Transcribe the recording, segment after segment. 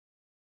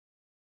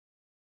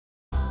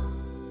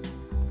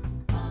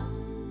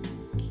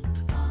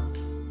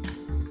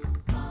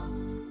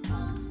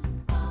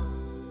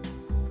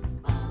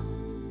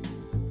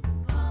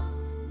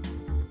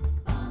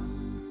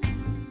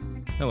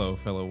Hello,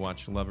 fellow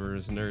watch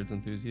lovers, nerds,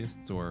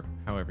 enthusiasts, or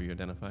however you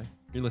identify.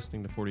 You're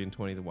listening to 40 and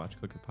 20, the Watch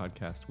Clicker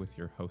podcast with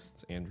your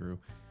hosts, Andrew,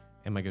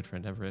 and my good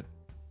friend Everett,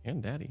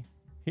 and Daddy.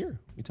 Here,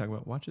 we talk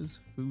about watches,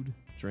 food,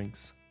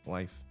 drinks,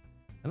 life,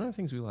 and other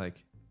things we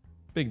like.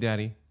 Big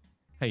Daddy,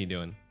 how you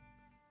doing?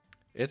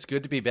 It's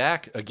good to be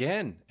back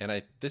again,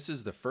 and this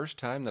is the first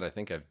time that I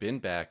think I've been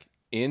back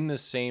in the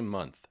same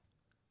month.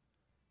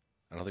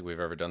 I don't think we've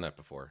ever done that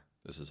before.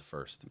 This is a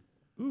first.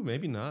 Ooh,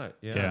 maybe not.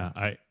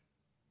 Yeah,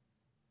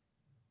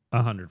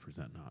 100%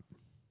 not.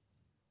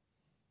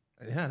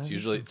 Yeah, It's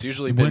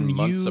usually been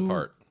months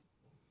apart.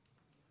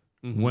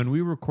 Mm-hmm. When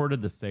we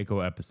recorded the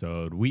Seiko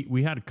episode,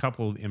 we had a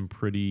couple in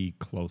pretty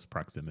close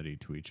proximity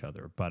to each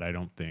other, but I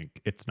don't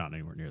think it's not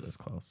anywhere near this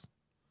close.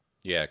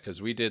 Yeah,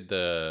 because we did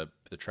the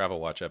Travel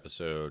Watch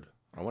episode.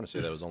 I want to say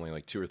that was only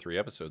like 2 or 3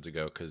 episodes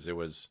ago, because it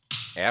was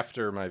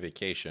after my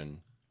vacation,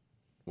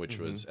 which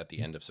was at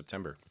the end of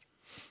September.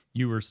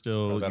 You were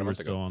still About a month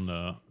ago.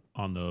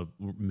 on the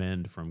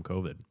mend from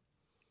COVID.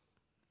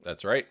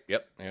 That's right.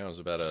 Yep. Yeah, it was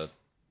about a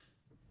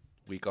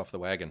week off the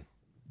wagon.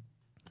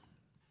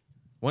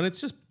 When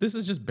this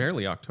is just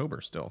barely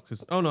October still.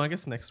 Because, I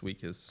guess next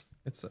week no,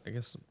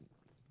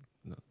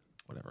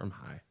 whatever, I'm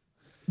high.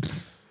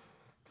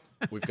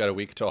 We've got a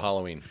week till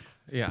Halloween.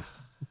 Yeah.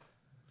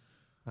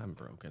 I'm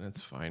broken. It's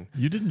fine.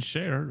 You didn't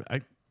share.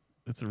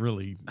 It's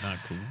really not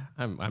cool.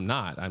 I'm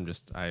not.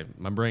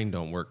 My brain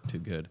don't work too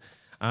good.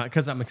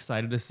 Because I'm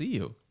excited to see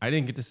you. I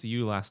didn't get to see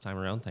you last time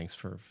around. Thanks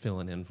for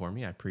filling in for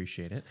me. I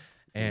appreciate it.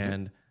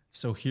 And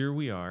so here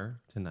we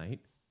are tonight.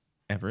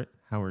 Everett,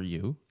 how are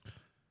you?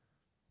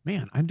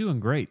 Man, I'm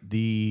doing great.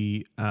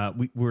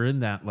 We're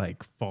in that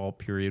like fall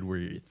period where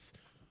it's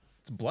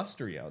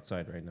blustery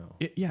outside right now.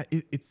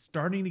 It's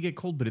starting to get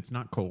cold, but it's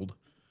not cold,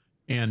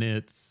 and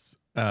it's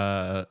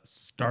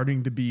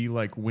starting to be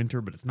like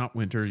winter, but it's not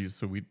winter.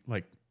 So we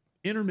like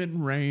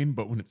intermittent rain,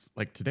 but when it's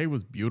like today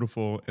was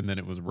beautiful, and then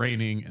it was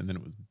raining, and then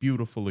it was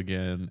beautiful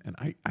again, and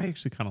I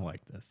actually kind of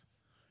like this.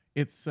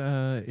 It's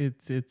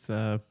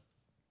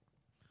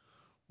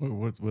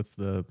what's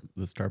the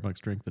Starbucks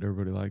drink that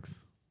everybody likes?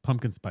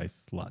 Pumpkin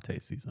spice latte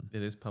season.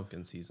 It is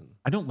pumpkin season.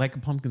 I don't like a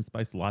pumpkin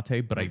spice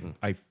latte, but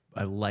I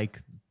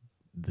like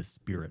the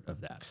spirit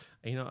of that.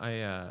 You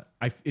know,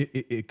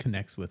 it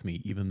connects with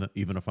me even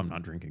if I'm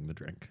not drinking the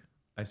drink.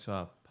 I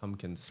saw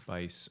pumpkin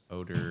spice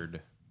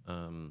odored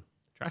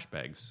trash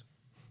bags.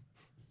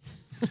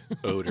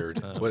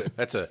 Odored.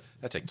 That's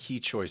a key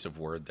choice of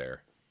word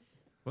there.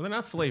 Well, they're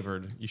not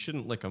flavored. You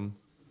shouldn't lick them.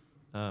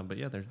 But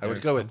yeah, they're. I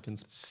would go with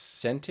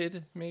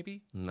scented,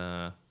 maybe.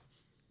 Nah,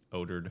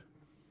 odored.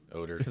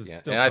 Odored. Yeah,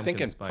 still and I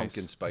think in spice.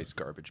 pumpkin spice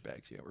garbage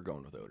bags. Yeah, we're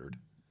going with odored.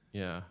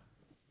 Yeah.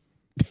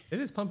 It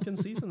is pumpkin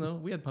season though.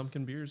 We had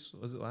pumpkin beers.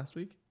 Was it last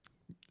week?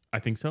 I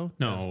think so.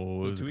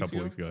 No, it was a 2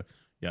 couple weeks ago.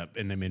 Yeah,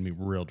 and they made me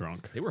real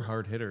drunk. They were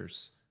hard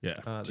hitters.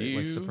 Yeah. Do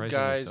you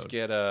guys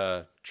get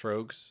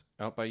Trogs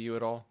out by you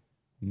at all?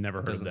 Never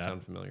heard of Doesn't that.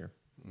 sound familiar.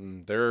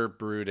 They're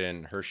brewed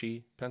in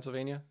Hershey,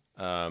 Pennsylvania.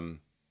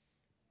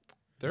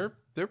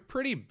 They're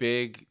pretty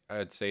big,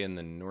 I'd say, in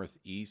the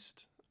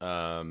Northeast.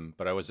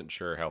 But I wasn't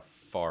sure how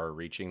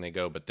far-reaching they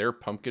go. But their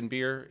pumpkin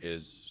beer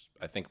is,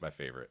 I think, my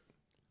favorite.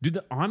 Do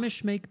the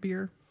Amish make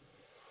beer?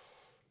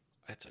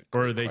 That's a good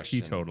Or are they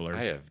question. teetotalers?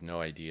 I have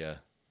no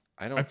idea.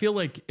 I feel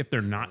like if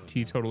they're not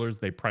teetotalers,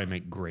 they probably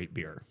make great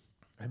beer.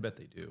 I bet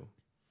they do.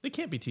 They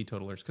can't be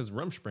teetotalers because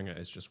Rumspringa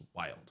is just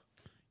wild.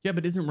 Yeah,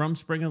 but isn't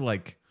Rumspringa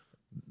like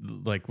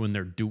when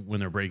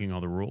they're breaking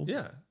all the rules?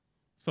 Yeah.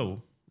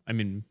 So I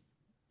mean,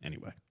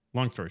 anyway,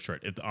 long story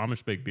short, if the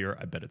Amish make beer,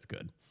 I bet it's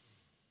good.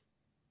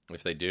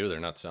 If they do, they're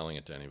not selling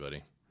it to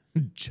anybody.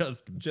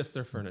 Just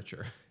their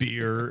furniture.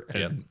 beer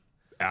and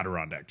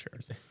Adirondack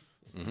chairs.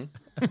 Mm-hmm.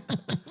 You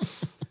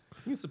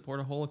can support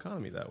a whole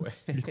economy that way.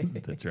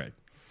 That's right.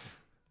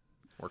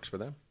 Works for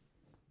them.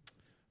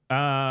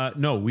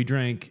 No, we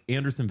drank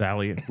Anderson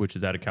Valley, which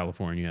is out of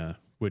California,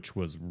 which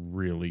was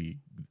really,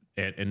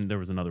 and there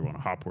was another one,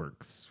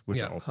 Hopworks, which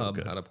is also Hub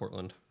good. out of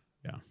Portland.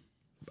 Yeah.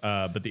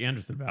 But the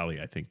Anderson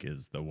Valley, I think,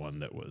 is the one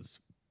that was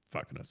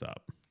fucking us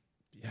up.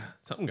 Yeah,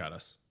 something got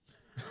us.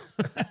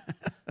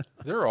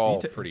 They're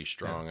all pretty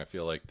strong. Yeah. I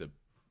feel like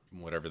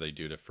whatever they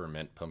do to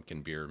ferment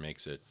pumpkin beer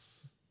makes it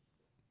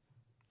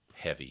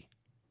heavy.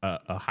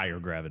 A higher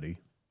gravity.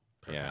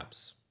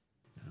 Perhaps.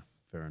 Yeah,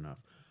 fair enough.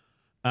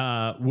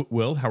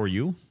 Will, how are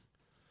you?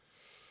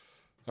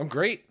 I'm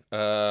great.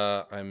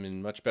 I'm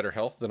in much better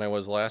health than I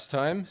was last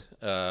time,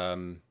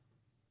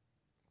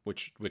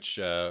 which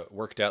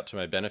worked out to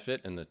my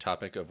benefit in the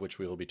topic of which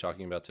we will be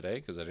talking about today,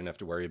 because I didn't have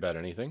to worry about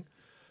anything.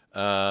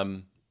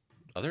 Other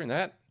than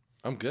that,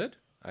 I'm good.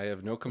 I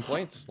have no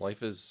complaints.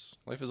 Life is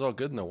all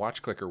good in the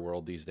watch clicker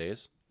world these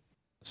days.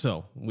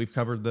 So we've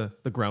covered the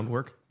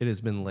groundwork. It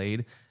has been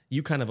laid.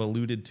 You kind of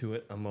alluded to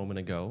it a moment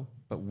ago,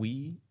 but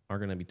we are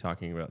going to be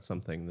talking about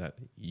something that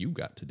you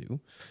got to do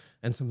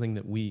and something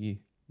that we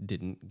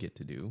didn't get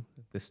to do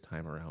this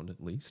time around,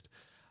 at least,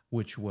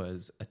 which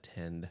was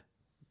attend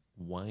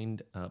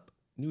Windup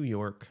New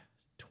York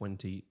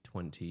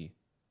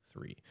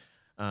 2023.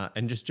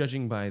 And just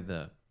judging by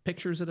the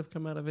pictures that have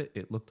come out of it,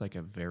 it looked like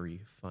a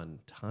very fun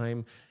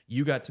time.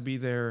 You got to be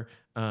there.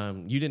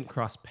 You didn't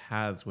cross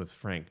paths with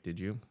Frank, did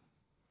you?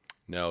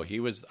 No,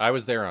 I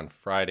was there on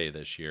Friday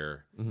this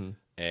year,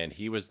 and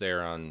he was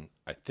there on,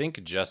 I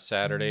think, just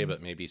Saturday,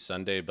 but maybe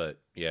Sunday. But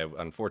yeah,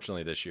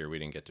 unfortunately this year we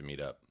didn't get to meet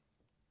up.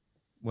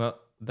 Well,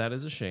 that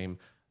is a shame.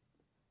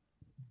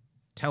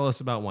 Tell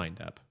us about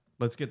Windup.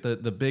 Let's get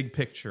the big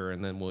picture,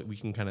 and then we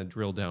can kind of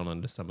drill down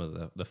onto some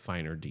of the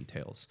finer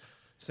details.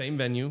 Same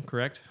venue,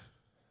 correct?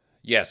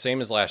 Yeah,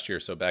 same as last year.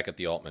 So back at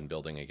the Altman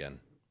building again.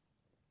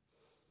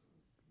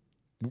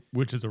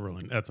 Which is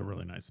that's a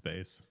really nice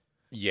space.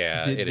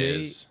 Yeah, it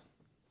is.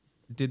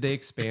 Did they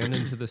expand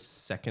into the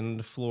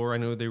second floor? I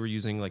know they were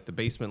using like the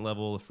basement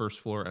level, the first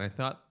floor, and I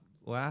thought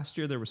last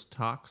year there was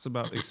talks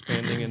about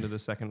expanding into the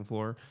second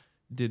floor.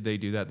 Did they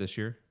do that this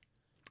year?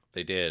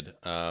 They did.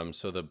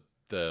 So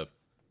the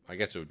I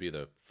guess it would be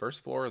the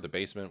first floor or the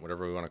basement,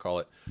 whatever we want to call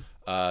it.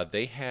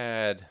 They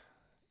had,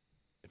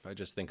 if I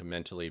just think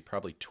mentally,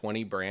 probably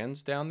 20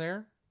 brands down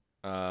there.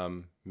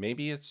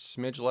 Maybe it's a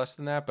smidge less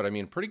than that, but I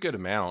mean, pretty good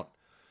amount,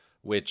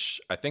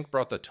 which I think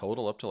brought the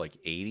total up to like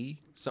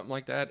 80, something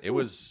like that. There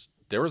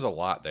was a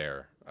lot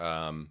there.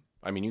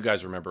 I mean, you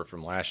guys remember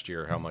from last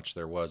year how much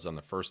there was on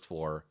the first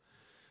floor.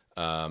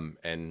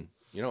 And,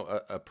 you know,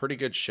 a pretty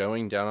good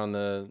showing down on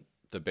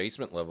the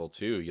basement level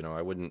too. You know,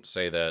 I wouldn't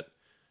say that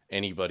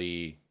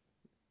anybody,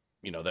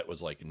 you know, that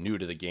was like new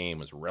to the game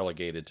was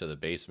relegated to the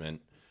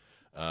basement.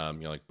 You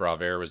know, like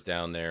Bravere was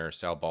down there,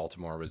 Sal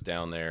Baltimore was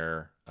down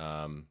there.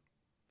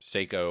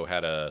 Seiko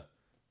had a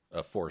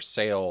for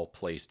sale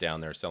place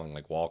down there selling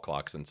like wall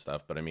clocks and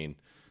stuff. But I mean,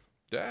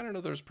 I don't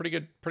know, there's pretty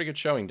good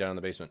showing down in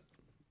the basement.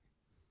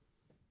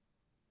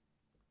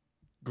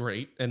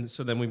 Great. And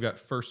so then we've got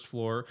first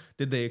floor.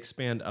 Did they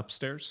expand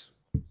upstairs?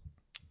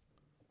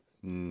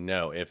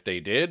 No, if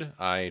they did,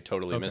 I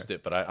totally missed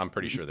it, but I'm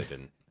pretty sure they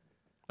didn't.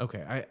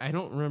 Okay. I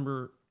don't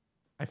remember.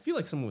 I feel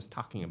like someone was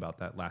talking about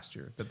that last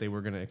year, that they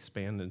were going to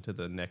expand into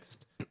the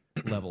next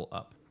level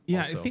up.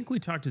 Yeah, also. I think we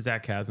talked to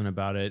Zach Kazan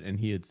about it, and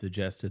he had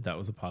suggested that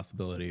was a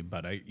possibility.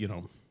 But you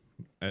know,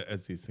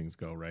 as these things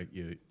go, right?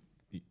 You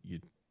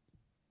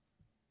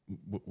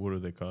what do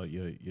they call it?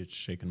 You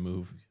shake and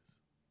move,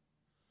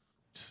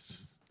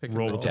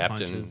 roll, adapt,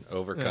 punches. and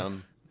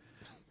overcome.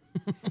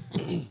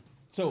 Yeah.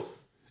 So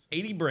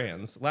 80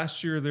 brands.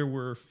 Last year there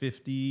were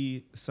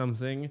 50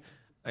 something,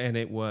 and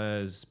it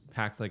was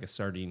packed like a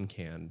sardine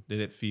can. Did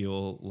it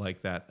feel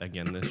like that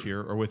again this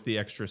year? Or with the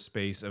extra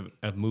space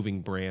of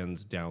moving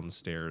brands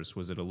downstairs,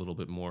 was it a little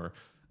bit more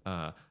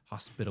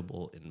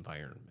hospitable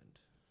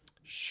environment?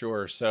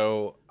 Sure.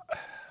 So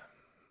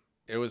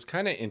it was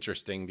kind of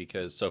interesting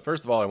because, so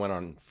first of all, I went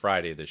on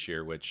Friday this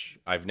year, which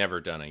I've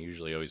never done. I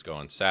usually always go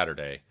on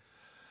Saturday.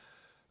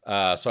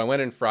 So I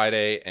went in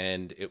Friday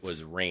and it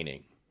was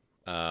raining,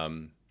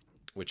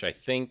 which I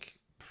think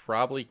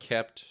probably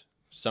kept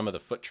some of the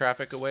foot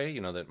traffic away, you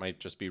know, that might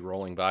just be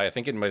rolling by. I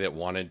think anybody that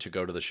wanted to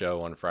go to the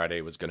show on Friday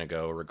was going to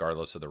go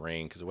regardless of the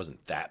rain because it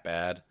wasn't that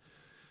bad.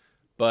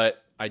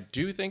 But I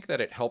do think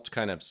that it helped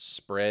kind of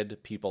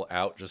spread people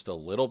out just a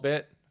little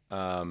bit.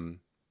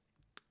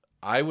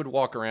 I would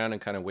walk around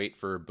and kind of wait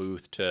for a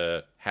booth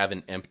to have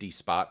an empty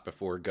spot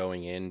before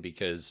going in,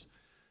 because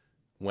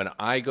when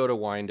I go to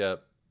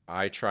Windup,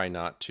 I try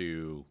not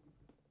to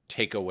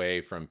take away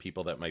from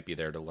people that might be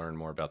there to learn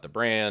more about the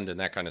brand and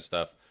that kind of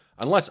stuff.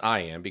 Unless I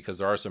am, because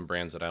there are some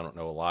brands that I don't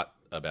know a lot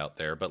about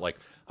there. But like,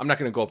 I'm not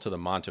going to go up to the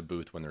Manta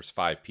booth when there's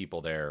 5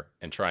 people there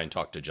and try and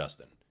talk to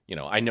Justin. You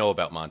know, I know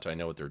about Manta. I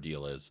know what their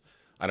deal is.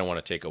 I don't want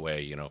to take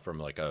away, you know, from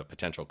like a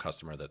potential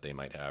customer that they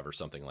might have or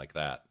something like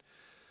that.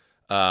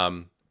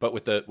 But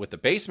with the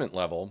basement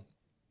level,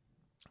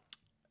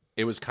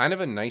 it was kind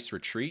of a nice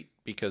retreat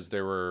because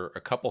there were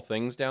a couple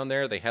things down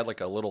there. They had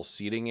like a little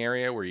seating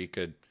area where you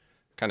could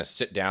kind of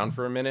sit down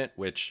for a minute,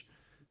 which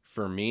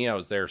for me, I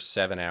was there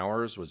 7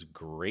 hours, was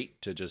great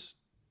to just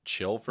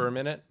chill for a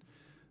minute,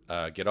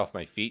 get off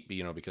my feet,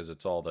 you know, because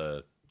it's all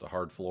the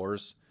hard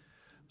floors.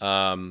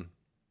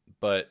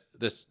 But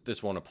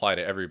this won't apply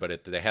to everybody.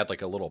 They had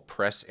like a little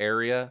press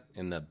area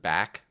in the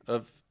back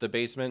of the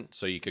basement,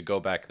 so you could go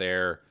back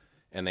there,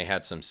 and they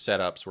had some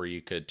setups where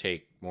you could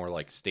take more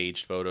like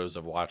staged photos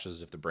of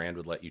watches if the brand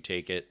would let you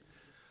take it.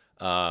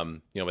 You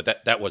know,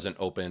 but that wasn't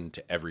open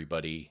to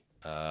everybody.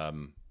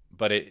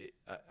 But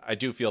I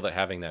do feel that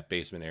having that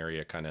basement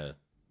area kind of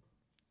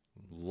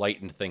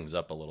lightened things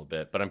up a little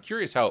bit. But I'm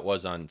curious how it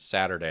was on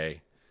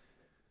Saturday.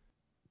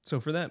 So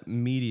for that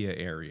media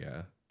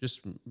area,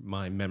 just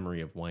my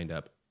memory of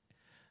Windup,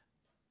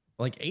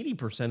 like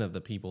 80% of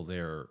the people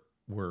there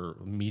were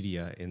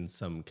media in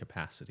some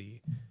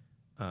capacity.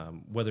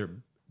 Whether it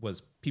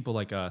was people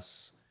like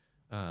us,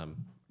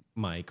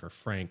 Mike or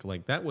Frank,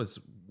 like that was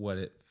what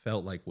it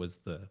felt like was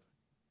the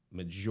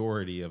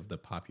majority of the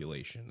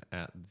population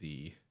at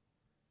the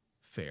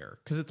fair,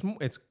 because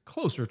it's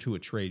closer to a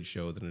trade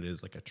show than it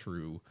is like a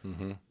true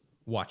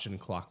watch and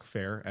clock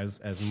fair,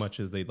 as much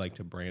as they'd like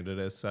to brand it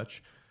as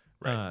such.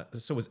 Right.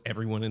 So was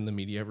everyone in the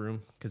media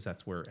room, because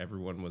that's where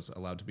everyone was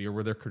allowed to be,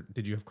 or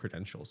did you have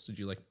credentials? Did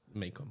you like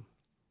make them?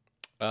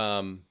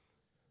 Um,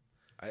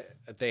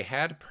 they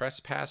had press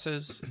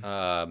passes.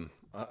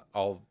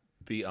 I'll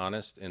be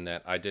honest in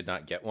that I did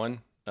not get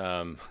one.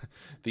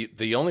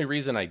 The only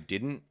reason I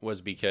didn't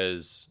was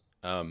because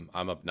I'm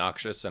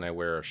obnoxious and I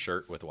wear a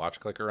shirt with watch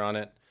clicker on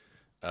it.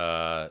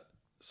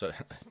 So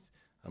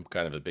I'm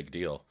kind of a big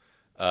deal.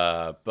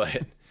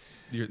 But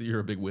You're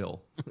a big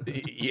Will.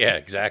 yeah,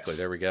 exactly.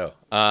 There we go.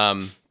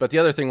 But the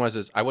other thing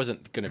is I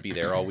wasn't going to be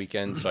there all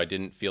weekend, so I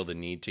didn't feel the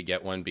need to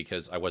get one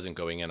because I wasn't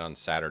going in on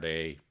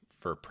Saturday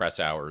for press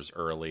hours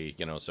early,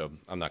 so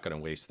I'm not going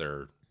to waste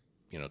their,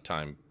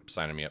 time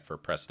signing me up for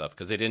press stuff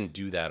because they didn't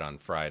do that on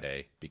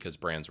Friday because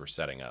brands were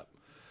setting up.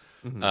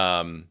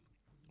 Mm-hmm.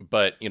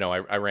 But,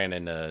 I ran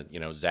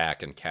into,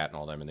 Zach and Kat and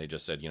all them, and they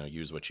just said,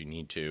 use what you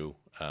need to,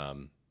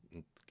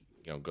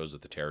 goes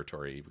with the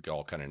territory. We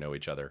all kind of know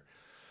each other.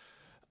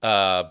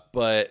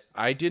 But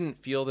I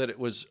didn't feel that it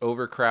was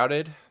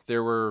overcrowded.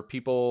 There were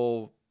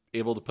people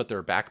able to put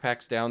their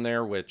backpacks down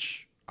there,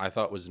 which I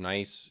thought was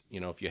nice.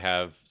 If you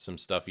have some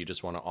stuff you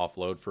just want to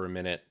offload for a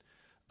minute,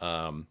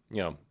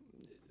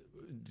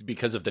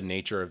 because of the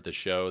nature of the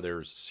show,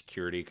 there's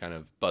security kind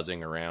of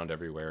buzzing around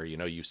everywhere.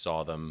 You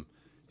saw them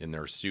in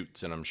their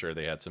suits, and I'm sure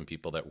they had some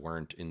people that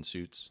weren't in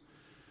suits.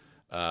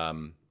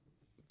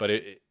 But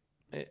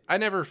I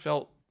never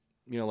felt,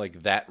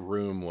 like that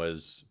room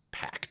was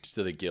packed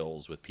to the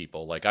gills with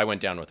people. Like I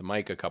went down with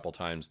Mike a couple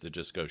times to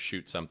just go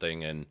shoot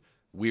something, and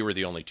we were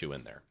the only two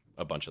in there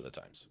a bunch of the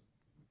times.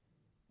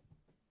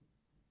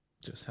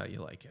 Just how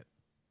you like it.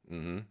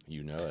 Mm-hmm.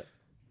 You know it.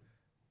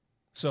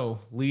 So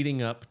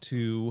leading up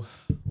to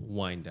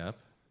Windup,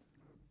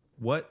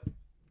 what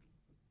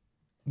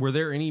were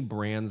there any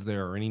brands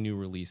there or any new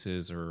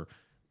releases, or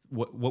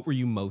what were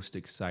you most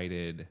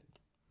excited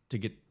to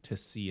get to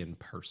see in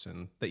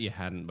person that you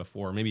hadn't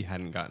before, maybe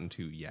hadn't gotten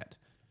to yet?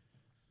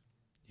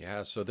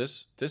 Yeah, so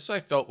this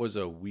I felt was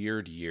a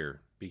weird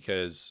year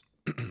because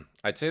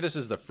I'd say this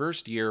is the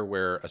first year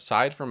where,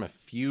 aside from a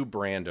few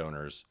brand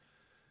owners,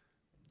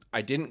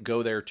 I didn't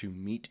go there to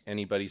meet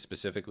anybody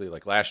specifically.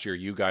 Like last year,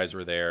 you guys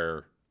were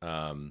there.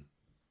 I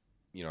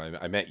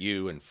met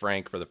you and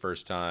Frank for the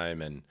first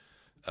time, and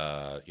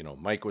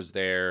Mike was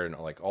there, and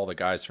like all the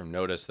guys from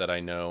Notice that I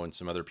know and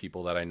some other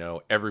people that I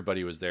know.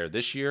 Everybody was there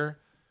this year.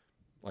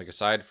 Like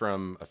aside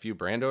from a few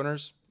brand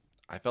owners,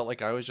 I felt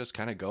like I was just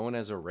kind of going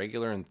as a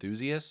regular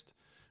enthusiast,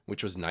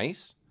 which was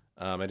nice.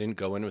 I didn't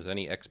go in with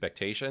any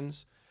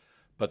expectations.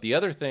 But the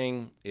other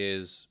thing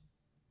is,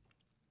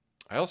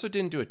 I also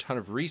didn't do a ton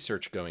of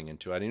research going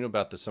into it. I didn't know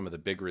about some of the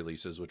big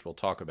releases, which we'll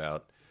talk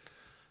about.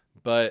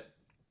 But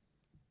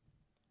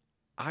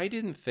I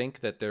didn't think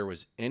that there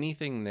was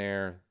anything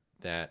there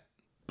that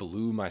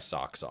blew my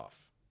socks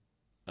off.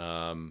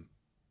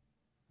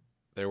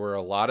 There were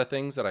a lot of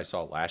things that I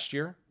saw last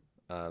year.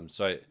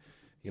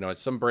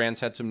 Some brands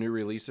had some new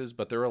releases,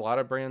 but there were a lot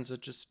of brands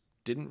that just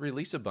didn't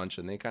release a bunch,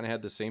 and they kind of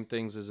had the same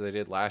things as they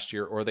did last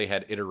year, or they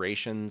had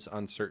iterations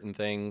on certain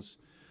things.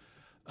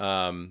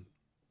 That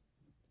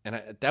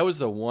was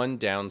the one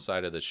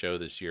downside of the show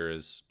this year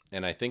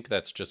and I think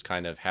that's just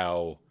kind of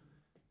how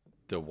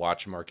the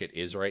watch market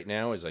is right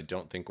now, is I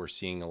don't think we're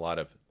seeing a lot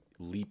of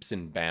leaps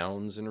and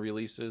bounds in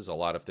releases. A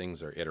lot of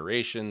things are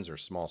iterations or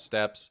small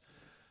steps.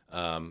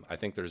 I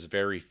think there's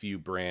very few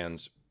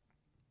brands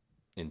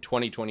in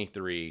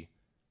 2023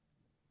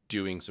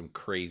 doing some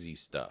crazy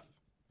stuff.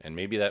 And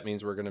maybe that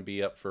means we're going to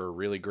be up for a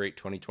really great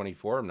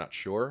 2024. I'm not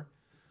sure.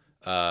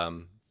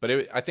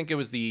 But I think it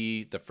was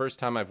the first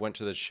time I've went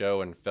to the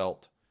show and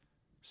felt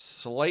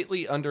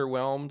slightly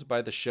underwhelmed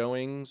by the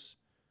showings,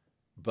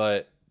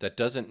 but that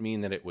doesn't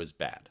mean that it was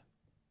bad.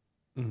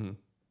 Mm-hmm.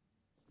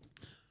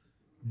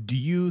 Do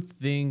you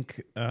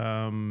think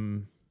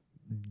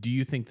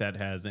that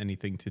has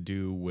anything to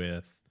do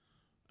with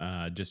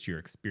just your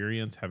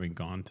experience having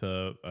gone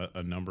to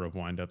a number of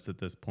windups at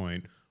this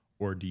point,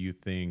 or do you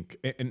think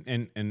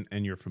and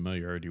your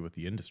familiarity with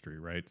the industry,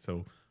 right?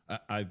 So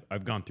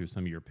I've gone through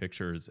some of your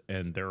pictures,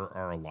 and there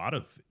are a lot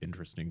of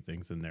interesting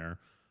things in there,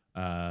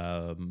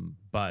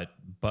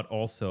 but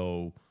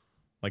also,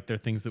 like, there are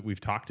things that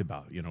we've talked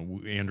about.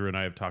 Andrew and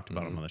I have talked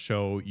about them on the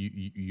show.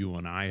 You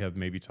and I have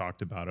maybe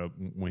talked about it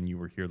when you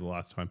were here the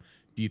last time.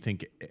 Do you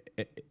think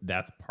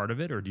that's part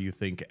of it, or do you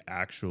think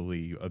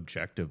actually,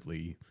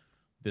 objectively,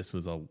 this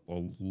was a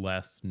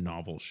less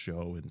novel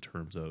show in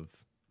terms of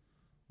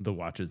the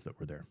watches that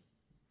were there?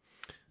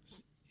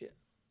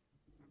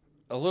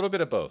 A little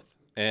bit of both.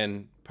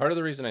 And part of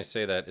the reason I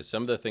say that is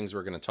some of the things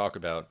we're going to talk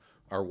about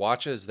are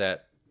watches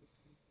that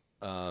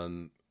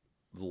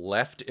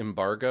left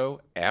embargo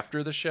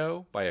after the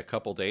show by a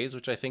couple days,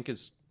 which I think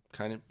is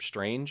kind of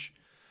strange.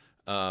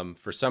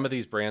 For some of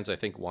these brands, I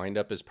think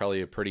Windup is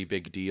probably a pretty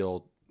big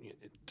deal.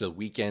 The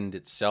weekend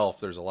itself,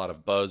 there's a lot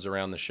of buzz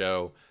around the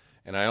show.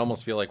 And I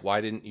almost feel like, why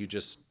didn't you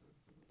just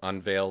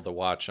unveil the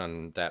watch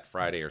on that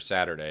Friday or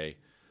Saturday?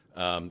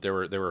 There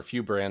were a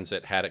few brands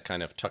that had it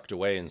kind of tucked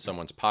away in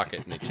someone's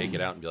pocket, and they take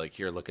it out and be like,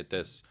 "Here, look at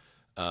this.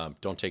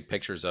 Don't take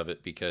pictures of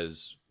it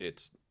because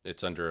it's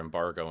under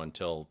embargo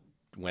until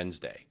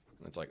Wednesday."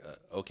 And it's like,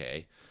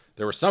 okay.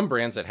 There were some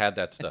brands that had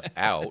that stuff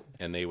out,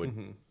 and they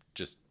would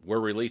just, we're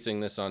releasing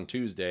this on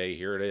Tuesday.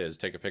 Here it is.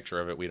 Take a picture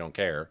of it. We don't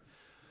care.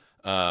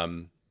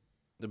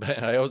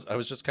 But I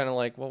was just kind of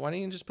like, well, why don't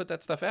you just put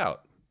that stuff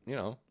out? You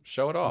know,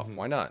 show it off.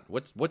 Why not?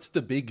 What's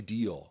the big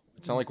deal?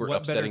 It's not like we're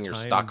upsetting your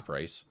stock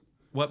price.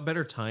 What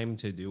better time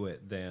to do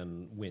it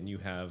than when you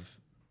have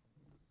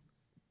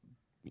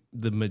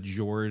the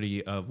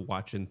majority of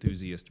watch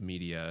enthusiast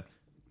media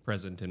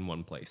present in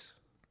one place?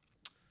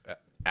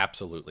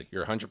 Absolutely.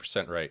 You're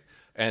 100% right.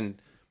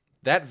 And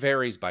that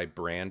varies by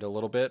brand a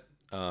little bit.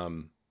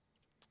 I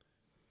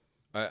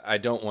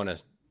don't want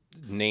to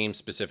name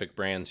specific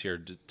brands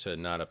here to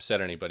not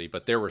upset anybody,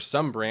 but there were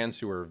some brands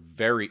who were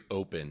very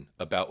open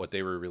about what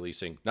they were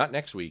releasing, not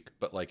next week,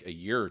 but like a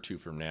year or two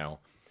from now.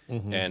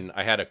 And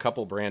I had a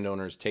couple brand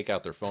owners take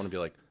out their phone and be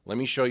like, let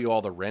me show you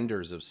all the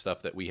renders of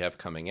stuff that we have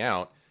coming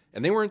out.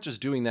 And they weren't just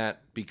doing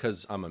that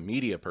because I'm a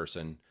media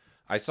person.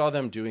 I saw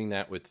them doing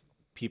that with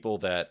people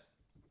that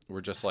were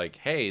just like,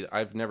 hey,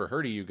 I've never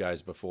heard of you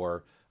guys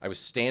before. I was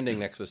standing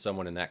next to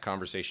someone and that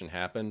conversation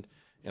happened,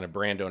 and a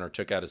brand owner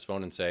took out his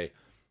phone and say,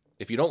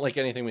 if you don't like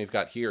anything we've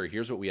got here,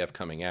 here's what we have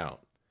coming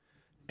out.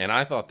 And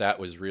I thought that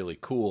was really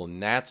cool.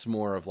 And that's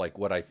more of like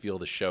what I feel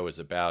the show is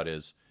about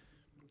is,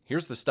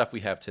 here's the stuff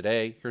we have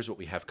today. Here's what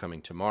we have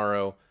coming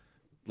tomorrow.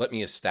 Let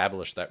me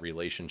establish that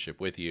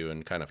relationship with you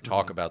and kind of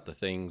talk about the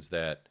things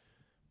that,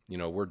 you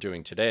know, we're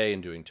doing today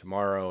and doing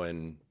tomorrow.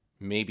 And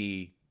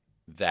maybe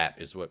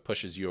that is what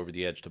pushes you over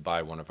the edge to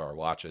buy one of our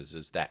watches,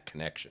 is that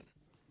connection.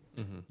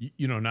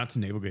 You know, not to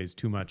navel gaze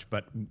too much,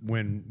 but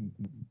when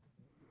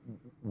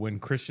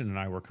Christian and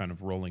I were kind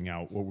of rolling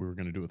out what we were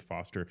going to do with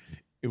Foster,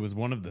 it was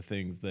one of the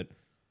things that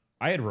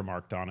I had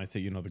remarked on. I say,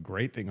 you know, the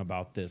great thing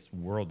about this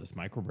world, this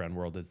microbrand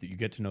world, is that you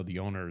get to know the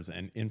owners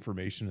and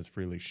information is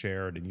freely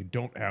shared, and you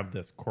don't have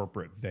this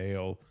corporate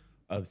veil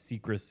of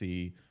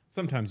secrecy.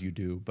 Sometimes you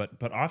do,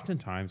 but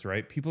oftentimes,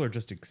 right, people are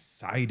just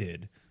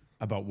excited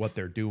about what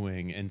they're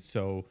doing. And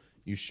so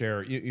you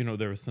share, you know,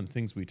 there were some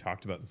things we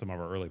talked about in some of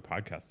our early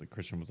podcasts that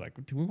Christian was like,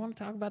 do we want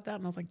to talk about that?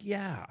 And I was like,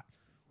 yeah,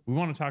 we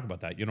want to talk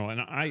about that, you know.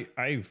 And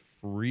I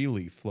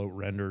freely float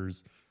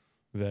renders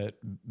that,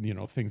 you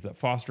know, things that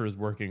Foster is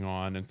working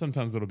on. And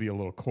sometimes it'll be a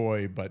little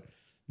coy, but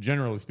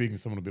generally speaking,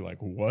 someone will be like,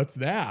 what's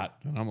that?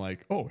 And I'm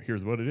like, oh,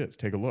 here's what it is.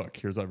 Take a look.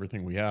 Here's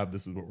everything we have.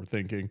 This is what we're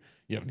thinking.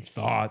 You have any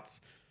thoughts?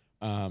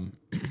 And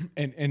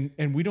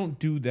we don't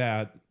do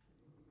that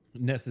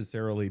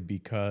necessarily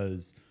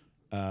because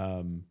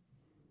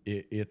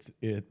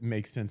it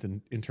makes sense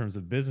in terms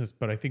of business,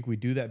 but I think we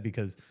do that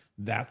because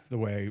that's the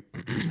way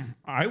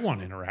I want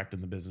to interact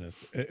in the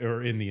business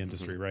or in the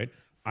industry, right?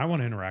 I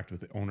want to interact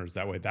with the owners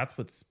that way. That's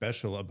what's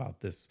special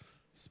about this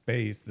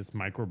space, this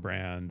micro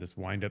brand, this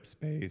wind-up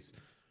space,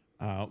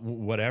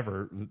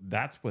 whatever.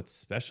 That's what's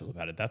special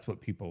about it. That's what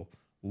people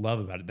love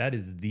about it. That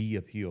is the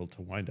appeal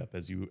to wind-up,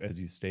 as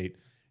you state.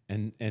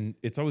 And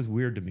it's always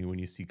weird to me when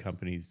you see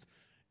companies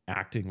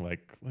acting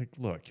like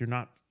look, you're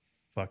not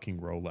fucking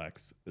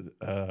Rolex.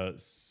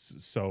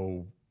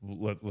 So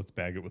let's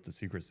bag it with the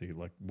secrecy.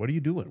 Like, what are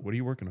you doing? What are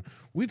you working on?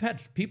 We've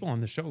had people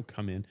on the show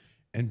come in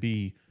and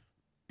be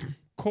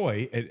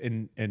coy,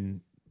 and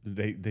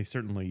they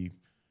certainly,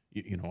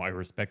 you know, I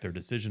respect their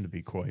decision to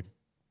be coy.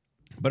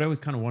 But I always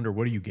kind of wonder,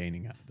 what are you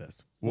gaining out of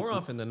this? More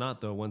often than not,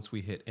 though, once we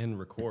hit end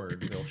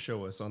record, they'll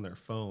show us on their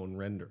phone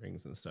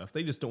renderings and stuff.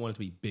 They just don't want it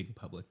to be big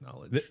public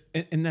knowledge.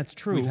 And that's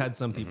true. We've had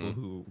some people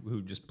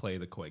who just play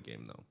the coy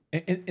game, though.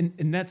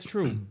 And that's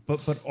true.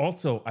 But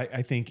also,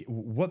 I think,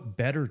 what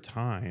better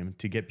time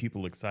to get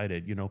people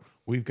excited? You know,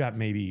 we've got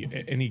maybe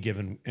any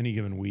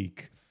given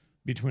week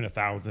between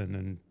 1,000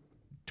 and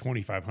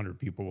 2,500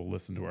 people will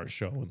listen to our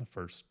show in the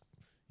first,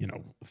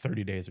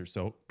 30 days or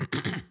so.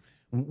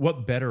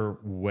 What better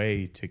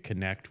way to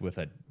connect with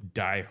a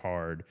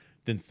diehard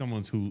than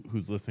someone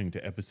who's listening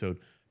to episode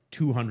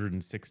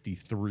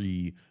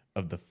 263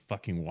 of the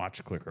fucking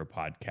Watch Clicker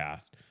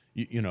podcast?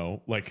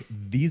 Like,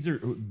 these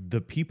are the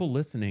people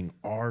listening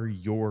are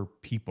your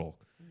people.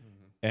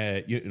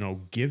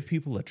 Give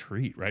people a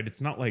treat, right?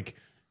 It's not like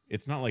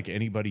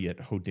anybody at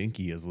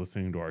Hodinkee is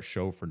listening to our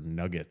show for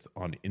nuggets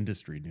on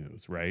industry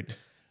news, right?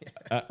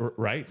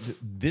 Right?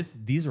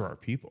 These are our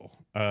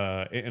people.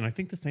 And I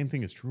think the same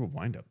thing is true of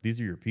Windup.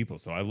 These are your people.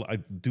 So I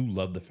do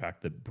love the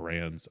fact that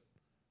brands,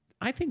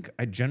 I think,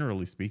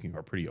 generally speaking,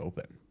 are pretty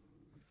open.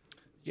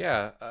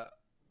 Yeah.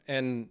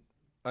 And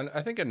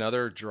I think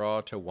another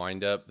draw to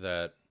Windup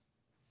that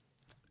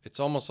it's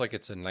almost like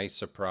it's a nice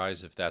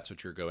surprise if that's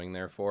what you're going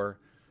there for,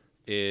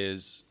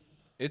 is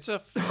it's a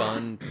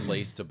fun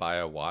place to buy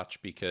a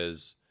watch,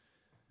 because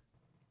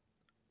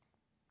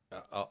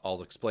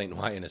I'll explain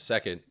why in a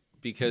second.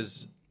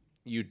 Because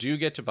you do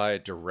get to buy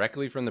it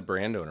directly from the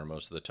brand owner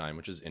most of the time,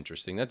 which is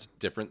interesting. That's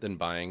different than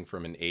buying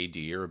from an AD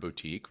or a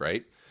boutique,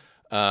 right?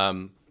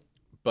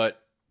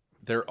 But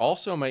there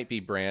also might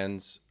be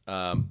brands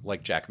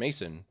like Jack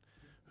Mason,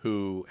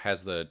 who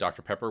has the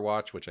Dr. Pepper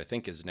watch, which I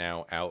think is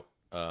now out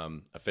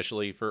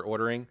officially for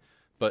ordering.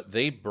 But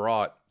they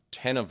brought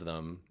 10 of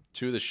them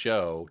to the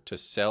show to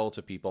sell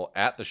to people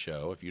at the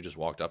show. If you just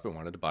walked up and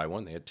wanted to buy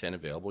one, they had 10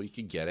 available. You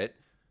could get it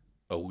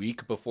a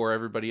week before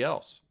everybody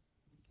else,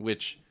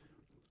 which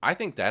I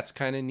think that's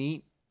kind of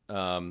neat.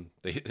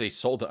 They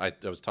sold. I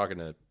was talking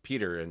to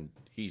Peter, and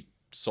he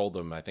sold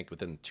them, I think,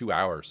 within 2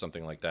 hours,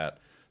 something like that.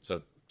 So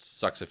it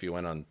sucks if you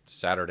went on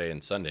Saturday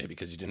and Sunday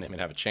because you didn't even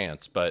have a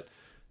chance. But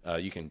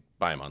you can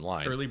buy them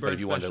online. Early bird but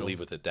if you wanted to special. leave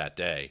with it that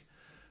day,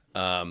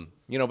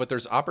 but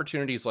there's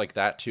opportunities like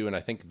that too, and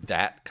I think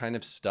that kind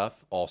of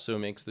stuff also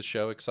makes the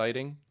show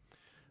exciting.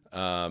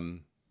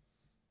 But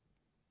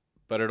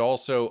it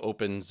also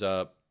opens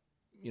up,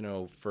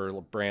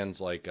 for brands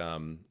like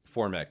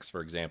Formex,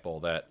 for example,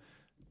 that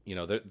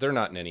they're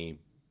not in any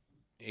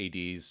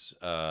ADs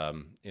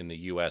in the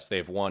U.S. They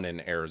have one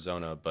in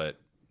Arizona, but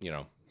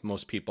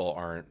most people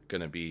aren't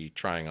going to be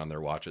trying on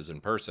their watches in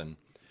person.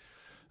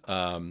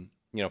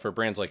 For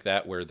brands like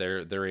that, where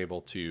they're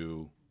able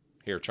to,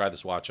 here, try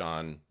this watch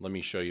on, let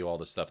me show you all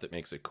the stuff that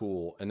makes it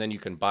cool, and then you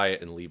can buy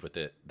it and leave with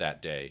it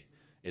that day.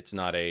 It's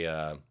not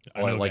I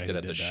liked it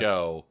at the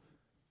show,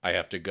 I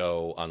have to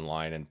go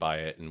online and buy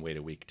it and wait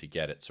a week to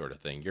get it, sort of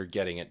thing. You're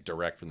getting it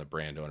direct from the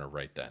brand owner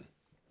right then.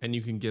 And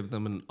you can give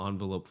them an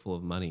envelope full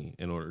of money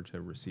in order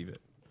to receive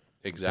it.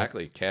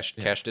 Exactly.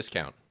 Cash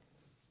discount.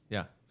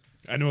 Yeah.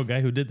 I know a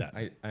guy who did that.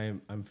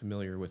 I'm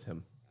familiar with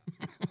him.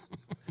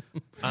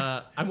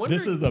 I'm wondering,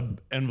 This is an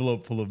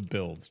envelope full of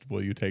bills.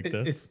 Will you take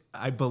this?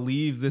 I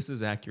believe this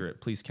is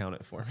accurate. Please count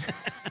it for me.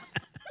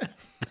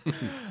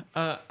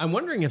 I'm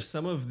wondering if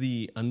some of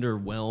the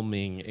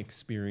underwhelming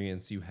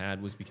experience you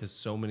had was because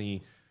so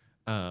many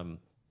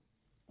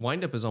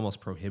Windup is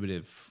almost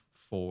prohibitive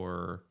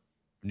for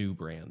new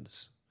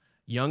brands.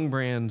 Young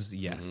brands,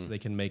 yes, they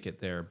can make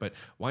it there, but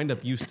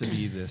Windup used to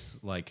be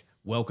this like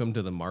welcome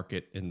to the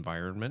market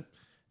environment,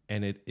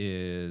 and it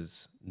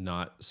is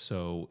not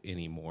so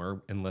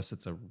anymore unless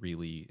it's a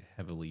really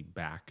heavily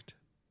backed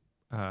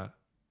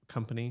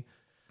company,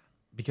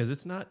 because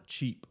it's not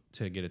cheap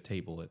to get a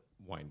table at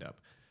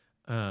Windup.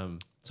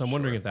 So I'm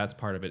wondering if that's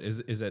part of it.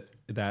 Is it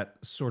that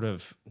sort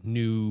of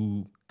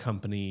new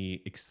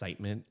company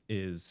excitement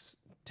is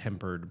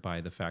tempered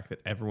by the fact that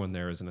everyone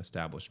there is an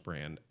established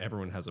brand.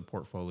 Everyone has a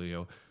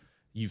portfolio.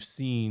 You've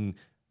seen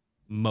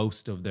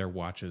most of their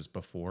watches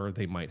before.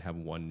 They might have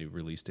one new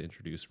release to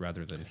introduce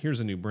rather than here's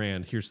a new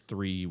brand. Here's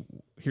three.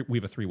 Here we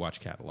have a 3-watch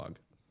catalog.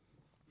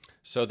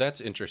 So that's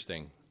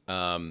interesting.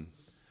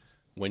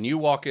 When you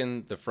walk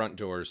in the front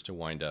doors to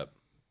Windup,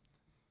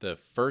 the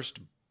first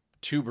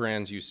 2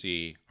 brands you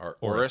see are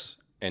Oris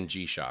and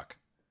G-Shock.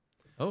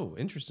 Oh,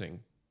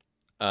 interesting.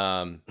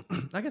 I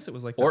guess it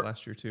was like that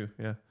last year too.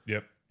 Yeah.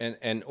 Yep.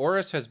 And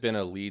Oris has been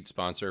a lead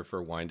sponsor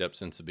for Windup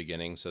since the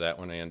beginning, so that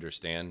one I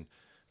understand.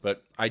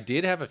 But I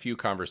did have a few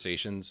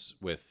conversations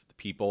with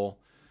people,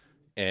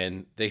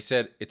 and they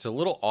said it's a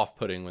little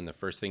off-putting when the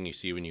first thing you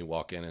see when you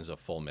walk in is a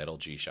full metal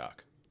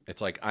G-Shock.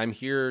 It's like, I'm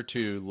here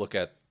to look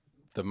at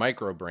the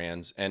micro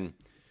brands, and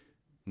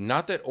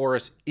not that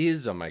Oris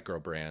is a micro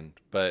brand,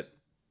 but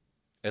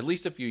at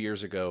least a few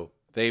years ago,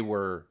 they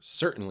were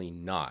certainly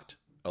not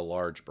a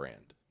large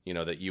brand,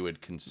 that you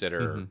would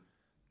consider,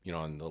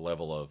 on the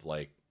level of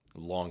like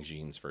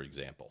Longines, for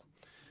example.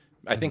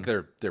 I think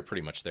they're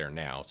pretty much there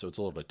now, so it's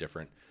a little bit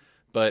different.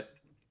 But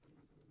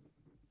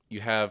you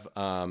have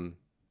them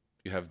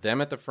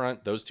at the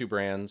front, those 2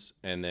 brands,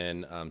 and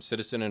then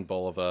Citizen and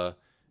Bulova,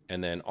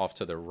 and then off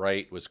to the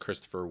right was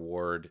Christopher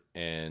Ward,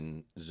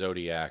 and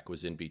Zodiac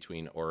was in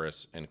between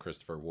Oris and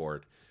Christopher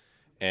Ward.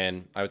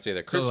 And I would say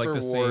that Christopher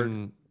the Ward,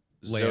 same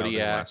layout as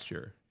Zodiac, last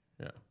year.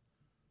 Yeah.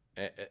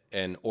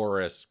 and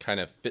Oris kind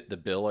of fit the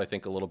bill, I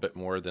think, a little bit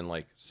more than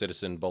like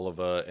Citizen,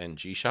 Bulova, and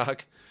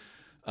G-Shock.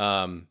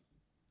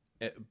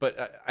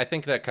 But I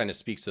think that kind of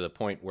speaks to the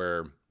point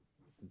where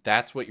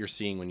that's what you're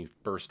seeing when you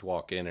first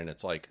walk in, and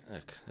it's like,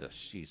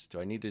 jeez, do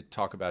I need to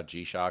talk about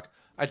G-Shock?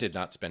 I did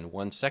not spend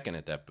 1 second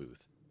at that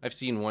booth. I've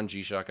seen one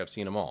G-Shock. I've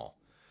seen them all.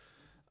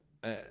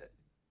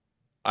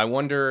 I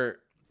wonder,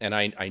 and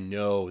I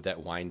know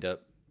that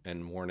Windup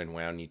and Worn and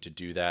Wound need to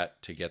do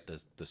that to get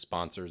the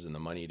sponsors and the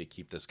money to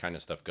keep this kind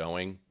of stuff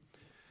going.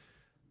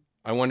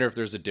 I wonder if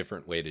there's a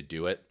different way to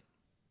do it,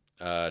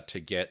 to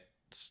get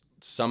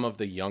some of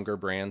the younger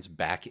brands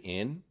back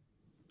in.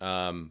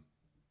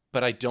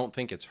 But I don't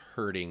think it's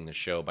hurting the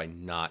show by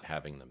not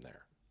having them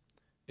there,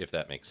 if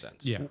that makes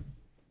sense. Yeah.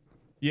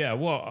 Yeah,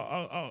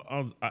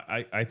 well,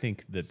 I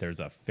think that there's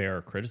a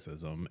fair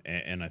criticism,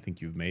 and I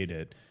think you've made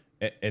it.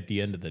 At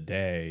the end of the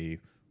day,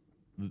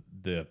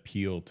 the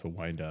appeal to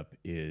Windup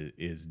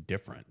is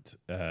different.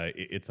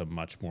 It's a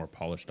much more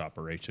polished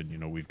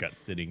operation. We've got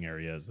sitting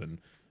areas and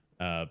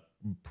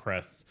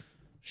press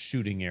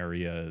shooting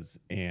areas,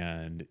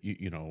 and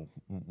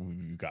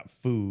you've got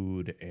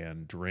food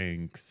and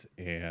drinks,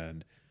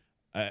 and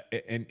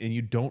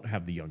you don't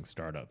have the young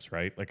startups,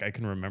 right? Like, I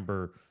can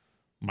remember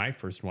my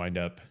first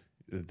Windup.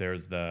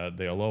 There's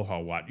the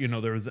Aloha watch.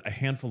 There was a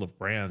handful of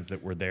brands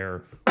that were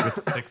there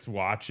with 6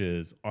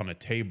 watches on a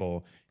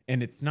table,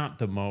 and it's not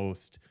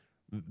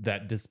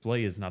that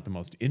display is not the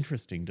most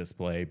interesting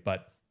display,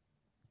 but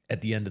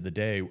at the end of the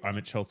day, I'm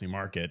at Chelsea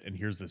Market, and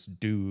here's this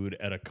dude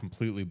at a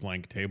completely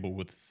blank table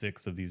with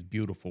 6 of these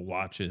beautiful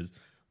watches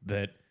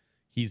that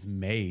he's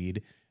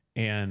made,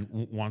 and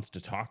wants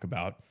to talk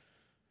about.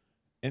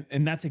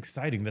 And that's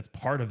exciting. That's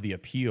part of the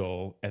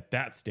appeal at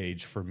that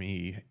stage for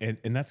me.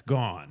 And that's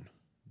gone.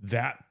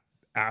 That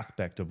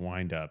aspect of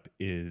Windup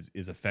is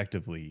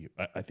effectively,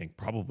 I think,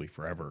 probably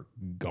forever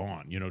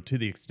gone, to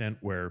the extent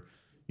where,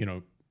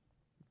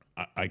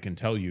 I can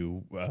tell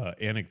you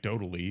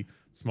anecdotally,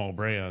 small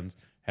brands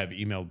have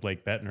emailed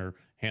Blake Bettner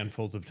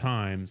handfuls of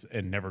times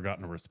and never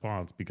gotten a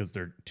response because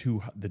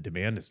the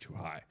demand is too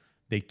high.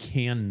 They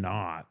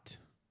cannot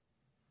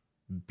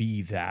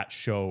be that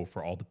show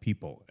for all the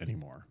people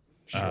anymore.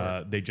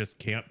 Sure. They just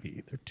can't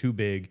be. They're too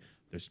big.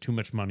 There's too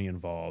much money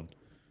involved.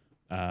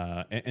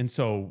 And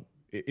so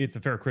it's a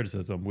fair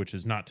criticism, which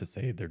is not to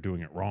say they're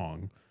doing it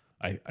wrong.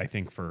 I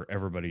think for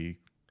everybody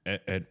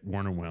at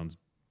Warner Wound's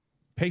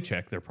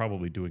paycheck, they're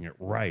probably doing it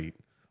right,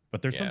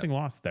 but there's something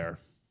lost there.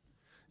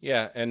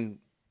 Yeah. And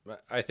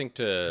I think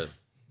to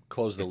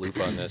close the loop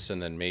on this,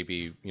 and then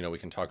maybe, we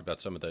can talk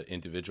about some of the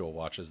individual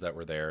watches that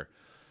were there.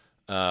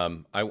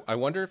 I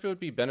wonder if it would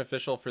be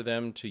beneficial for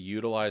them to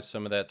utilize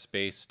some of that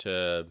space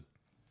to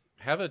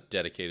have a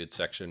dedicated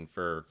section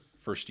for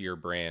first-year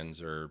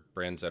brands or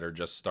brands that are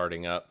just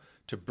starting up,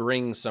 to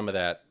bring some of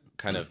that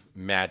kind of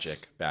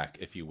magic back,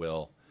 if you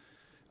will.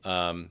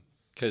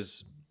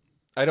 Because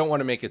I don't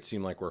want to make it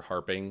seem like we're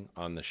harping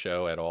on the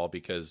show at all,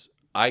 because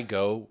I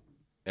go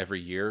every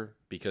year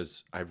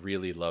because I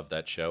really love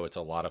that show. It's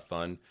a lot of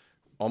fun,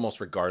 almost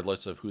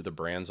regardless of who the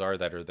brands are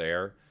that are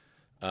there.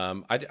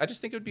 I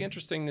just think it would be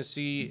interesting to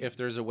see if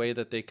there's a way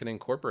that they can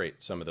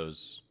incorporate some of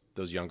those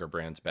younger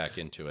brands back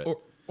into it.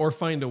 Or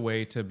find a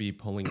way to be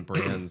pulling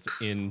brands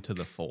into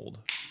the fold.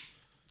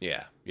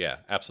 Yeah,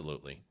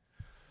 absolutely.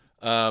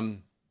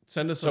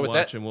 Send us a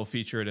watch and we'll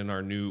feature it in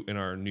our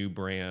new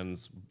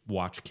brand's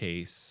watch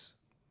case.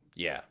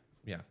 Yeah.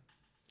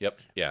 Yep.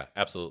 Yeah,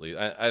 absolutely.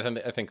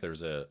 I think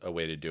there's a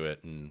way to do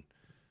it, and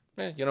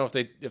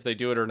if they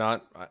do it or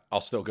not,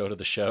 I'll still go to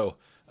the show.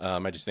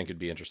 I just think it'd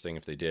be interesting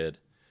if they did.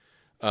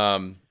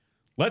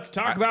 Let's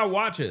talk about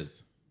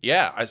watches.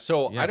 Yeah. I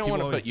don't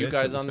want to put you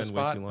guys on the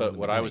spot, but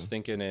what I was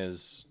beginning. thinking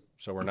is,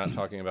 so we're not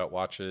talking about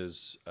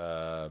watches,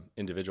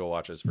 individual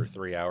watches for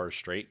 3 hours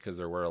straight, because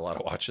there were a lot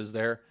of watches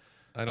there.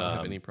 I don't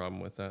have any problem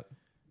with that.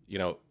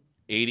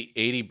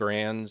 80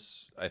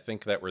 brands, I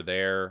think, that were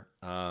there.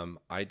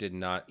 I did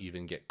not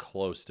even get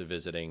close to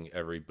visiting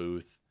every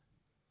booth.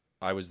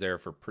 I was there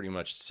for pretty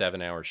much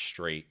 7 hours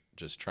straight,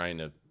 just trying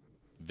to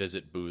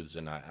visit booths,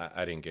 and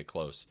I didn't get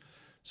close.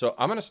 So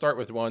I'm going to start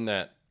with one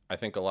that I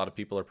think a lot of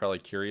people are probably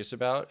curious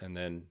about, and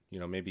then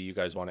maybe you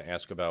guys want to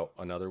ask about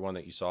another one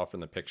that you saw from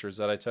the pictures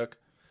that I took.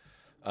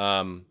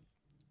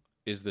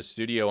 Is the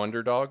Studio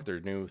Underdog, their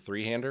new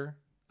three-hander?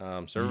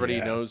 So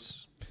everybody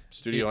knows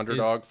Studio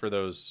Underdog for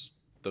those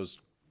food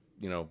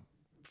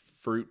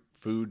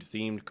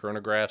themed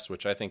chronographs,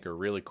 which I think are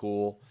really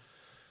cool.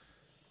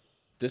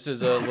 This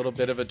is a little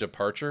bit of a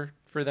departure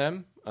for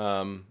them.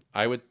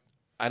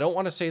 I don't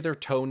want to say they're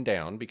toned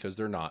down, because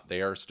they're not.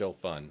 They are still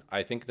fun.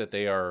 I think that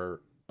they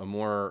are a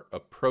more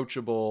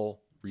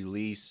approachable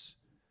release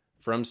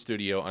from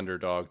Studio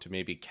Underdog to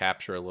maybe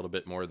capture a little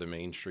bit more of the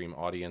mainstream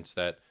audience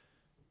that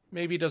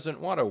maybe doesn't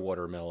want a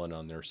watermelon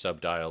on their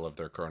subdial of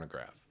their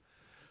chronograph.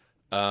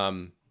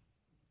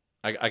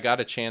 I got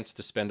a chance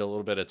to spend a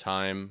little bit of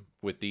time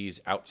with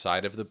these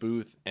outside of the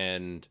booth,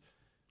 and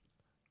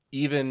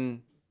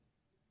I'm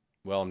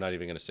not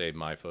even going to say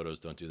my photos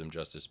don't do them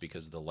justice,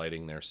 because the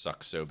lighting there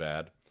sucks so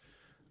bad.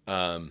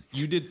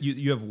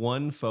 You have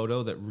one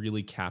photo that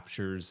really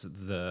captures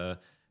the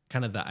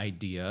kind of the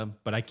idea,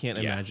 but I can't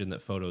imagine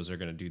that photos are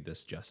going to do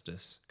this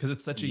justice, because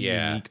it's such a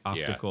unique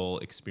optical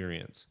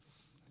experience.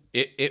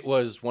 It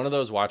was one of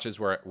those watches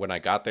where when I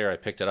got there, I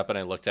picked it up and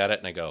I looked at it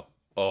and I go,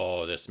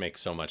 oh, this makes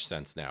so much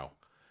sense now.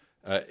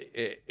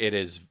 It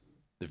is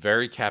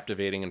very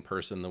captivating in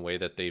person, the way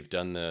that they've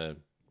done the,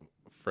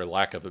 for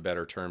lack of a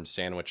better term,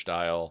 sandwich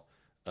dial,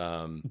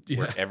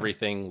 where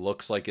everything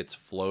looks like it's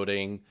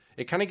floating.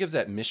 It kind of gives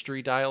that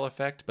mystery dial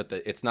effect, but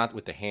it's not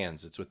with the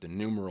hands, it's with the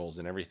numerals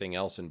and everything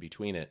else in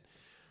between it.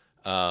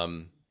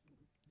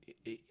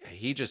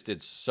 He just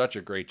did such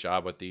a great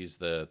job with these.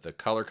 The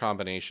color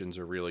combinations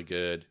are really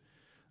good.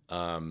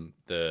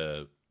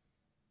 The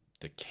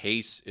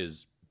case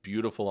is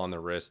beautiful on the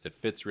wrist. It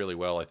fits really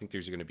well. I think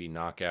there's going to be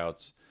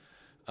knockouts.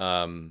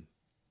 I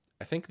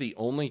think the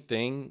only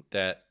thing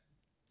that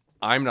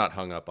I'm not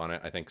hung up on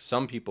it, I think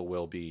some people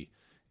will be,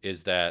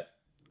 is that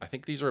I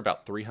think these are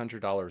about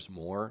 $300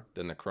 more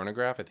than the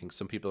chronograph. I think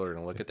some people are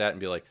going to look at that and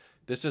be like,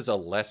 this is a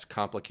less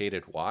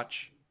complicated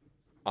watch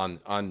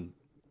on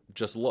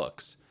just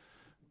looks.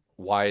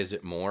 Why is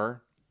it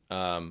more?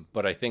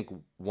 But I think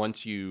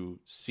once you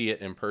see it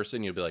in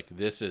person, you'll be like,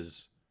 this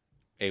is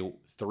a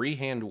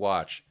three-hand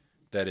watch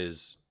that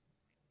is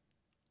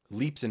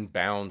leaps and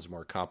bounds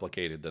more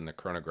complicated than the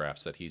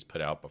chronographs that he's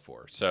put out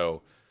before.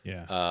 So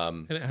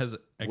and it has an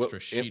extra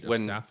sheet of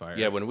sapphire.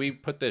 Yeah, when we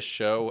put this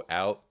show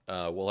out,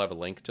 we'll have a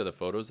link to the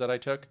photos that I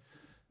took.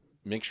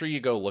 Make sure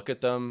you go look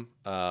at them.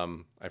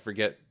 I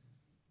forget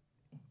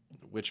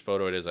which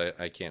photo it is.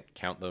 I can't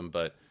count them,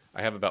 but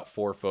I have about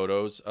 4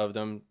 photos of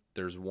them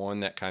There's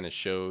one that kind of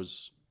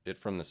shows it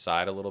from the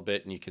side a little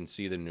bit, and you can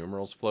see the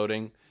numerals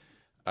floating.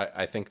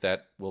 I think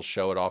that will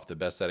show it off the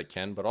best that it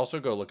can, but also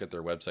go look at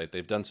their website.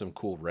 They've done some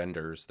cool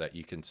renders that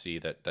you can see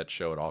that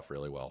show it off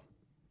really well.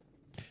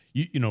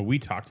 You know, we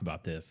talked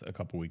about this a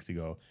couple weeks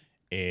ago,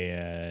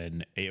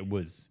 and it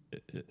was,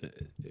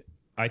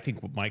 I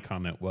think what my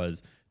comment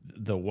was,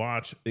 the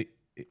watch,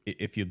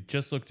 if you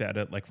just looked at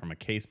it like from a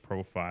case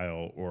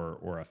profile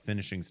or a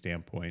finishing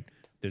standpoint,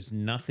 there's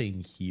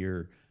nothing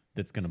here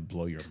that's going to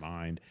blow your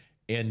mind.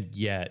 And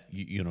yet,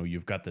 you know,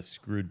 you've got the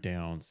screwed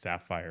down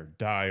sapphire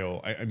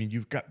dial. I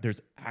mean, there's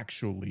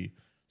actually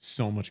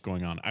so much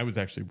going on. I was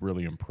actually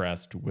really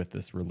impressed with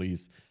this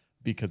release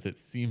because it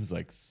seems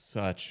like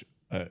such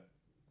a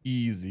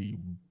easy,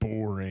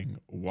 boring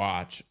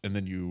watch. And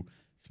then you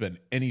spend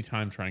any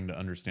time trying to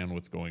understand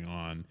what's going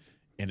on,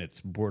 and it's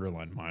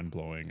borderline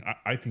mind-blowing.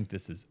 I think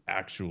this is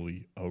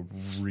actually a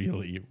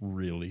really,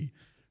 really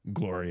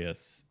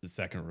glorious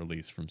second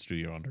release from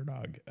Studio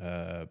Underdog.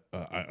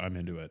 I'm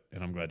into it,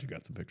 and I'm glad you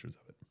got some pictures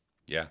of it.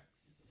 Yeah.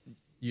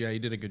 Yeah, you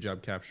did a good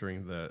job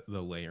capturing the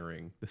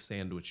layering, the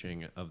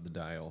sandwiching of the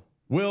dial.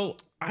 Well,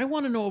 I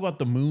want to know about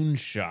the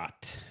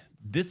moonshot.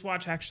 This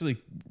watch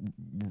actually,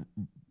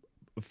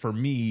 for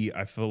me,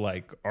 I feel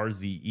like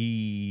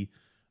RZE.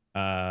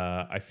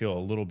 I feel a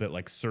little bit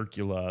like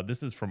Circula.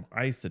 This is from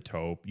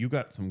Isotope. You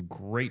got some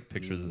great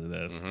pictures of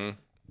this. Mm-hmm.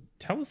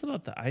 Tell us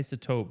about the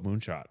Isotope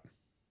moonshot.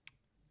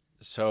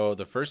 So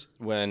the first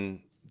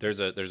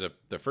the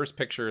first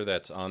picture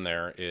that's on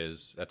there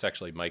that's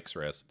actually Mike's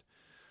wrist.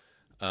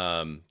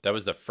 That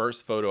was the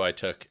first photo I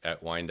took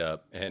at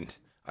Windup, and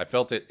I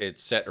felt it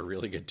set a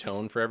really good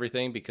tone for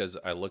everything because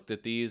I looked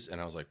at these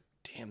and I was like,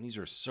 damn, these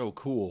are so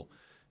cool.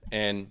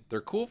 And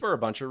they're cool for a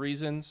bunch of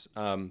reasons.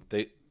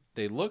 They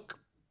look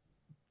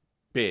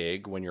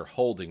big when you're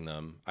holding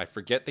them. I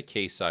forget the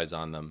case size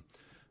on them,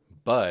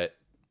 but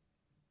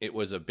it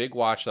was a big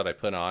watch that I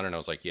put on and I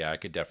was like, yeah, I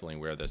could definitely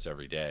wear this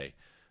every day.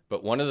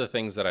 But one of the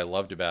things that I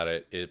loved about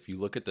it, if you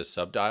look at the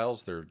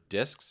subdials, they're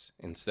discs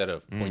instead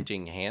of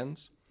pointing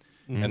hands.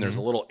 Mm-hmm. And there's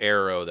a little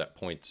arrow that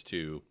points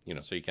to,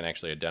 so you can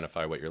actually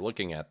identify what you're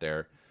looking at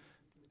there.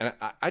 And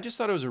I just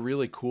thought it was a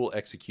really cool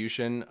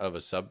execution of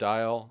a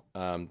subdial.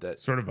 That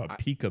sort of a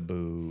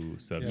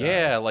peekaboo subdial.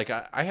 Yeah, like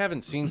I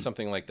haven't seen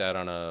something like that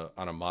on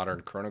a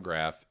modern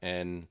chronograph,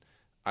 and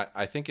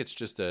I think it's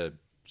just a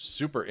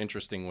super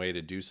interesting way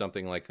to do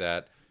something like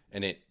that,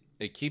 and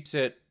it keeps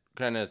it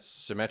kind of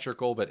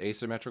symmetrical but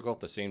asymmetrical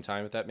at the same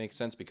time, if that makes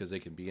sense, because they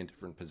can be in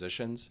different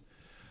positions.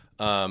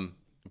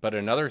 But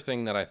another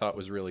thing that I thought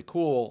was really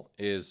cool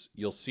is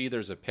you'll see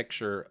there's a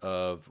picture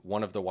of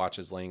one of the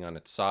watches laying on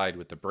its side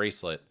with the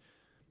bracelet.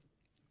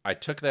 I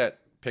took that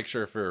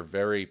picture for a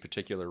very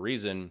particular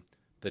reason.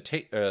 The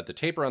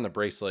taper on the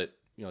bracelet,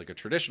 like a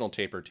traditional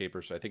taper,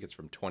 so I think it's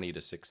from 20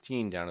 to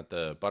 16 down at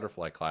the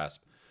butterfly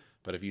clasp.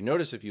 But if you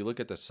notice, if you look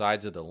at the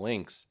sides of the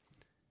links,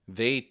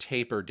 they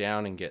taper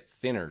down and get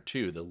thinner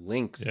too. The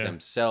links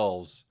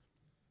themselves,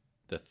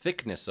 the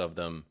thickness of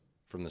them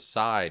from the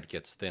side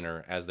gets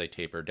thinner as they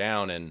taper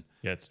down. And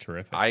yeah, it's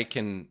terrific. I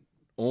can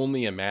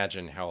only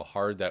imagine how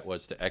hard that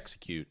was to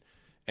execute.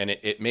 And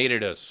it made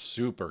it a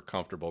super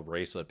comfortable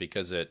bracelet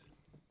because it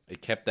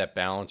kept that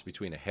balance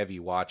between a heavy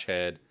watch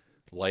head,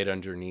 light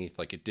underneath.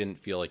 Like it didn't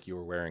feel like you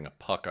were wearing a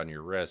puck on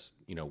your wrist,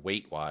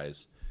 weight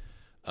wise.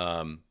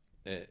 Isotope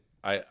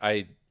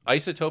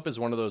is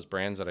one of those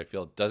brands that I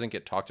feel doesn't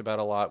get talked about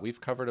a lot.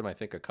 We've covered them, I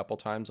think, a couple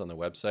times on the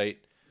website.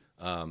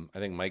 I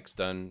think Mike's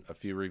done a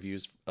few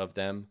reviews of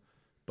them.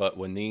 But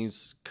when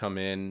these come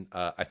in,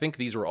 I think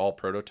these were all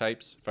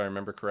prototypes, if I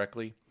remember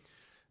correctly.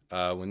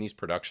 When these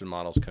production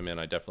models come in,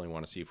 I definitely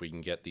want to see if we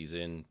can get these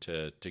in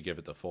to give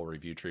it the full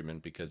review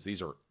treatment because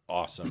these are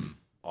awesome,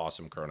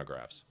 awesome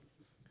chronographs.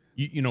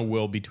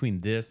 Will,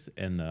 between this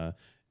and the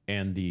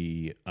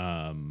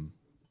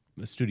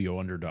Studio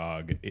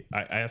Underdog,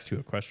 I asked you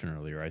a question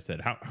earlier. I said,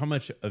 how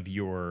much of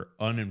your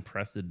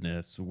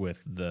unimpressedness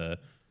with the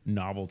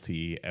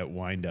novelty at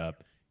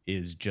Windup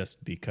is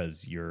just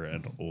because you're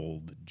an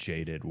old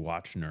jaded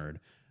watch nerd?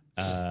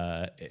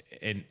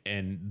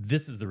 And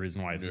this is the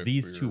reason why it's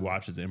these two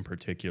watches in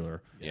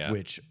particular,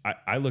 which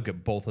I look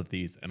at both of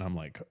these and I'm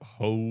like,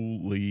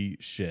 holy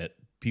shit,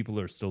 people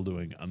are still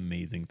doing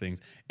amazing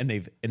things.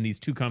 And these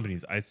two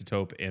companies,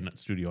 Isotope and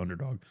Studio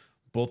Underdog,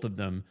 both of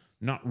them,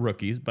 not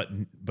rookies,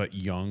 but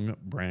young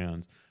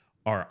brands,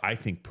 are, I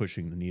think,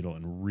 pushing the needle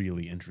in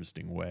really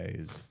interesting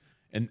ways.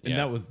 And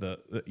that was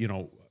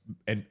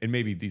and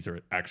maybe these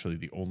are actually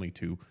the only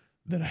two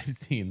that I've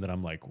seen that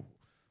I'm like,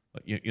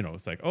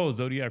 it's like, oh,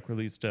 Zodiac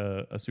released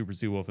a Super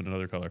Seawolf in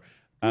another color.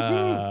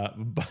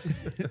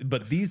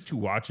 But these two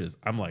watches,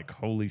 I'm like,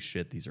 holy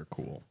shit, these are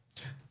cool.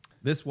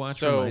 This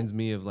watch reminds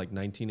me of like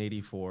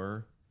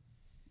 1984,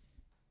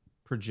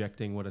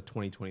 projecting what a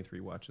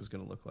 2023 watch is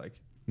going to look like.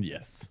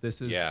 Yes.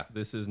 This is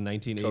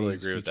 1980s totally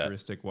agree with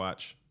futuristic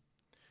watch.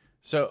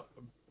 So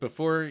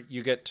before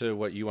you get to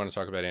what you want to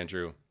talk about,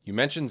 Andrew, you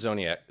mentioned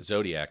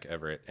Zodiac,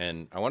 Everett,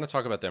 and I want to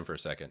talk about them for a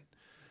second.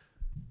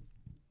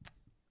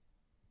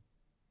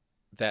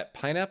 That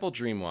Pineapple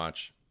Dream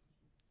watch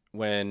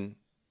when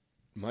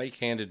Mike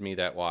handed me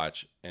that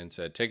watch and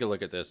said, "Take a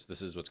look at this.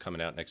 This is what's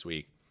coming out next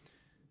week."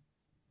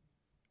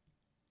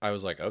 I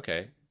was like,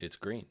 "Okay, it's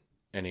green."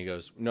 And he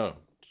goes, "No,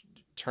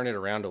 turn it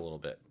around a little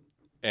bit."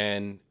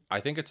 And I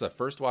think it's the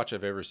first watch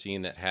I've ever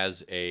seen that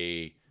has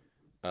a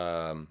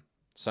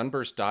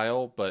sunburst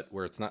dial, but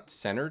where it's not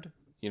centered.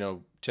 You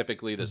know,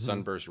 typically the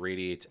sunburst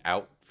radiates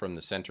out from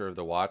the center of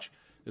the watch.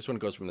 This one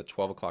goes from the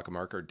 12 o'clock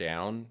marker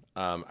down.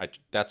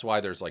 That's why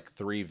there's like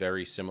 3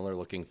 very similar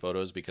looking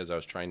photos, because I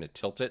was trying to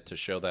tilt it to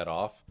show that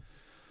off.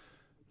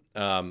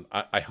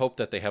 I hope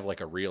that they have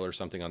like a reel or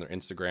something on their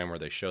Instagram where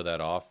they show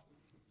that off.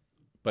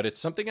 But it's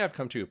something I've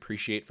come to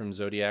appreciate from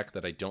Zodiac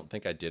that I don't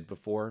think I did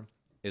before,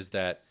 is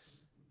that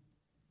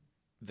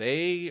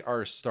they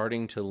are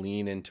starting to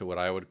lean into what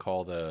I would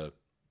call the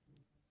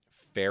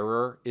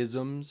fairer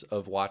isms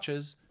of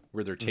watches,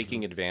 where they're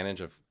taking advantage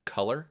of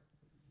color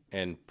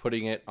and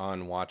putting it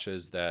on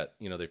watches that,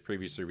 you know, they've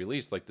previously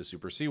released, like the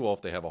Super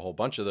Seawolf. They have a whole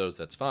bunch of those.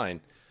 That's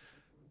fine.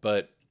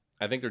 But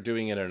I think they're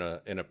doing it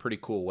in a pretty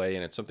cool way.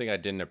 And it's something I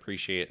didn't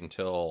appreciate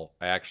until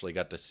I actually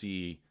got to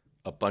see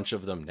a bunch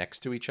of them next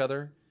to each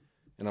other.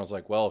 And I was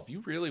like, well, if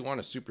you really want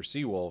a Super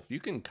Seawolf,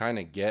 you can kind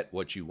of get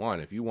what you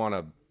want. If you want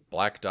a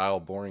black dial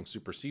boring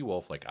Super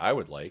Seawolf like I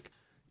would like,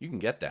 you can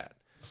get that.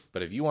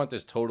 But if you want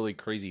this totally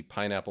crazy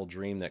pineapple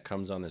dream that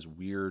comes on this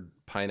weird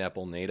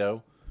pineapple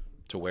NATO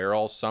to wear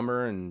all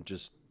summer and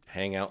just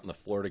hang out in the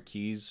Florida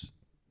Keys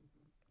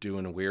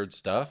doing weird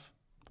stuff,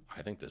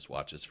 I think this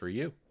watch is for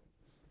you.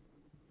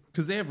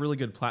 Because they have really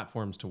good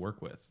platforms to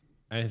work with.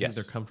 I think Yes.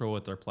 they're comfortable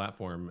with their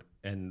platform,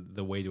 and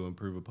the way to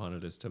improve upon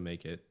it is to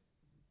make it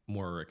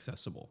more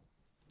accessible.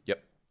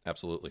 Yep,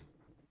 absolutely.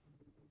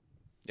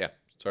 Yeah,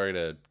 sorry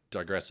to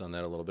digress on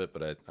that a little bit,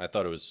 but I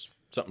thought it was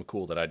something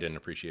cool that I didn't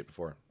appreciate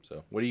before.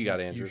 So what do you got,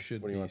 Andrew? You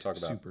should What do you want to talk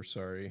about? super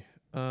sorry.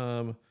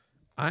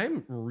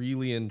 I'm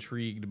really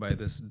intrigued by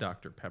this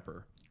Dr.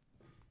 Pepper.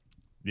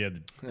 Yeah,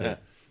 the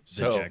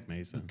So- Jack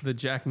Mason. The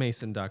Jack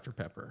Mason Dr.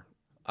 Pepper.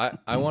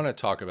 I want to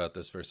talk about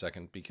this for a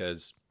second,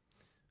 because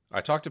I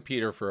talked to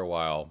Peter for a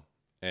while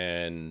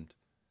and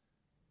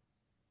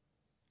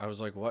I was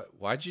like,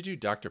 why'd you do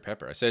Dr.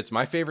 Pepper? I said, it's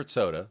my favorite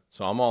soda,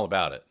 so I'm all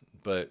about it.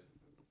 But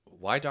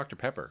why Dr.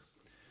 Pepper?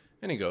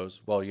 And he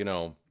goes, well, you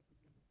know,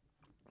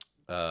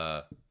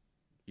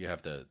 you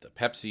have the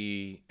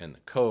Pepsi and the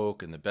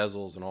Coke and the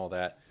bezels and all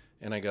that.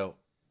 And I go,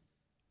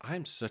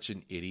 I'm such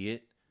an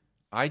idiot.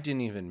 I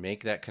didn't even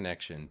make that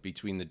connection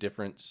between the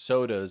different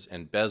sodas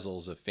and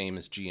bezels of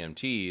famous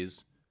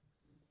GMTs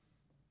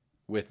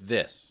with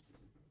this.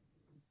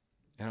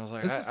 And I was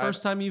like, This is the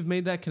first time you've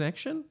made that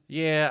connection?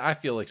 yeah, I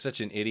feel like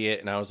such an idiot.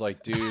 And I was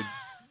like, dude,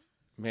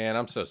 man,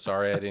 I'm so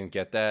sorry I didn't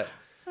get that.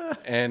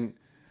 And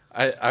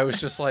I was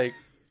just like,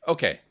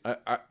 okay,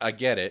 I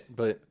get it,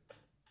 but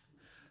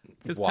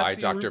why Pepsi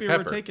and Dr. root beer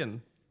Pepper? were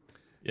taken.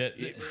 Yeah,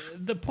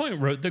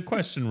 the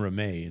question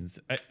remains.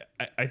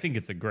 I think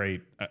it's a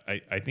great.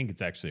 I think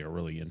it's actually a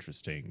really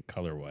interesting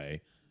colorway.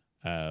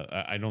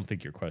 I don't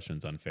think your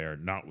question's unfair,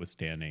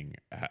 notwithstanding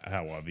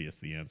how obvious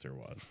the answer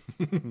was.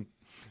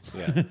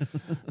 Yeah.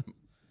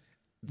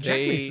 Jack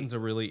Mason's a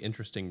really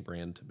interesting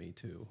brand to me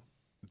too.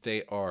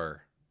 They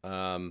are.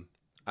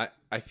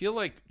 I feel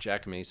like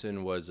Jack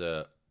Mason was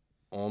a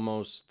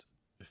almost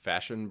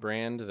fashion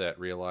brand that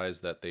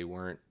realized that they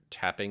weren't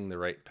tapping the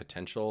right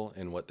potential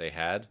in what they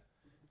had,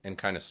 and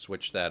kind of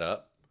switched that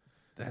up.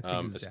 That's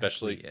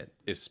exactly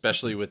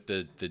especially with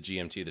the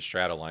GMT, the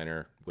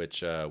Stratoliner,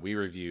 which we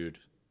reviewed.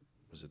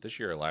 Was it this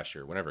year or last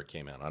year? Whenever it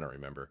came out, I don't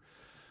remember.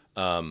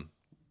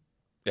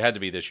 It had to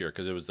be this year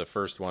because it was the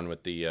first one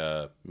with the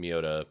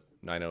Miyota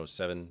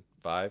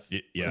 9075.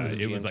 Yeah, whatever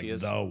the it was GMT like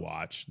is. the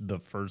watch, the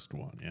first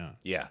one. Yeah.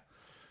 Yeah.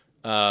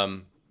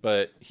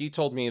 But he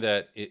told me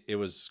that it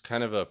was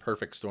kind of a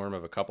perfect storm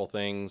of a couple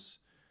things.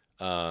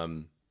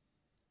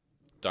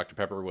 Dr.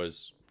 Pepper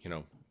was, you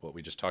know, what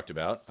we just talked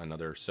about,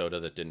 another soda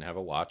that didn't have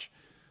a watch.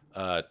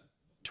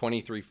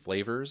 23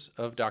 flavors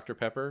of Dr.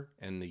 Pepper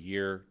in the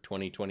year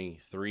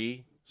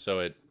 2023.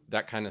 So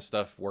that kind of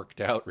stuff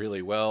worked out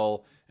really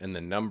well. And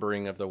the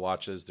numbering of the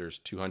watches, there's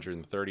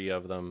 230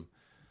 of them.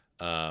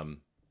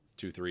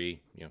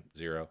 23,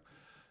 0.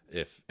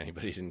 If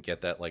anybody didn't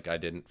get that, like I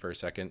didn't for a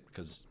second,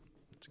 because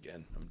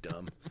again, I'm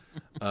dumb.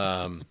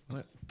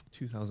 What?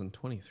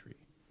 2023.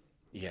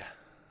 Yeah.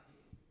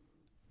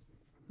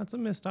 That's a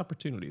missed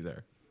opportunity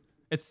there.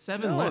 It's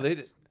 7 No,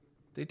 less.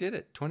 they did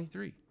it.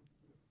 23.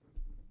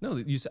 No,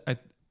 you said.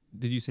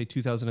 Did you say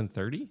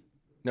 2030?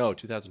 No,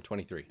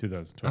 2023.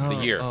 2020.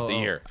 The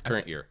year,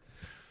 current year.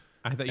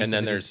 I thought you And said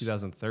then they did there's-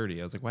 2030.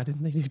 I was like, why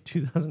didn't they do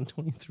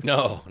 2023?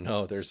 No,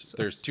 there's So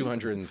there's stupid.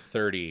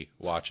 230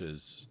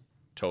 watches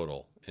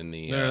total in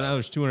the. No, that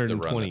was the run that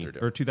 220 they're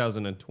doing. or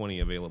 2020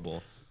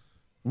 available.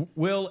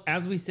 Will,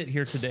 as we sit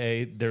here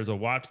today, there's a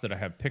watch that I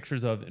have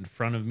pictures of in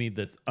front of me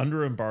that's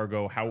under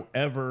embargo.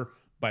 However,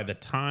 by the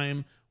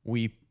time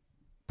we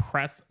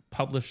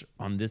publish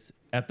on this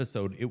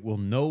episode, it will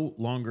no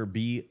longer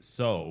be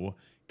so.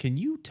 Can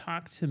you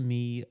talk to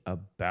me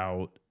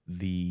about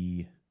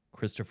the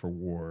Christopher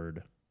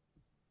Ward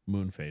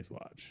Moon Phase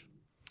watch?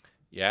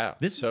 Yeah.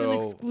 This is so an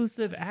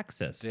exclusive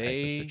access type of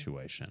they-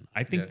 situation.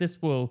 I think Yeah.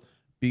 this will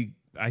be.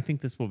 I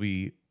think this will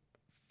be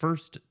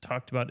first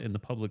talked about in the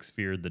public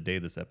sphere the day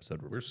this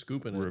episode We're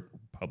scooping it.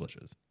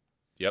 publishes.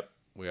 Yep,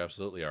 we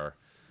absolutely are.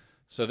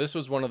 So this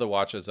was one of the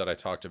watches that I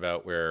talked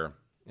about where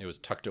it was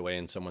tucked away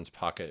in someone's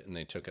pocket and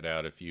they took it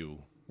out if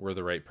you were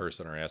the right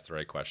person or asked the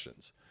right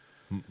questions.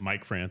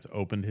 Mike France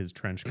opened his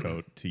trench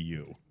coat to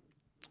you.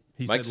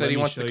 Mike said "Let he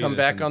me wants show to you come this,"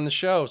 back and on the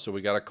show, so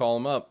we got to call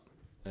him up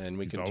and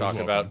we He's can always talk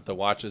welcome. about the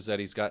watches that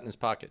he's got in his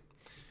pocket.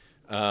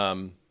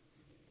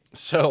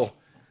 So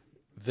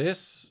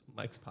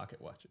Mike's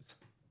pocket watches.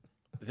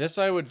 this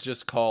I would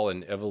just call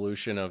an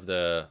evolution of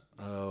the,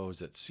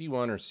 is it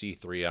C1 or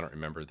C3? I don't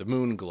remember. The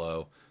Moon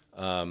Glow.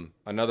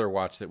 Another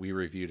watch that we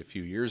reviewed a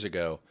few years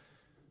ago.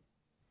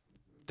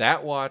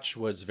 That watch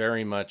was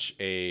very much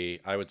I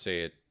would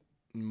say, a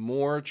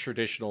more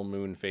traditional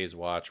moon phase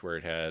watch where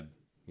it had,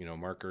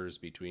 markers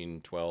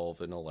between 12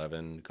 and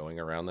 11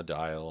 going around the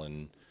dial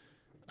and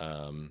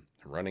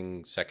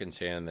running seconds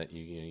hand that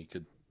you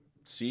could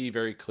see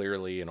very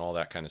clearly and all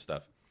that kind of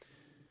stuff.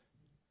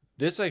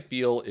 This, I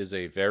feel, is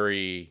a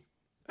very,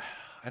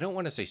 I don't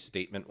want to say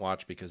statement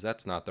watch because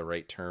that's not the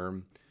right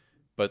term,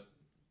 but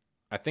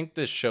I think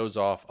this shows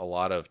off a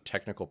lot of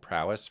technical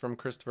prowess from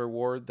Christopher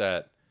Ward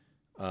that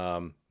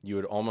you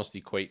would almost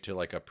equate to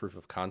like a proof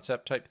of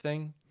concept type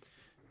thing,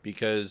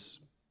 because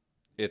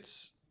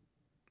it's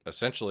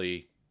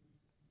essentially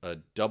a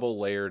double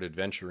layered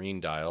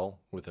aventurine dial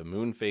with a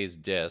moon phase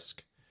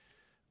disc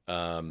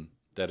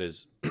that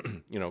is,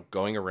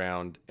 going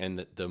around,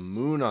 and the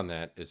moon on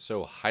that is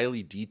so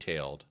highly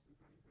detailed.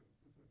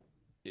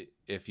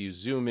 If you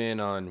zoom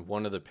in on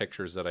one of the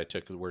pictures that I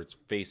took where it's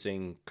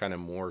facing kind of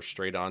more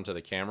straight onto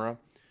the camera,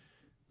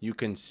 you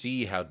can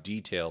see how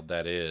detailed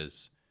that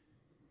is.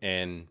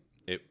 And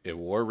it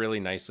wore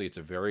really nicely. It's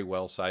a very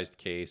well-sized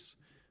case.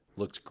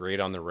 Looked great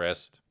on the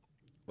wrist.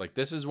 Like,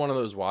 this is one of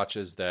those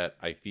watches that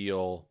I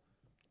feel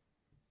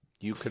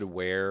you could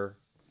wear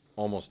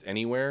almost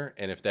anywhere.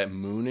 And if that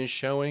moon is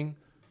showing,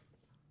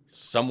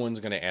 someone's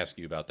going to ask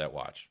you about that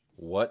watch.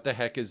 What the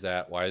heck is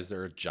that? Why is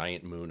there a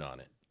giant moon on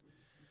it?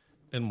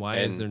 And why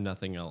is there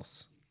nothing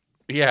else?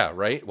 Yeah,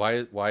 right.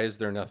 Why is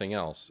there nothing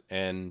else?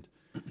 And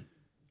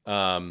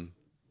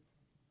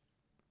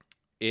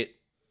it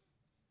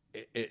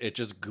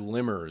just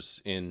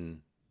glimmers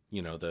in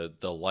the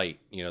light.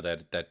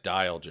 That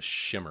dial just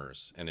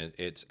shimmers, and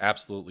it's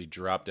absolutely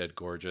drop dead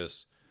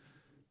gorgeous.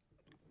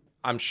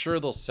 I'm sure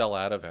they'll sell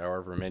out of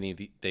however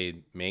many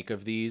they make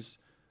of these.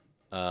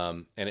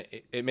 And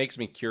it makes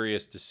me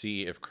curious to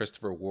see if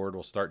Christopher Ward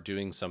will start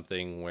doing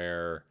something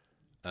where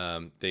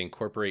they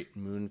incorporate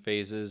moon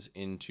phases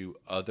into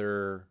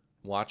other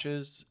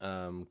watches,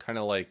 kind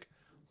of like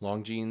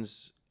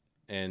Longines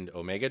and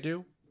Omega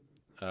do,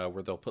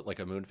 where they'll put like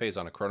a moon phase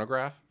on a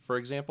chronograph, for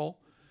example.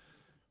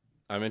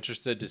 I'm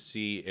interested to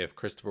see if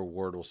Christopher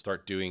Ward will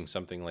start doing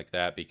something like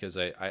that, because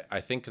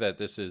I think that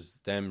this is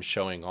them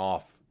showing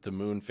off the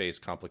moon phase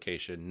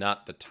complication,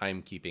 not the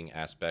timekeeping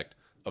aspect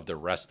of the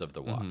rest of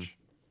the watch.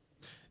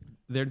 Mm-hmm.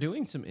 They're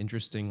doing some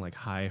interesting like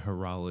high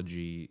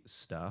horology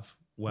stuff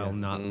while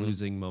not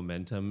losing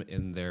momentum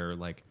in their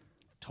like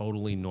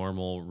totally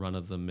normal run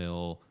of the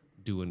mill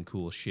doing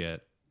cool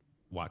shit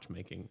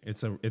watchmaking.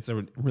 It's a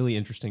really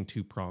interesting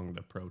two-pronged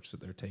approach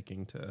that they're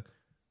taking to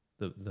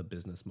the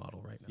business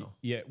model right now.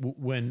 Yeah,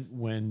 when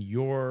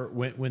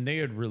they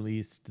had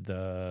released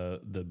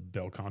the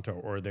Bel Canto,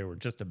 or they were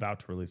just about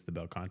to release the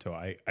Bel Canto,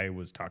 I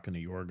was talking to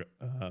Jorg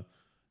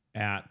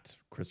at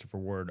Christopher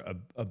Ward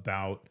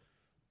about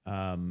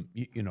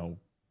the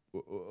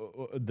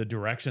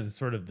direction,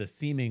 sort of the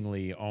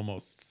seemingly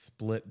almost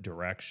split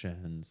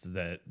directions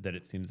that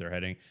it seems they're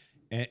heading,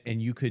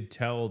 and you could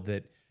tell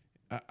that.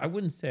 I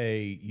wouldn't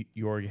say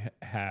Jorg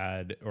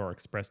had or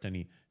expressed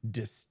any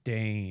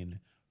disdain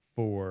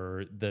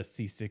for the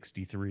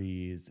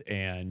C63s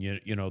and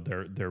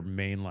their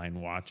mainline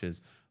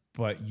watches,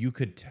 but you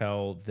could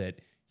tell that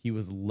he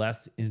was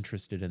less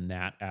interested in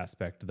that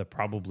aspect, the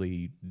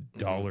probably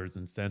dollars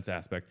and cents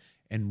aspect,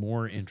 and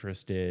more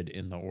interested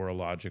in the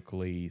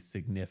horologically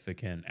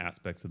significant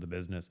aspects of the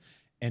business,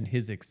 and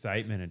his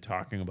excitement in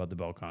talking about the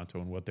Bel Canto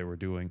and what they were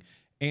doing.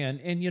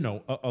 And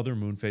other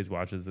moon phase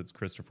watches that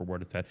Christopher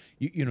Ward has had,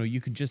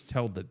 you could just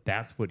tell that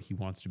that's what he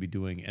wants to be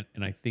doing.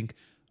 And I think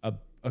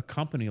a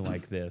company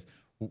like this,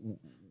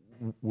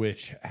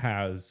 which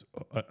has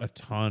a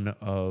ton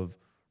of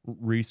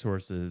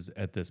resources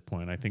at this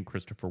point, I think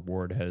Christopher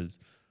Ward has,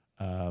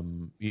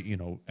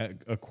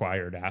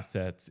 acquired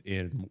assets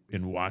in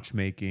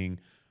watchmaking,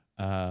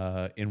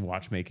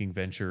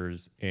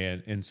 ventures,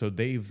 and so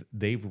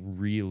they've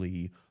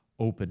really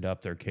opened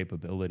up their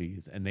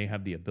capabilities, and they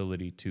have the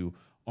ability to,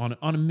 on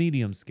a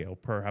medium scale,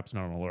 perhaps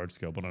not on a large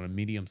scale, but on a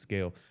medium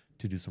scale,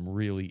 to do some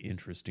really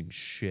interesting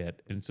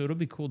shit. And so it'll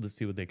be cool to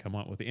see what they come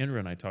out with. Andrew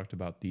and I talked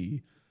about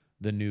the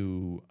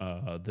new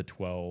the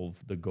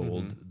 12, the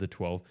gold, the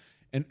 12,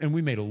 and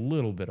we made a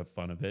little bit of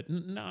fun of it,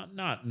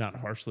 not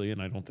harshly,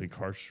 and I don't think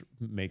harsh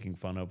making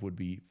fun of would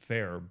be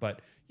fair,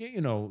 but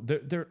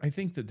there I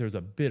think that there's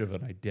a bit of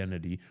an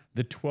identity.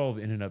 The 12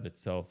 in and of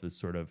itself is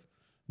sort of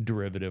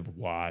derivative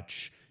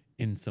watch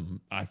in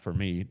some, for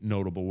me,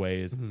 notable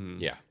ways.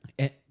 Yeah.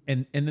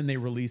 And then they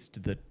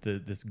released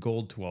this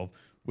gold 12,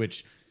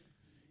 which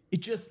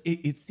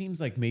it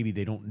seems like maybe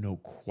they don't know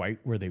quite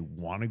where they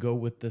want to go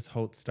with this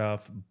Hote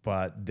stuff,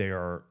 but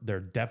they're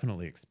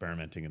definitely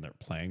experimenting and they're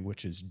playing,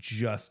 which is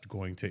just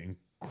going to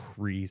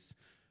increase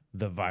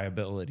the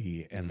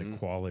viability and the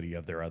quality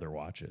of their other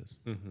watches.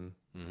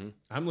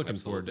 I'm looking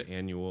forward to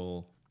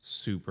annual,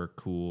 super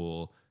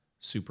cool,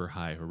 super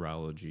high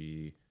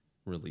horology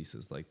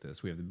releases like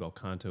this. We have the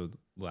Belcanto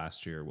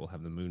last year. We'll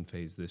have the Moon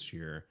Phase this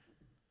year.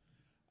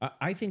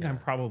 I think I'm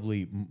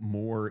probably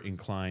more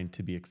inclined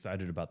to be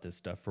excited about this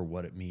stuff for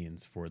what it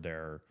means for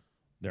their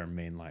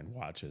mainline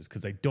watches,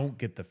 because I don't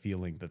get the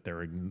feeling that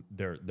they're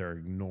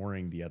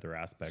ignoring the other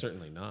aspects.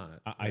 Certainly not.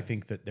 I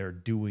think that they're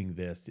doing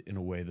this in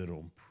a way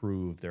that'll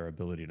improve their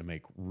ability to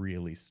make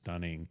really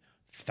stunning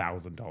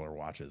 $1,000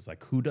 watches.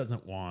 Like, who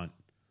doesn't want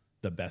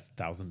the best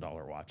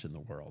 $1,000 watch in the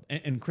world?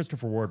 And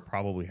Christopher Ward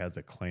probably has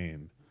a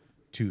claim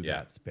to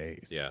that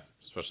space. Yeah,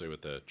 especially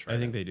with the Trident.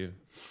 I think they do.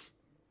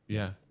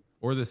 Yeah.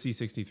 Or the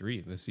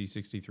C63. The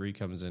C63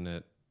 comes in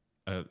at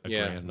a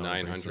grand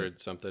 900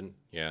 something.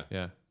 Yeah.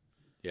 Yeah.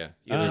 Yeah.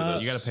 Either of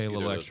those, you got to pay a either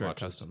little of those extra at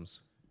watches. customs.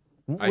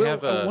 I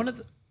have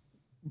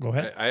Go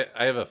ahead.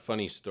 I have a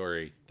funny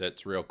story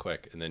that's real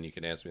quick, and then you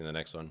can ask me the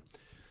next one.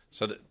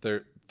 So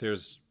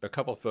there's a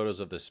couple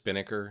photos of the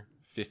Spinnaker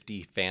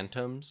 50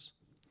 Phantoms,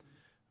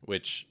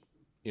 which,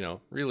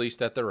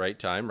 released at the right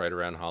time, right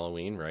around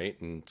Halloween, right?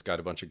 And it's got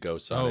a bunch of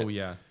ghosts on it. Oh,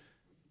 yeah.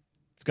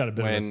 It's got a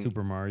bit of a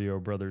Super Mario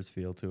Brothers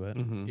feel to it.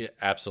 Yeah,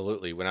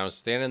 absolutely. When I was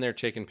standing there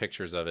taking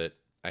pictures of it,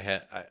 I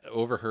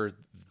overheard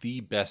the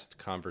best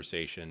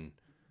conversation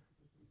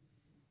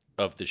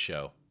of the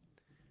show.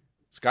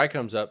 This guy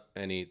comes up,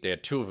 and they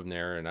had two of them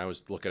there, and I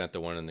was looking at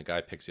the one, and the guy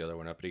picks the other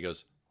one up, and he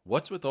goes,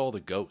 "What's with all the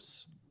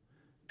ghosts?"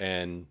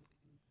 And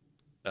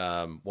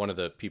one of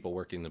the people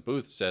working the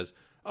booth says,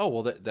 "Oh,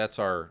 well, that's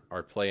our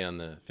play on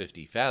the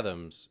 50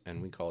 Fathoms, and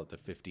we call it the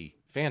 50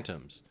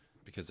 Phantoms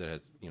because it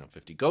has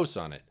 50 ghosts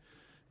on it."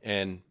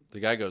 And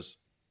the guy goes,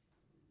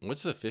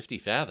 "What's the 50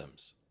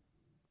 Fathoms?"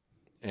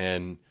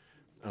 And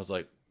I was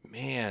like,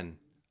 man,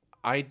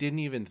 I didn't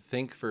even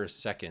think for a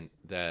second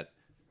that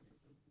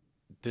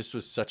this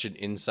was such an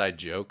inside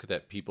joke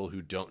that people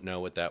who don't know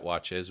what that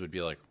watch is would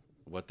be like,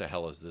 what the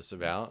hell is this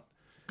about?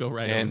 Go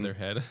right over their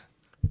head.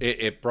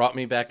 It brought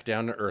me back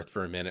down to earth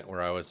for a minute,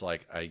 where I was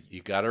like,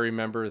 you got to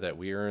remember that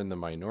we are in the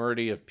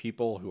minority of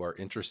people who are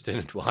interested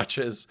in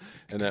watches,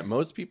 and that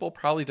most people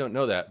probably don't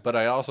know that. But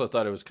I also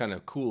thought it was kind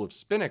of cool of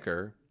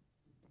Spinnaker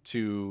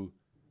to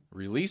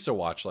release a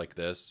watch like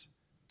this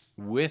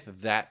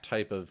with that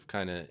type of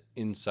kind of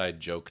inside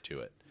joke to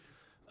it.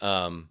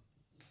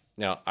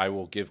 Now, I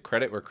will give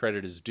credit where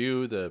credit is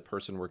due. The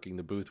person working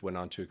the booth went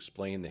on to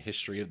explain the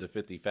history of the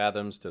 50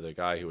 Fathoms to the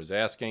guy who was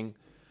asking.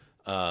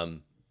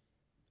 And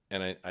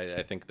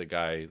I think the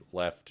guy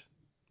left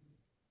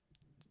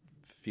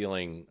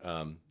feeling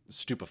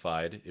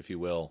stupefied, if you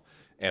will,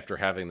 after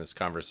having this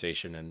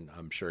conversation, and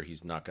I'm sure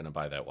he's not going to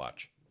buy that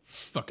watch.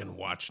 Fucking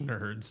watch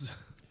nerds.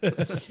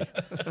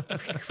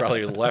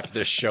 Probably left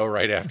this show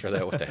right after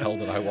that. What the hell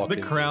did I walk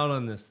into? The crown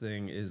on this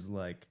thing is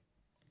like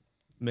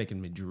making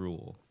me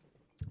drool.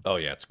 Oh,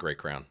 yeah, it's a great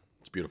crown.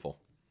 It's beautiful.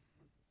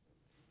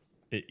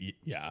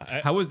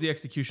 How was the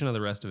execution of the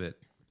rest of it?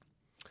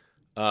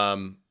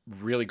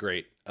 Really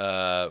great.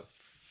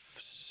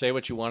 Say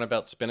what you want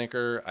about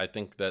Spinnaker. I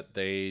think that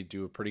they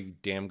do a pretty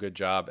damn good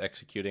job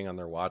executing on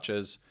their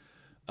watches.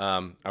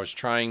 I was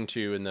trying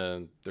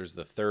to, there's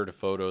the third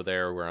photo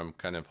there where I'm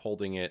kind of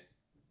holding it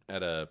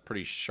at a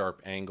pretty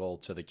sharp angle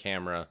to the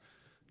camera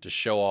to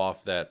show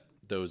off that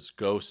those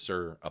ghosts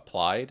are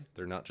applied.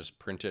 They're not just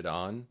printed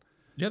on.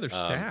 Yeah, they're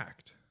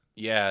stacked.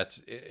 Yeah,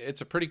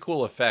 it's a pretty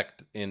cool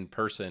effect in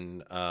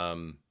person,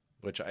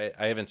 which I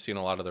haven't seen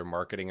a lot of their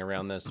marketing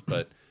around this,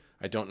 but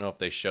I don't know if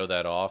they show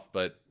that off.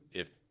 But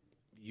if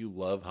you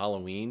love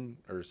Halloween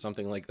or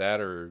something like that,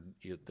 or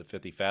the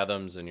 50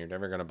 Fathoms and you're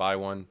never going to buy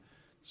one,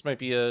 this might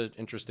be an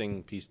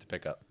interesting piece to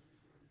pick up.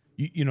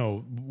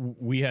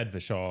 We had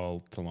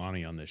Vishal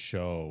Talani on this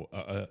show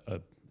a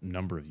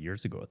number of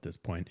years ago at this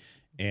point,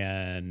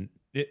 and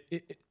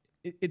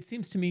it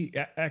seems to me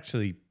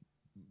actually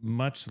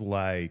much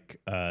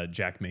like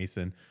Jack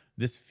Mason.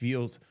 This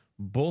feels,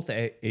 both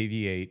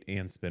Aviate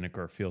and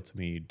Spinnaker feel to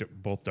me,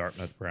 both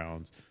Dartmouth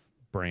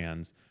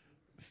brands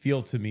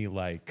feel to me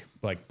like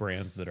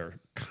brands that are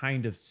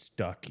kind of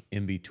stuck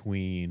in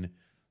between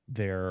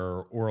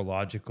their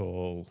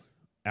orological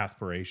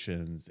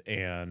aspirations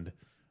and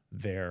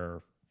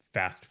their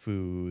fast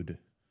food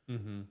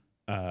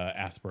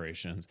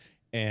aspirations.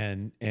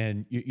 And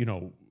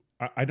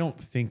I don't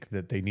think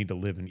that they need to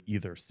live in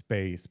either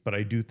space, but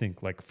I do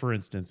think, like, for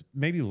instance,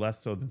 maybe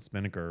less so than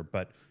Spinnaker,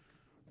 but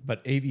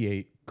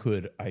Aviate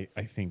could, I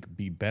think,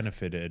 be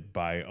benefited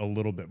by a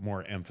little bit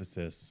more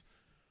emphasis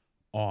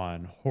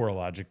on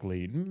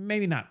horologically,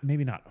 maybe not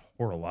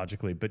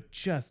horologically, but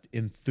just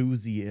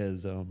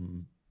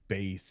enthusiasm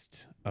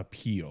based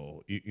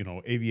appeal. You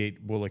know,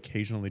 Aviate will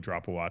occasionally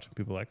drop a watch and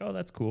people are like, oh,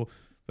 that's cool,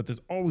 but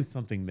there's always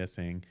something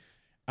missing.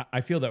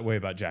 I feel that way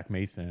about Jack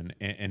Mason,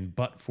 and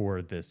but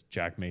for this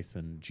Jack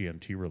Mason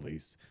GMT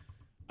release,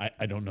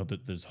 I don't know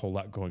that there's a whole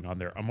lot going on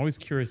there. I'm always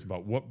curious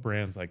about what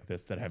brands like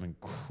this that have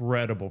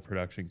incredible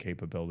production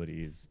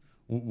capabilities,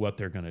 what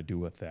they're going to do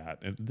with that.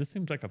 And this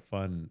seems like a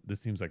fun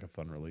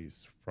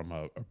release from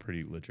a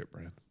pretty legit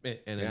brand.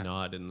 And a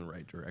nod in the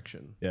right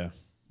direction. Yeah.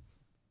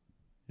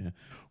 Yeah.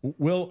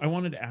 Will, I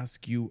wanted to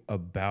ask you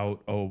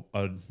about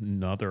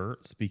another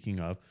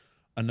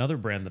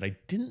brand that I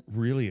didn't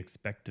really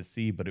expect to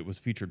see, but it was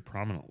featured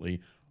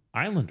prominently.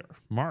 Islander,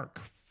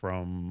 Mark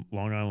from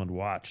Long Island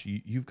Watch.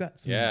 You've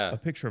got a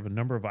picture of a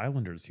number of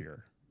Islanders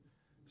here.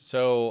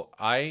 So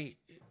I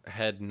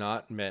had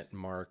not met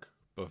Mark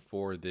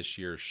before this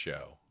year's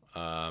show.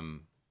 I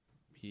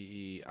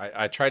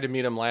tried to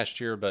meet him last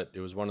year, but it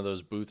was one of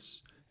those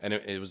booths, and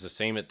it was the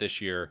same at this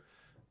year.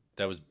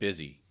 That was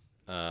busy.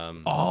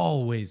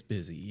 Always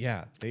busy.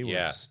 Yeah, they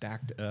were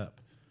stacked up.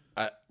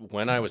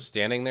 When I was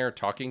standing there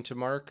talking to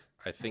Mark,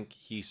 I think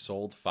he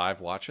sold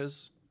 5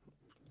 watches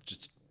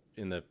just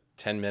in the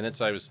 10 minutes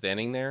I was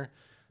standing there.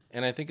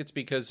 And I think it's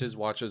because his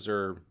watches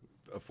are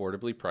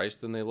affordably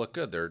priced and they look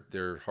good.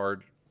 They're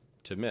hard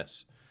to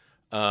miss.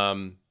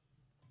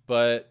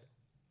 But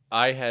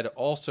I had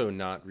also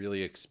not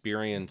really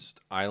experienced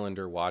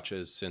Islander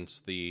watches since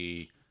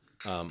the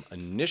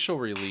initial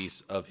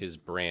release of his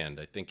brand.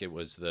 I think it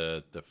was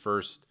the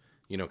first,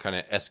 kind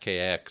of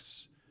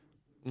SKX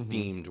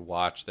themed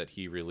watch that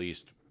he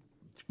released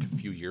a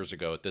few years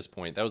ago at this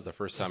point. That was the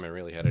first time I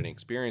really had any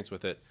experience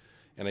with it.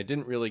 And I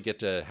didn't really get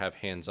to have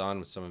hands-on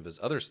with some of his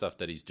other stuff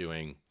that he's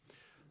doing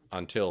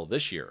until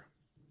this year.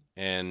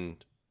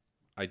 And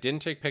I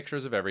didn't take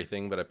pictures of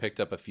everything, but I picked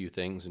up a few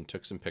things and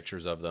took some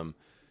pictures of them.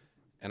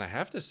 And I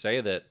have to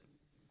say that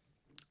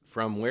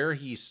from where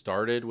he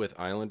started with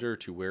Islander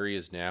to where he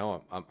is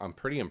now, I'm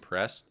pretty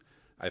impressed.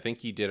 I think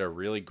he did a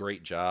really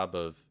great job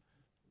of,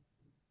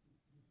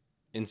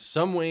 in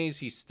some ways,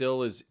 he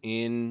still is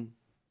in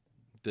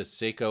the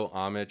Seiko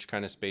homage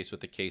kind of space with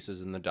the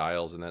cases and the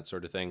dials and that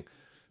sort of thing.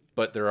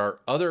 But there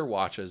are other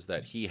watches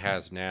that he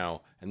has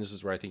now, and this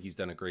is where I think he's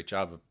done a great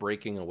job of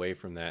breaking away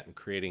from that and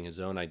creating his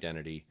own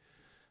identity.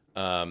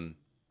 I'd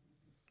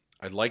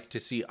like to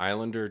see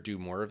Islander do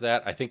more of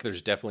that. I think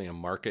there's definitely a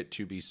market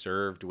to be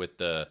served with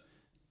the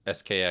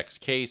SKX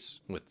case,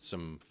 with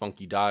some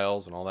funky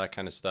dials and all that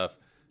kind of stuff,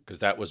 because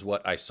that was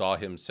what I saw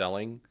him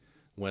selling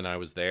when I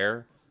was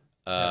there.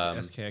 The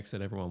SKX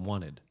that everyone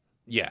wanted.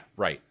 Yeah,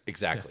 right.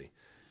 Exactly.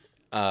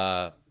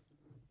 Yeah.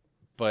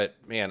 But,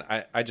 man,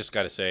 I just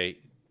got to say,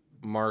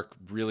 Mark,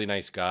 really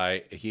nice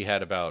guy. He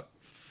had about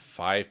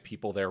 5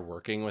 people there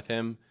working with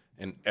him,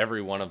 and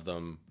every one of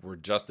them were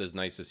just as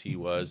nice as he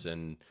was.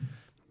 And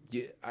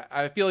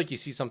I feel like you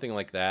see something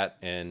like that,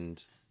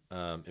 and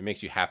it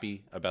makes you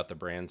happy about the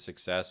brand's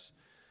success.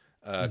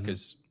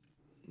 Because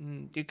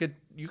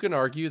you can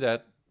argue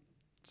that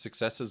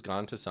success has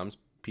gone to some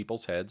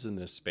people's heads in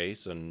this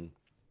space, and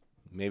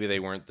maybe they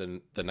weren't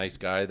the nice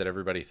guy that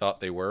everybody thought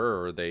they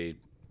were, or they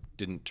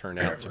didn't turn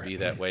out to be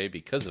that way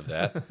because of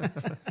that.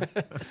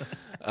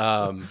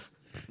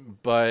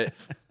 But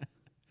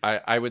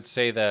I would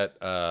say that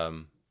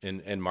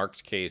in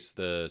Mark's case,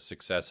 the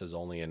success has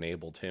only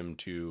enabled him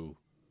to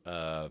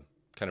kind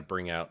of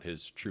bring out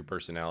his true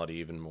personality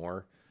even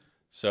more.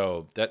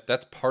 So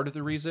that's part of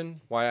the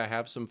reason why I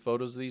have some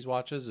photos of these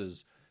watches,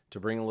 is to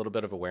bring a little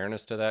bit of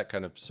awareness to that,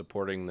 kind of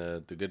supporting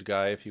the good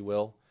guy, if you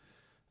will.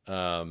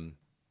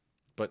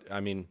 But I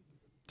mean,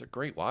 they're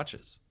great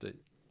watches.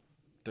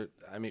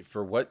 I mean,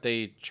 for what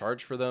they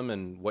charge for them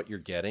and what you're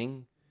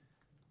getting,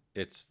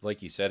 it's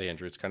like you said,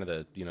 Andrew. It's kind of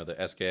the the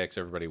SKX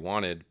everybody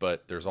wanted,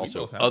 but there's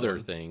also other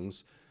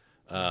things.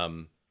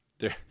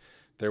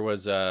 There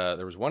was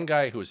one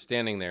guy who was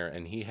standing there,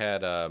 and he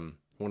had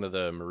one of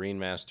the Marine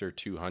Master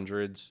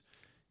 200s.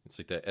 It's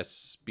like the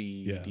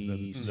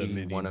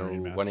SBDC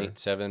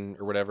 187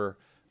 or whatever,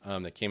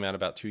 that came out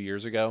about 2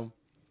 years ago,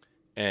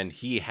 and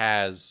he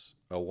has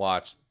a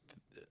watch.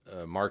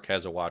 Mark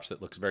has a watch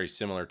that looks very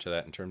similar to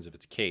that in terms of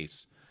its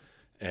case,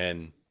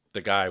 and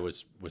the guy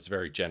was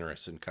very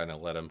generous and kind of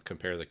let him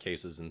compare the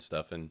cases and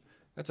stuff. And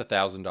that's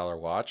 $1,000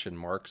 watch, and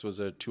Mark's was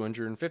a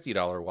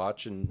 $250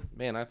 watch, and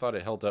man, I thought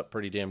it held up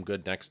pretty damn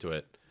good next to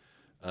it.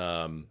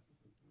 And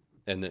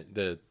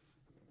the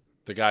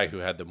guy who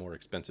had the more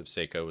expensive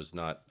Seiko was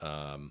not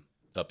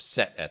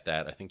upset at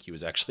that. I think he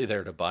was actually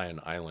there to buy an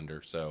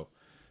Islander, so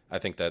I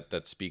think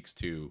that speaks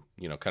to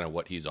kind of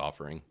what he's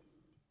offering.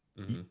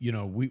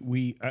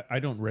 I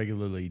don't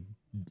regularly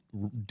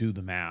do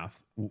the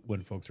math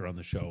when folks are on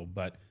the show,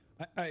 but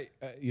I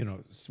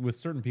with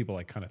certain people,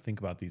 I kind of think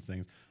about these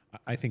things.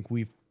 I think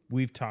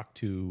we've talked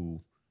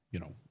to,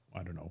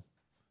 I don't know,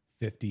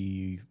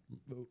 50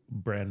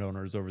 brand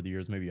owners over the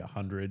years, maybe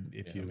 100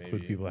 if you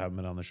include people who haven't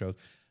been on the shows.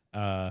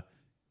 I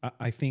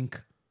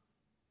think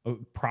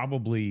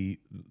Probably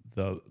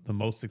the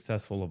most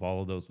successful of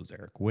all of those was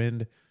Eric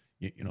Wind.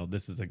 You know,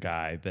 this is a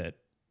guy that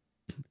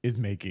is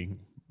making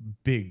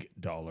big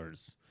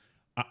dollars.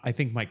 I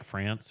think Mike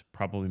France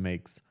probably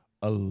makes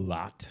a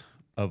lot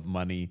of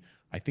money.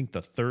 I think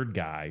the third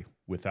guy,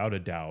 without a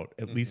doubt,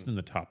 at least in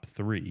the top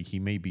three, he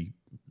may be,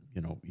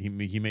 you know, he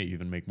may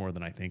even make more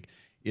than I think,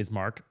 is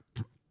Mark.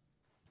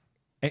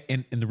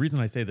 And the reason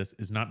I say this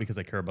is not because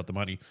I care about the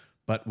money,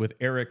 but with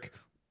Eric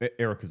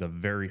is a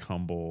very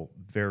humble,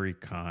 very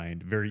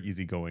kind, very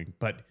easygoing,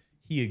 but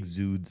he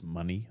exudes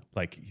money.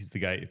 Like he's the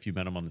guy, if you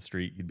met him on the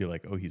street, you'd be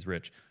like, oh, he's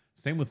rich.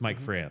 Same with Mike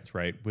France,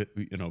 right? With,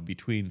 you know,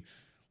 between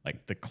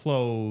like the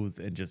clothes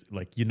and just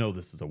like, you know,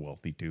 this is a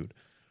wealthy dude.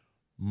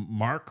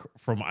 Mark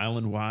from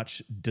Island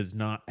Watch does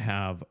not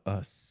have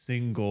a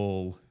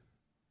single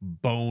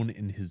bone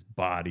in his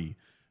body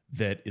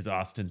that is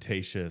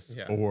ostentatious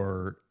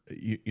or,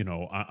 you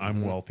know,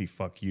 I'm wealthy,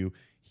 fuck you.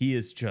 He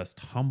is just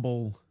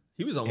humble.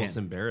 He was almost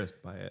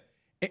embarrassed by it.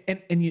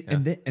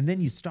 And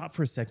then you stop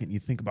for a second. You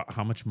think about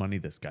how much money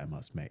this guy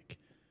must make.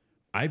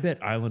 I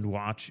bet Island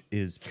Watch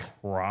is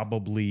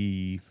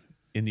probably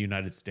in the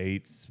United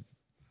States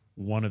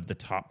one of the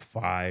top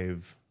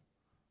 5,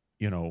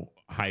 you know,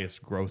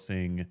 highest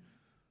grossing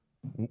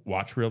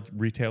watch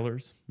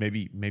retailers.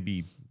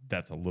 Maybe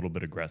that's a little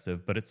bit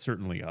aggressive, but it's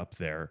certainly up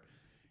there.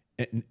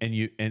 And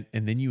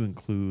then you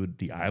include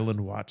the Island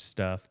Watch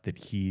stuff that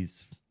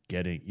he's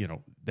getting. You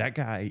know, that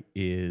guy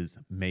is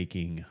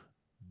making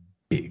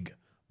big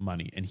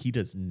money, and he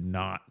does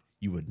not.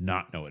 You would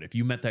not know it if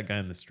you met that guy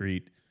in the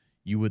street.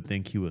 You would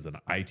think he was an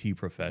IT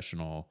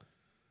professional,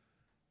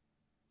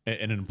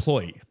 an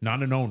employee,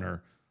 not an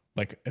owner,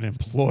 like an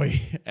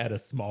employee at a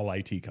small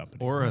IT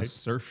company. Or a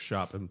surf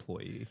shop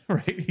employee.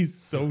 Right? He's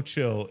so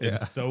chill and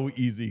so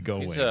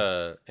easygoing. He's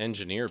an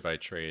engineer by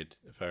trade,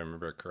 if I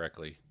remember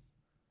correctly.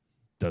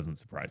 Doesn't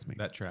surprise me.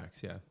 That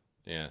tracks, yeah.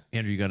 Yeah.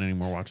 Andrew, you got any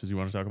more watches you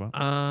want to talk about?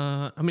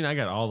 I mean, I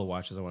got all the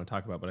watches I want to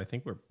talk about, but I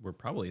think we're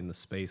probably in the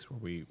space where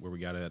we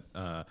got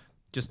to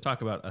just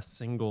talk about a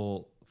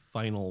single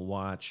final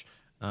watch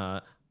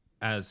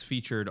as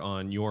featured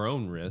on your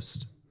own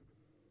wrist,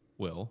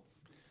 Will,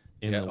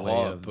 in the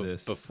way of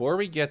this. Before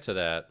we get to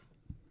that,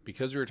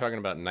 because we were talking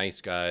about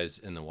nice guys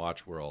in the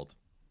watch world,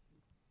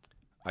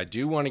 I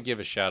do want to give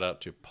a shout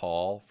out to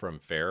Paul from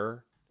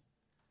Fairer,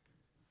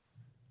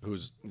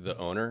 who's the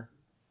owner.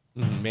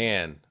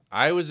 Man,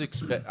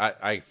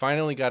 I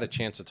finally got a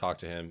chance to talk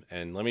to him,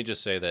 and let me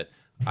just say that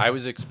I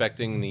was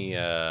expecting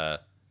the,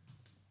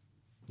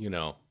 you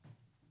know,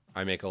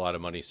 I make a lot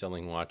of money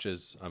selling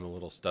watches, I'm a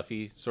little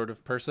stuffy sort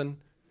of person.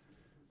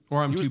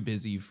 Or I'm too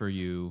busy for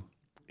you.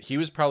 He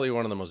was probably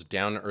one of the most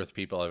down-to-earth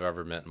people I've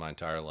ever met in my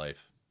entire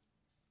life.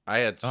 I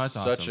had such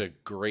awesome. a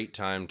great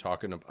time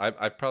talking to him.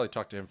 I probably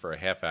talked to him for a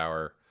half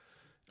hour.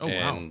 Oh,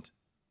 and,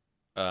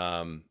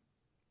 wow.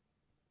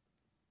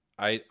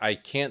 I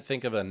can't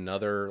think of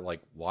another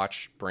like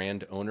watch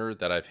brand owner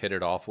that I've hit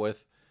it off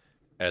with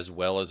as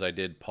well as I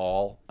did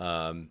Paul.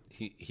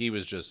 He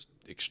was just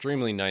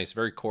extremely nice,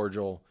 very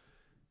cordial.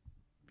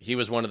 He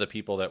was one of the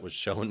people that was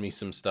showing me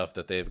some stuff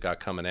that they've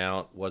got coming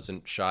out.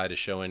 Wasn't shy to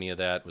show any of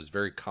that. Was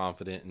very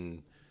confident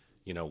in,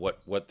 you know,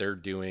 what they're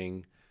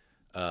doing.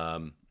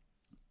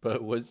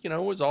 But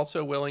was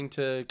also willing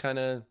to kind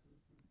of,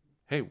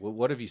 hey,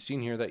 what have you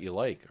seen here that you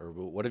like? Or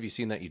what have you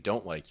seen that you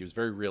don't like? He was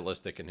very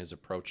realistic in his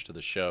approach to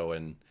the show.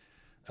 And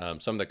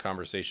some of the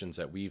conversations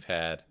that we've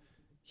had,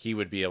 he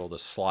would be able to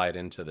slide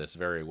into this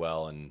very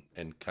well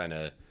and kind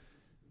of,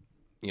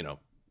 you know,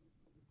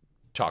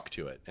 talk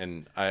to it.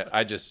 And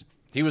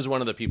he was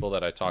one of the people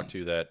that I talked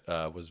to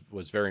that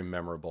was very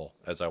memorable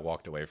as I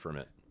walked away from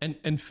it.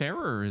 And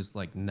Fairer is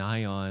like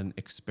nigh on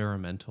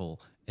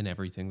experimental in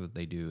everything that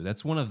they do.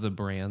 That's one of the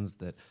brands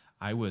that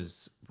I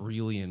was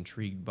really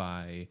intrigued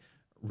by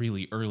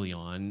really early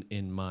on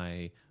in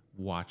my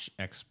watch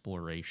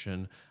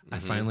exploration. I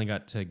finally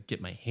got to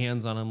get my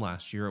hands on them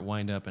last year at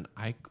Windup, and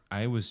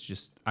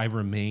I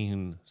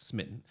remain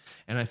smitten.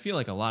 And I feel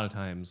like a lot of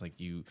times, like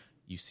you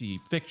see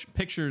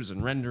pictures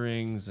and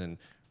renderings and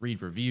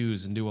read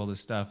reviews and do all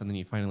this stuff, and then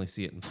you finally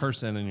see it in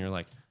person, and you're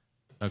like,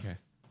 okay,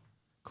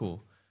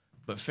 cool.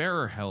 But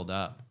Fairer held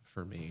up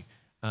for me,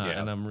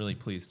 and I'm really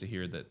pleased to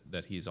hear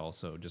that he's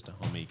also just a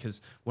homie.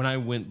 Because when I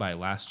went by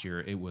last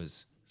year, it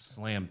was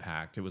slam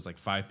packed. It was like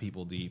 5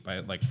 people deep.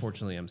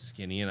 Fortunately, I'm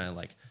skinny, and I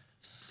like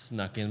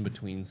snuck in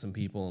between some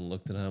people and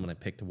looked at them, and I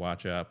picked a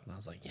watch up, and I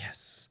was like,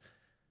 yes,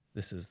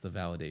 this is the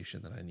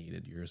validation that I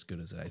needed. You're as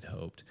good as I'd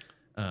hoped.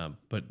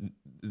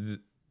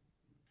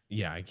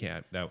 Yeah, I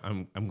can't.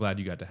 I'm glad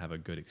you got to have a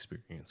good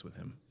experience with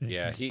him.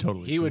 Yeah,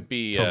 he would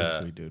be totally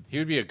sweet dude. He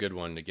would be a good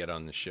one to get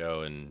on the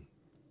show, and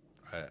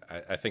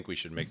I think we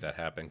should make that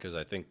happen because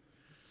I think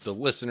the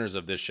listeners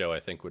of this show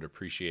would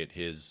appreciate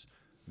his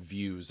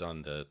views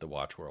on the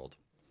watch world.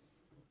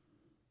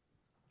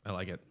 I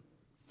like it.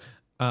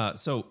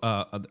 So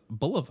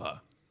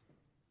Bulova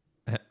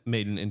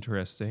made an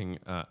interesting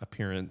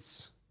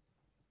appearance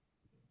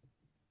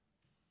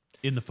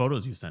in the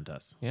photos you sent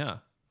us. Yeah.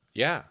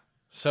 Yeah.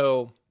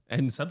 So.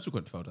 And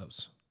subsequent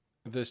photos.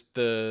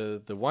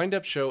 The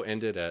wind-up show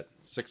ended at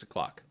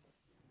 6:00.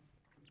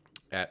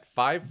 At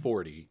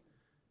 5:40,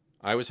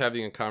 I was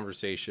having a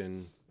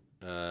conversation,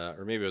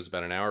 or maybe it was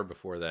about an hour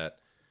before that,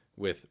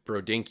 with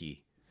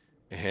Brodinky,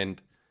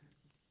 and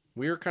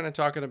we were kind of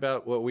talking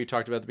about what we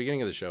talked about at the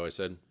beginning of the show. I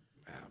said,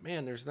 oh,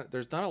 man, there's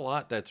not a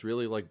lot that's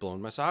really like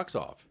blowing my socks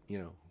off.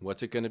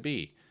 What's it going to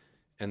be?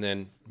 And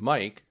then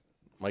Mike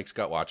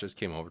Scott Watches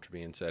came over to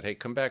me and said, hey,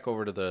 come back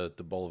over to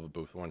the Bowl of a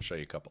Booth. I want to show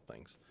you a couple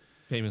things.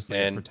 Famously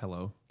at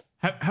Fratello.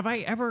 Have I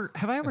ever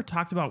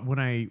talked about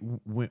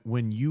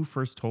when you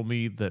first told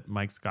me that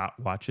Mike Scott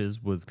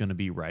Watches was going to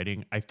be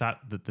writing? I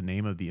thought that the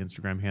name of the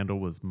Instagram handle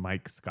was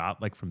Mike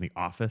Scott, like from The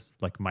Office,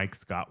 like Mike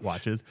Scott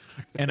Watches.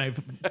 And I've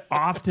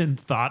often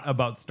thought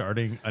about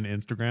starting an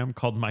Instagram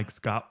called Mike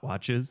Scott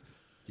Watches.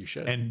 You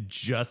should. And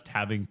just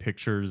having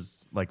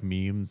pictures like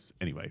memes.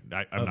 Anyway,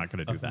 I'm not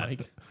going to do that.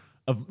 Mike?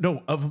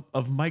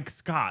 Of Mike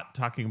Scott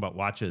talking about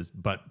watches,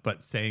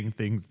 but saying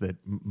things that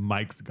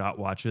Mike Scott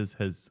Watches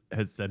has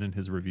said in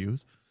his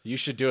reviews. You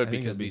should do it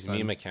think because it'd be these fun.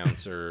 meme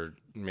accounts are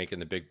making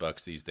the big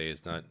bucks these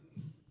days, not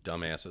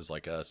dumbasses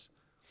like us.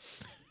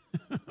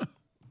 All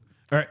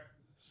right.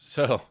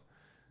 So,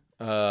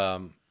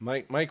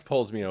 Mike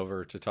pulls me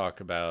over to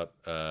talk about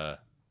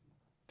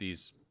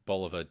these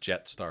Bulova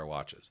Jetstar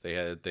watches. They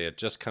had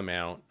just come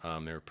out.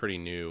 They were pretty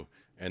new,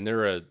 and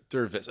they're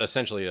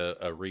essentially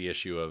a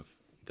reissue of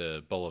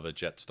the Bulova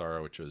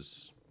Jetstar, which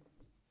was,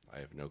 I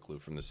have no clue,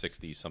 from the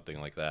 60s,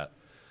 something like that.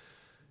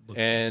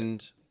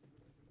 And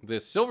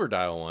this silver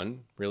dial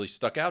one really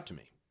stuck out to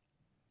me.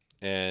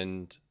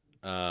 And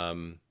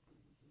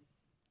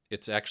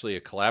it's actually a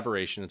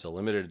collaboration. It's a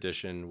limited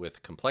edition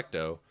with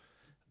Complecto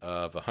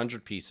of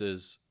 100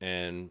 pieces.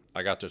 And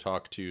I got to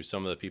talk to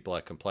some of the people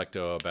at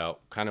Complecto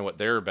about kind of what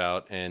they're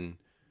about. And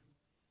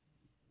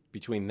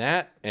between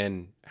that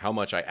and how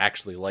much I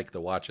actually like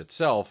the watch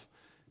itself,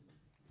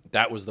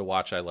 that was the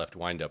watch I left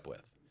Windup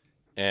with.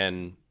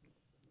 And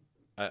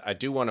I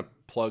do want to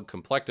plug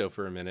Complecto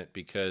for a minute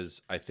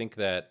because I think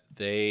that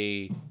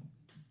they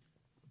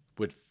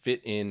would fit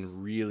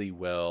in really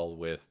well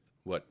with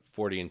what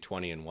 40 and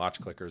 20 and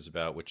Watch Clicker is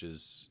about, which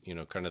is,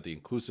 kind of the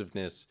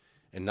inclusiveness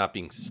and not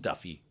being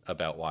stuffy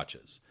about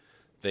watches.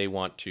 They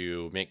want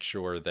to make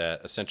sure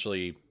that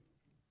essentially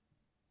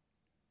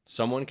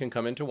someone can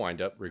come into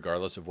Windup,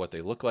 regardless of what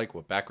they look like,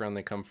 what background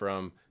they come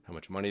from, how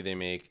much money they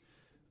make,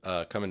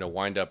 come into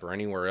Windup or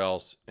anywhere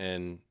else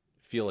and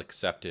feel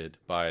accepted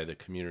by the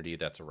community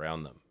that's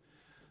around them.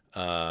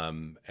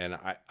 And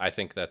I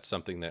think that's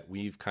something that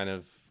we've kind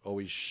of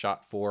always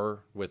shot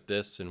for with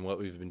this and what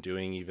we've been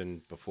doing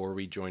even before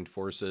we joined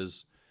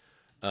forces.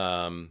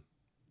 So,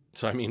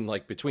 I mean,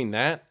 like between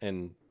that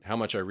and how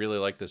much I really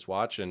like this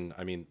watch, and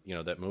I mean,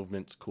 that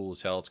movement's cool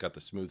as hell. It's got the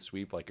smooth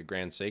sweep like a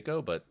Grand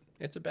Seiko, but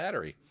it's a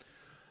battery.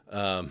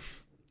 That's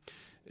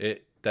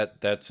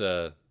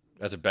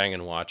a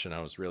banging watch, and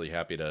I was really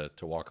happy to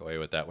walk away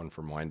with that one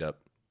from Windup.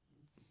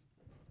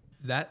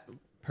 That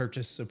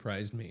purchase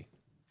surprised me.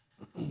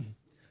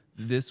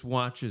 This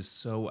watch is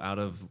so out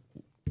of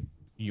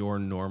your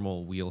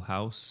normal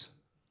wheelhouse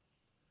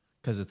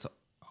because it's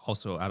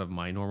also out of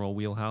my normal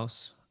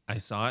wheelhouse. I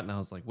saw it and I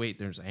was like, wait,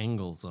 there's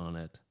angles on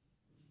it.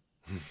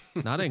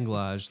 Not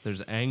anglage,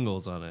 there's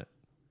angles on it.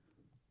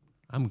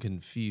 I'm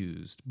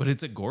confused, but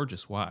it's a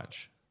gorgeous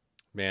watch.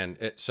 Man,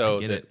 I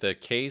get it. the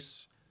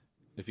case,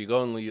 if you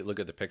go and look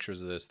at the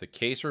pictures of this, the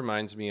case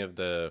reminds me of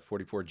the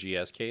 44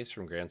 GS case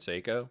from Grand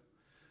Seiko.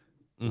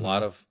 Mm-hmm.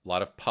 A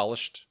lot of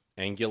polished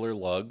angular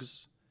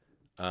lugs.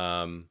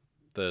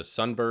 The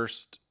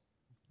sunburst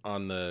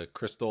on the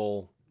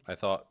crystal, I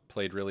thought,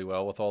 played really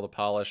well with all the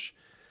polish.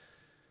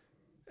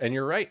 And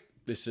you're right,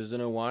 this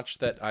isn't a watch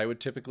that I would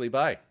typically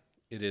buy.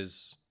 It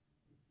is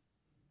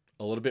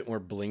a little bit more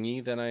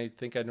blingy than I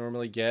think I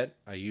normally get.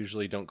 I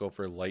usually don't go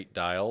for light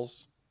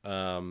dials.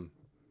 I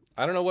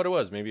don't know what it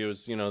was. Maybe it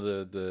was,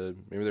 maybe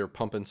they were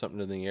pumping something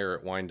in the air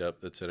at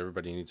Windup that said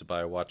everybody needs to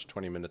buy a watch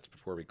 20 minutes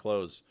before we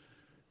close.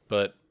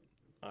 But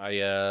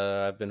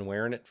I've been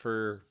wearing it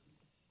for,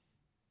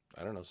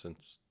 I don't know,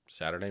 since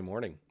Saturday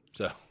morning.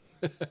 So,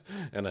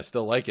 and I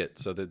still like it.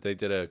 So that they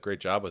did a great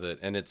job with it.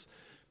 And it's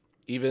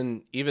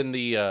even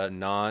the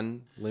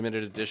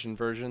non-limited edition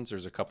versions.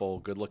 There's a couple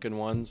good looking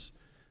ones.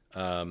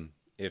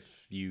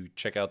 If you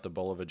check out the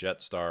Bulova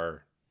Jetstar,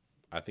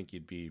 I think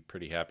you'd be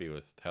pretty happy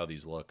with how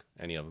these look.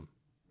 Any of them.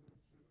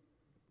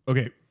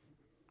 Okay.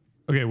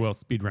 Well,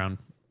 speed round.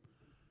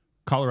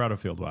 Colorado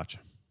Field Watch.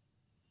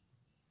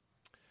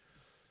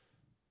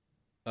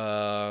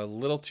 A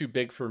little too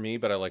big for me,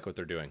 but I like what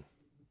they're doing.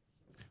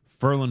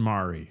 Ferlin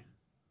Mari.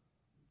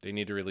 They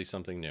need to release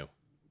something new.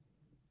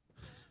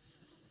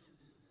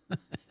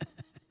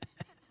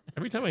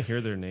 Every time I hear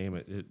their name,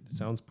 it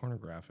sounds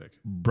pornographic.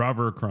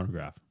 Braver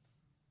Chronograph.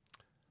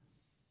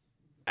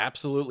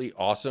 Absolutely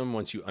awesome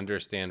once you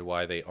understand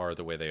why they are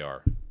the way they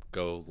are.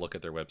 Go look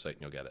at their website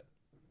and you'll get it.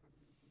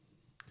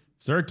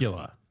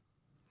 Circula.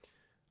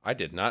 I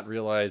did not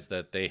realize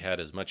that they had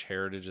as much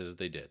heritage as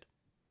they did.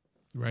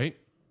 Right?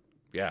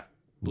 Yeah,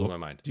 blew my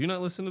mind. Do you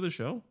not listen to the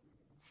show?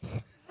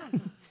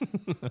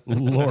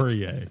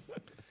 Laurier.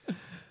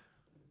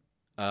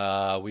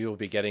 We will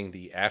be getting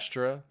the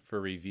Astra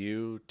for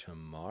review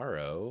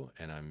tomorrow,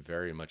 and I'm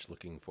very much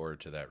looking forward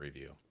to that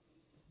review.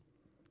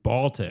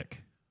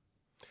 Baltic.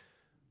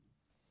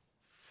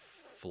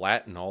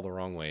 Flat in all the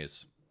wrong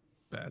ways.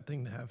 Bad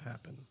thing to have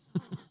happen.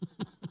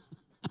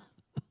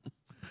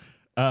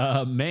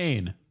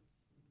 Maine.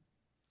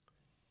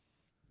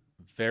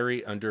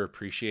 Very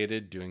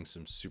underappreciated, doing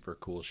some super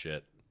cool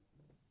shit.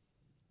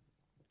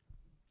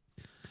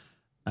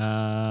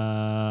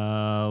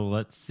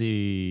 Let's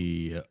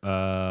see.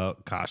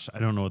 Gosh, I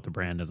don't know what the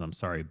brand is. I'm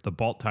sorry. The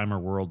Bolt Timer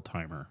World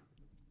Timer.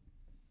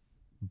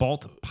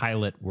 Bolt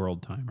Pilot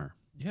World Timer.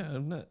 Yeah,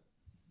 I'm not.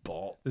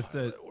 Bolt. It's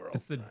the World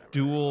it's the Timer.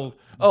 dual.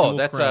 Oh, dual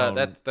that's crown.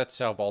 that's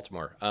Sal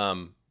Baltimore.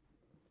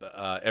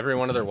 Every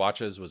one of their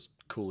watches was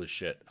cool as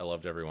shit. I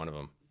loved every one of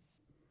them.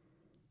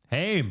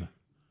 Haim.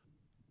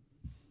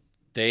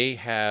 They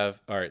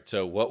have all right.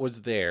 So what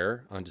was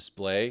there on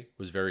display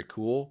was very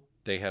cool.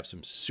 They have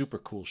some super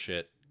cool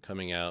shit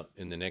coming out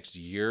in the next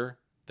year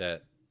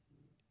that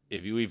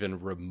if you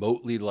even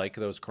remotely like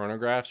those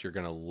chronographs, you're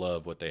gonna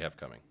love what they have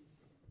coming.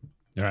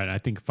 All right. I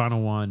think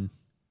final one,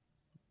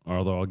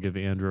 although I'll give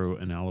Andrew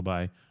an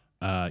alibi.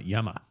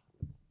 Yama.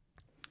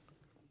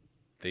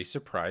 They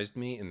surprised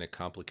me in the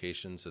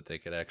complications that they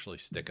could actually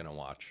stick in a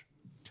watch.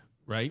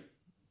 Right?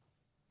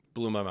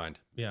 Blew my mind.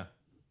 Yeah.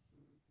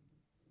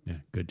 Yeah,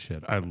 good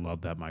shit. I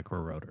love that micro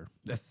rotor.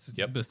 That's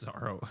Yep.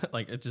 bizarro.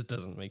 Like, it just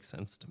doesn't make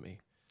sense to me.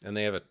 And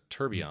they have a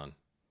tourbillon.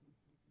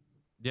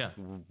 Yeah.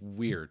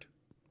 Weird,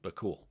 but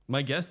cool.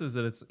 My guess is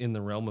that it's in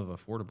the realm of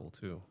affordable,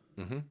 too.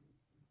 Mm-hmm.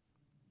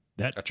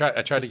 That I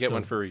tried to get So-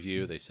 one for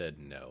review. They said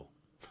no.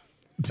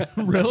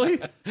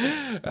 really?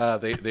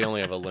 They only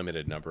have a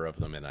limited number of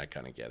them, and I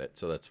kind of get it,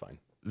 so that's fine.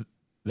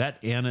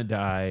 That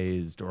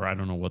anodized, or I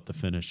don't know what the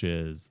finish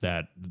is.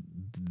 That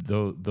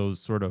those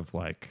sort of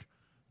like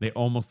they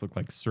almost look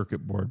like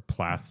circuit board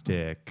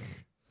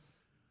plastic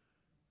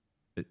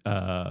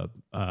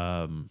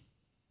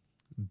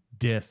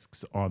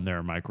discs on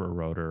their micro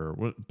rotor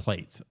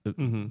plates.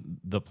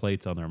 The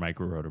plates on their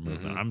micro rotor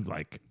movement. I'm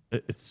like,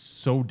 it's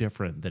so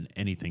different than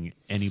anything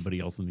anybody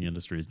else in the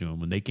industry is doing.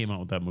 When they came out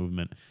with that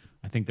movement,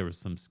 I think there was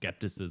some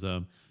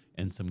skepticism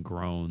and some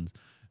groans.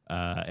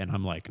 And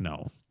I'm like,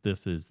 no,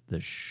 this is the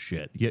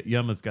shit.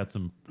 Yama's got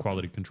some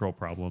quality control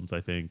problems,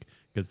 I think,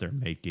 because they're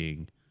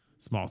making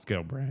small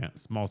scale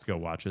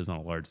watches on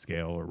a large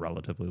scale or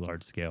relatively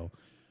large scale.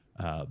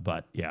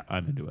 But yeah,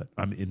 I'm into it.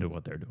 I'm into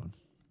what they're doing.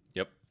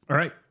 Yep. All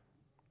right.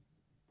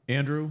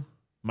 Andrew,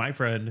 my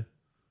friend,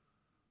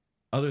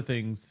 other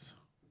things.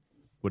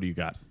 What do you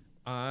got?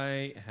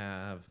 I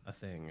have a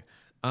thing.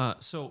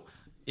 So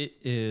it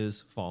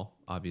is fall,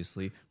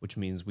 obviously, which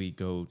means we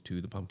go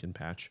to the pumpkin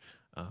patch.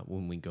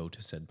 When we go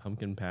to said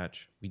pumpkin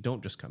patch, we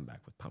don't just come back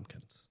with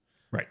pumpkins.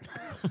 Right.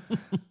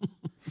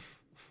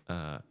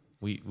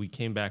 We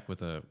came back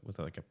with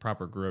like a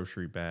proper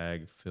grocery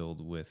bag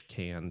filled with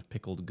canned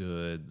pickled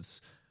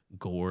goods,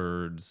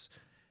 gourds,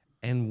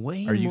 and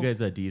way Are you more,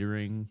 guys at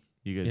Dietering?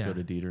 You guys Yeah. go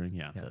to Dietering?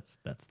 Yeah,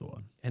 that's the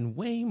one. and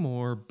way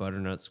more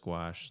butternut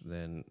squash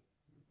than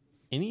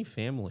any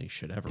family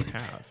should ever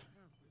have.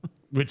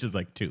 Which is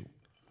like 2.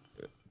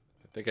 I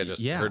think I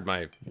just Yeah. heard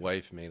my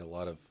wife made a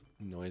lot of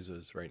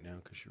noises right now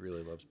because she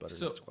really loves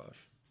butternut squash.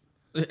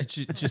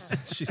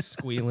 She's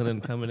squealing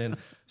and coming in.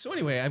 So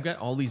anyway, I've got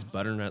all these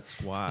butternut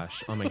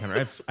squash on my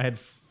counter. I had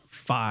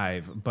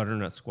 5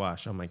 butternut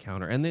squash on my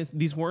counter, and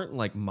these weren't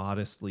like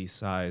modestly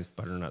sized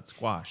butternut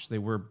squash. They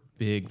were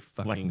big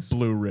fucking Like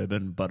blue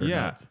ribbon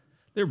butternuts. Yeah,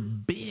 they're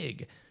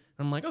big.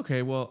 I'm like,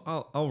 okay, well,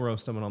 I'll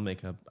roast them and I'll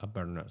make a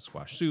butternut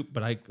squash soup.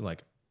 But I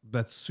like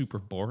that's super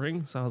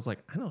boring. So I was like,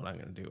 I know what I'm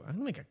gonna do. I'm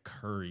gonna make a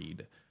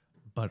curried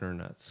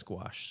butternut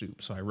squash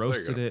soup. So I You're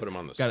roasted gonna it. put them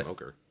on the got it-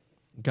 smoker.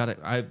 Got it.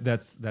 I'm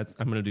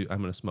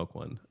gonna smoke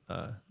one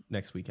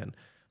next weekend.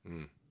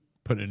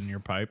 Put it in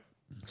your pipe.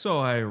 So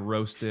I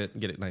roast it,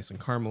 get it nice and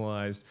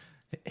caramelized,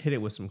 hit it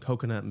with some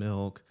coconut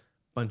milk,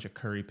 bunch of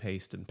curry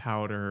paste and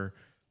powder.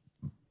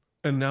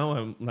 And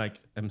now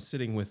I'm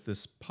sitting with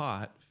this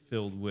pot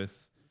filled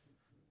with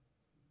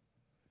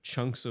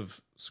chunks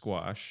of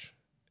squash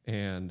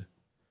and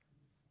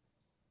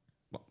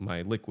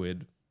my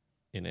liquid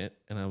in it.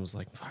 And I was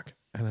like, fuck.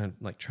 And I'm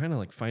like trying to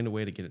like find a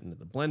way to get it into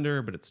the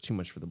blender, but it's too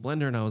much for the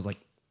blender. And I was like,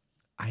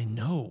 I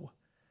know.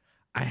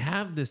 I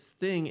have this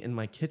thing in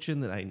my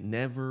kitchen that I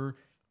never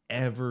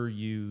ever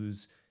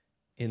use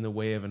in the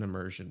way of an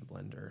immersion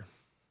blender.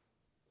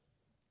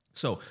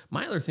 So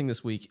my other thing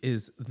this week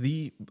is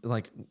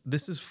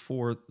this is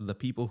for the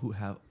people who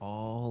have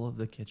all of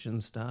the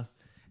kitchen stuff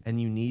and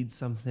you need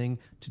something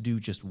to do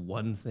just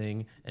one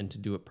thing and to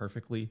do it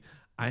perfectly.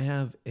 I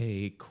have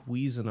a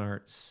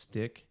Cuisinart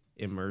stick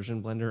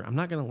immersion blender. I'm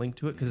not going to link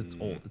to it because it's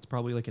old. It's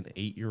probably like an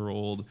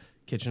 8-year-old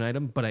kitchen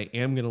item, but I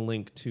am going to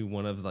link to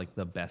one of like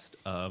the best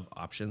of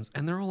options,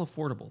 and they're all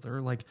affordable.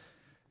 They're like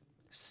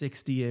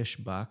 60-ish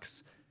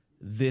bucks.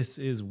 This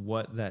is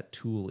what that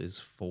tool is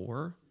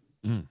for.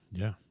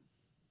 Yeah.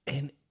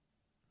 And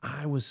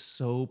I was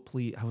so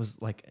pleased. I was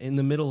like in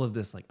the middle of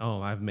this, like,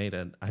 oh, I've made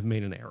an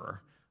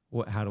error.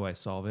 How do I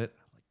solve it?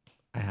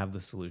 I have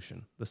the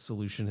solution. The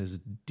solution is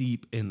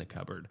deep in the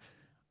cupboard.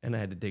 And I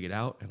had to dig it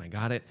out, and I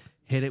got it,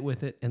 hit it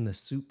with it, and the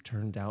soup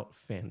turned out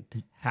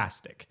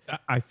fantastic.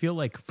 I feel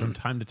like from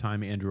time to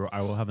time, Andrew,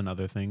 I will have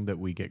another thing that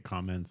we get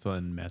comments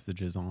and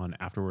messages on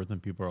afterwards,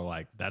 and people are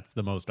like, "That's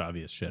the most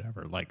obvious shit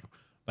ever." Like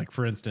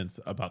for instance,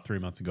 about 3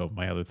 months ago,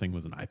 my other thing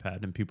was an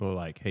iPad, and people are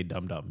like, "Hey,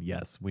 dum dum,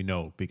 yes, we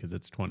know because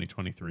it's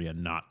 2023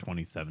 and not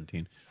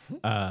 2017."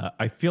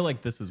 I feel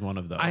like this is one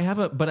of those. I have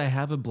a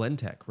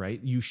Blendtec,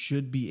 right? You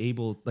should be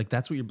able, like,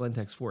 that's what your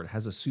Blendtec's for. It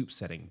has a soup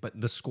setting,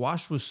 but the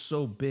squash was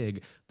so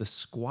big, the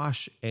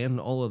squash and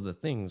all of the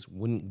things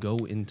wouldn't go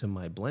into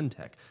my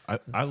Blendtec.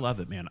 I love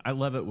it, man. I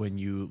love it when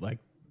you like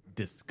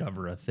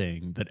discover a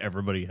thing that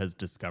everybody has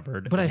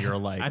discovered, But and you're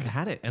like, I've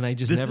had it, and I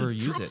just "This never is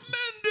use it.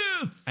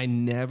 tremendous." I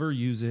never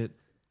use it.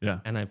 Yeah.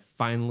 And I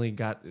finally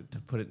got to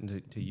put it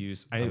into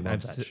use. I've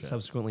that shit.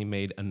 subsequently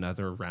made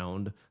another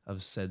round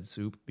of said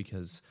soup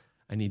because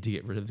I need to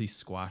get rid of these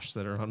squash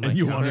that are on my And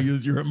you want counter. to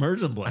use your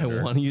immersion blender.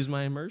 I want to use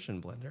my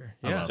immersion blender.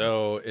 Yeah.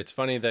 So it's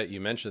funny that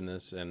you mentioned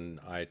this, and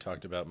I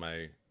talked about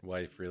my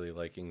wife really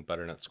liking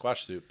butternut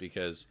squash soup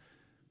because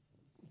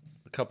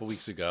a couple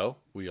weeks ago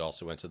we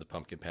also went to the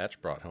pumpkin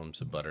patch, brought home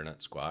some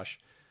butternut squash,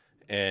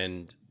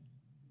 and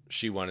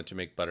she wanted to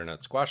make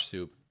butternut squash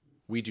soup.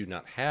 We do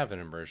not have an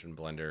immersion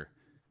blender,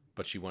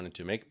 but she wanted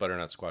to make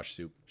butternut squash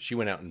soup. She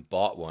went out and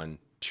bought one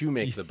to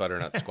make the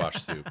butternut squash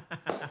soup,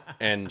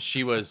 and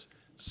she was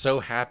so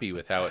happy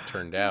with how it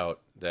turned out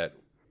that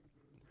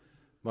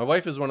my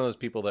wife is one of those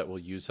people that will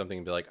use something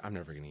and be like, I'm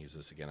never going to use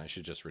this again. I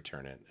should just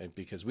return it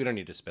because we don't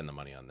need to spend the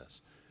money on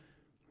this.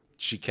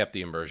 She kept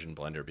the immersion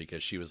blender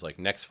because she was like,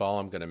 next fall,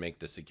 I'm going to make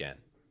this again.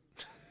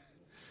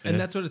 And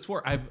that's what it's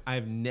for. I've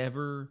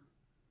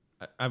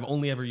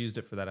only ever used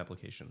it for that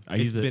application.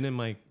 It's been in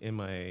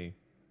my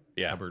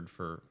cupboard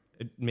for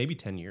maybe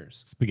 10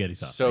 years. Spaghetti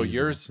sauce. So I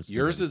use it for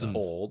yours spaghetti is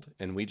sauce. old,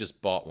 and we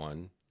just bought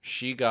one.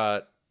 She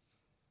got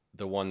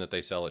the one that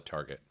they sell at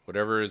Target.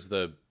 Whatever is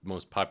the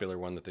most popular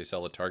one that they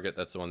sell at Target,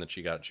 that's the one that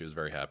she got. She was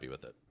very happy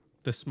with it.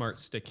 The Smart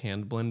Stick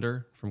Hand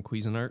Blender from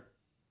Cuisinart.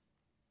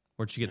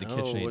 Or did you get the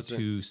KitchenAid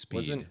 2 Speed?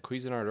 Wasn't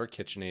Cuisinart or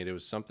KitchenAid. It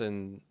was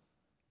something.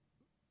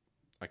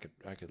 I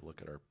could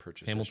look at our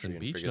purchase Hamilton history and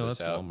Beach? figure No, this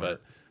that's out. Walmart.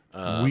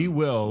 But We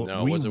will.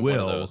 no, it we wasn't one of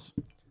will. those.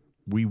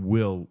 We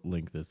will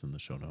link this in the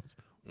show notes.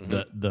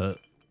 Mm-hmm.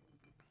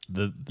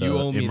 The You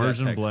owe me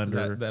immersion that text.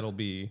 blender That'll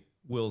be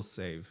Will's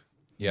save.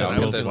 Yeah,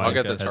 I'll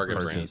get the Target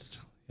brand.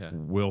 Yeah.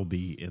 will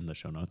be in the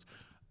show notes.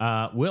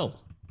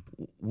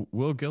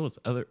 Will Gillis,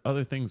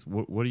 other things.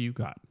 What do you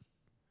got?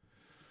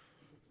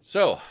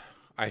 So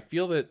I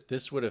feel that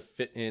this would have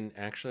fit in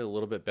actually a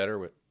little bit better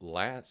with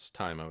last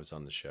time I was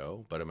on the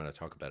show, but I'm going to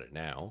talk about it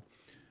now.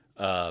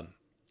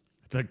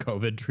 It's a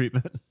COVID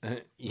treatment.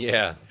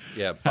 Yeah.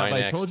 Have Binax,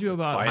 I told you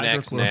about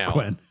Binax now?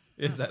 hydrochloroquine?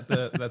 Is that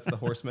that's the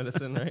horse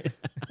medicine, right?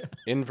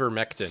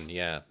 Invermectin.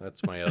 Yeah,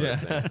 that's my other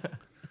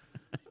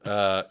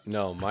thing.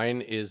 No,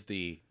 mine is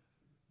the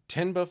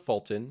Tenba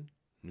Fulton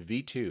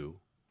V2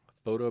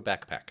 photo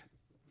backpack.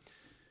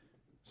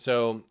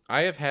 So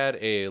I have had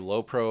a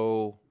low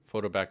pro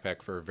photo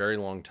backpack for a very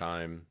long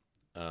time.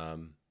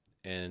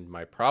 And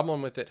my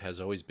problem with it has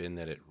always been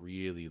that it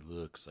really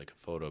looks like a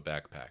photo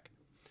backpack.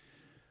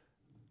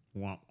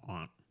 Womp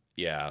womp.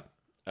 Yeah.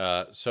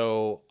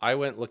 So I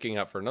went looking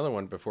up for another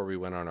one before we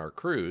went on our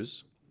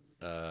cruise.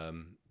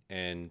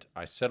 And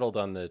I settled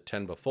on the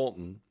Tenba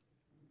Fulton.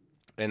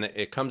 And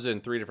it comes in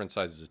 3 different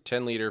sizes,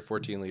 10 liter,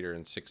 14 liter,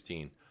 and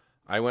 16.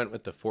 I went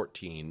with the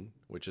 14,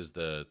 which is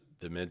the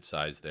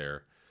mid-size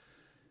there.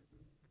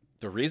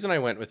 The reason I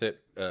went with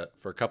it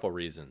for a couple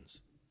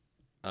reasons.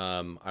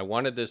 I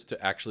wanted this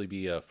to actually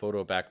be a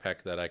photo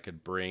backpack that I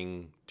could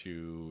bring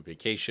to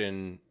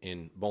vacation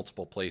in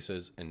multiple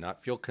places and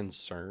not feel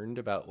concerned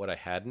about what I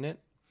had in it.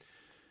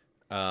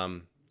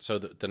 So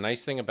the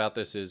nice thing about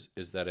this is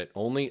that it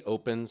only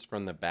opens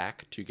from the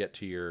back to get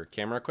to your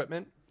camera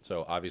equipment.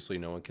 So obviously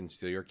no one can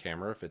steal your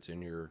camera if it's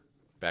in your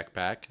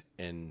backpack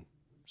and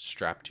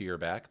strapped to your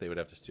back. They would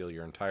have to steal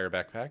your entire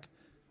backpack,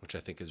 which I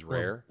think is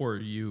rare. Or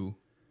you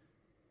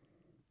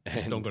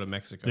just don't go to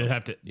Mexico. They'd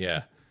have to.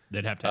 Yeah.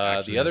 They'd have to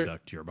actually other-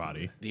 abduct your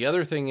body. The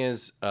other thing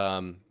is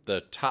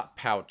the top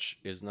pouch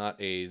is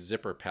not a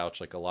zipper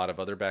pouch like a lot of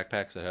other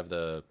backpacks that have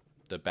the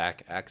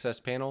back access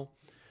panel.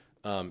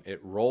 It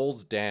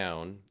rolls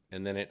down,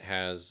 and then it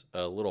has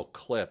a little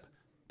clip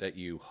that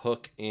you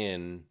hook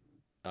in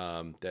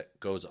that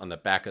goes on the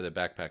back of the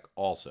backpack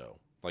also,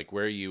 like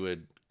where you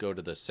would go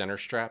to the center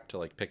strap to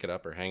like pick it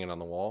up or hang it on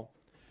the wall.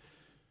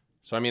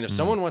 So, I mean, if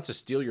someone wants to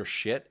steal your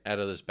shit out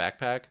of this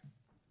backpack,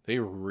 they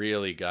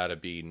really got to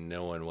be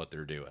knowing what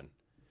they're doing.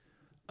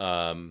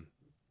 Or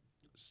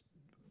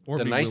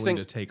the be nice willing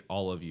thing- to take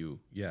all of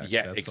you. Yeah,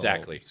 Yeah, that's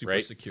exactly, all super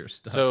right? secure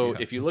stuff. So yeah.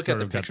 if you look at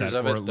the pictures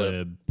of it,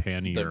 Ortlib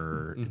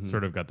pannier, it's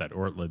sort of got that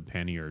Ortlib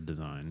pannier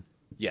design.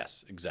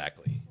 yes,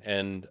 exactly.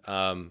 And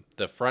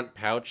the front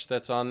pouch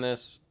that's on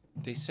this,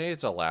 they say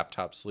it's a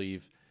laptop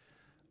sleeve.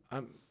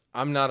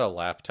 I'm not a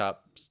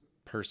laptop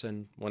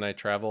person. When I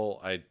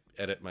travel, I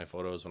edit my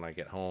photos when I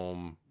get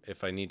home.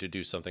 If I need to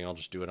do something, I'll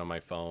just do it on my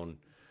phone.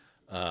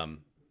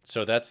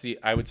 So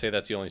I would say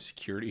that's the only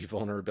security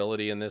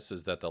vulnerability in this,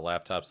 is that the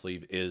laptop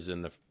sleeve is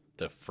in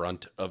the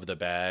front of the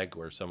bag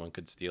where someone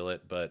could steal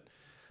it. But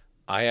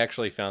I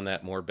actually found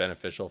that more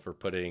beneficial for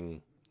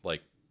putting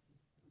like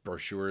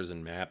brochures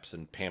and maps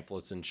and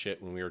pamphlets and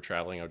shit when we were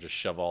traveling. I would just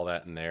shove all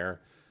that in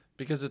there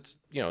because it's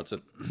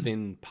a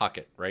thin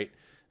pocket, right?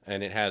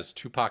 And it has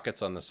 2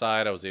 pockets on the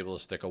side. I was able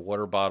to stick a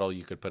water bottle.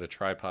 You could put a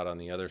tripod on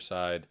the other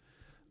side.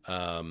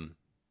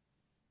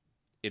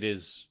 It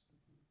is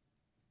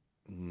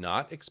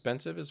not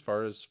expensive as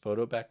far as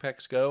photo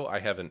backpacks go. I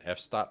have an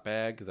f-stop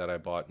bag that I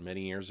bought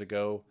many years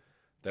ago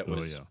that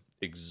was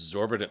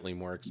exorbitantly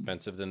more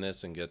expensive than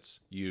this and gets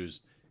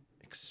used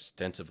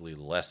extensively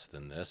less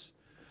than this.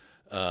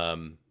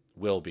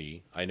 Will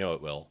be. I know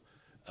it will.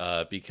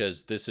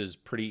 Because this is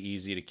pretty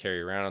easy to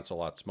carry around. It's a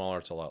lot smaller.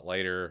 It's a lot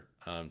lighter.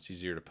 It's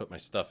easier to put my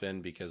stuff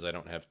in because I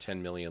don't have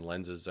 10 million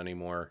lenses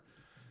anymore.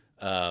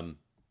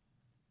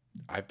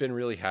 I've been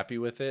really happy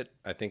with it.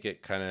 I think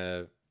it kind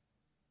of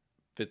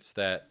fits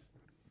that,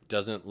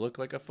 doesn't look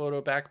like a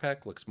photo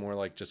backpack, looks more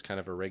like just kind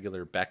of a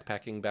regular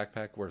backpacking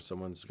backpack where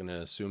someone's going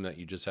to assume that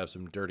you just have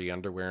some dirty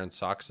underwear and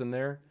socks in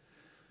there.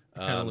 It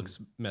kind of looks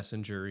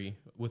messenger-y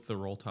with the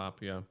roll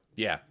top, yeah.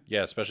 Yeah,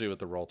 especially with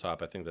the roll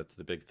top. I think that's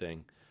the big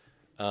thing.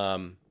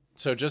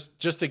 So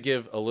just to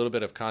give a little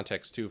bit of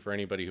context too for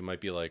anybody who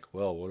might be like,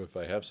 well, what if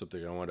I have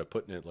something I want to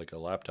put in it like a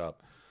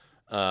laptop?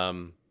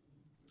 When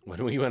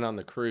we went on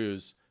the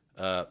cruise,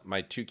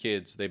 my 2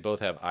 kids, they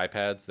both have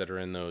iPads that are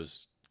in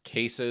those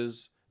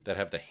cases that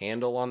have the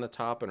handle on the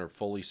top and are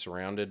fully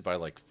surrounded by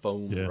like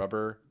foam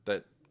rubber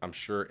that I'm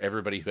sure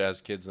everybody who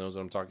has kids knows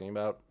what I'm talking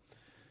about.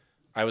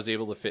 I was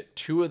able to fit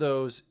 2 of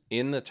those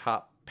in the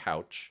top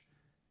pouch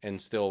and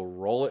still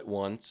roll it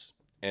once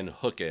and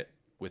hook it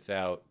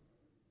without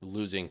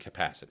losing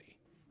capacity.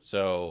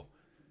 So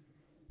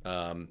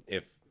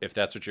if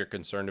that's what you're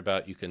concerned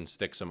about, you can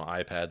stick some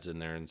iPads in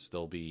there and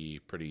still be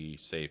pretty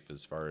safe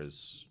as far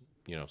as,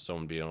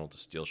 someone being able to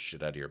steal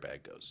shit out of your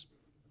bag goes.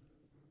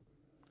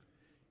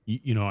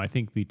 I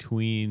think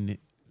between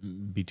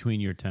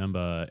your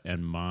Temba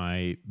and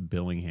my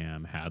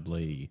Billingham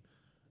Hadley,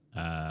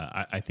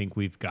 I think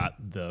we've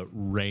got the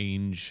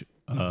range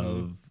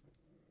of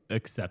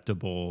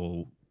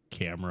acceptable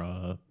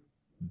camera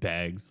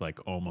bags like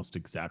almost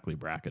exactly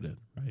bracketed,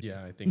 right?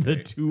 Yeah, I think the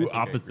 2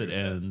 opposite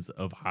ends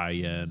of high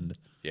end.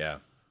 Yeah.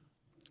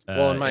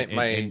 Well,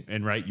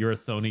 and right, you're a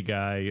Sony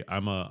guy.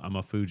 I'm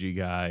a Fuji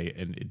guy,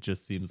 and it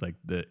just seems like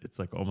it's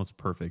like almost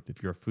perfect.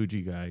 If you're a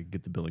Fuji guy,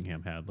 get the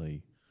Billingham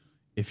Hadley.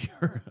 If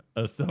you're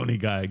a Sony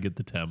guy, get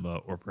the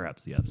Temba or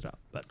perhaps the f-stop.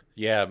 But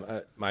yeah,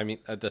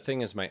 the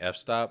thing is, my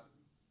f-stop,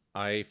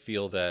 I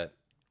feel that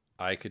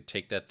I could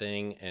take that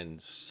thing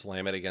and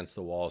slam it against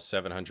the wall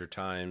 700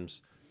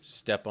 times,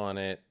 step on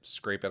it,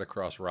 scrape it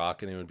across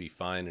rock, and it would be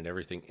fine, and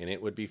everything in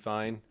it would be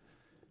fine.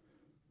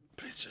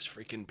 But it's just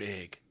freaking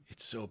big.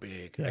 It's so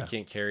big. Yeah. I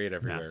can't carry it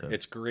everywhere. Massive.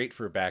 It's great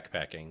for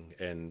backpacking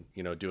and,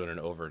 doing an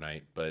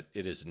overnight, but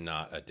it is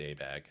not a day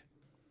bag.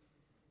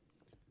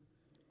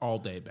 All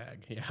day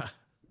bag, yeah.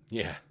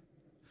 Yeah.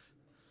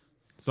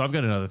 So I've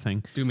got another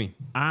thing. Do me.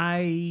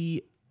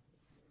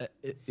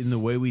 In the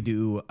way we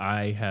do,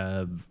 I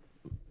have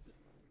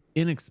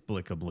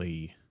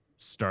inexplicably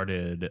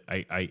started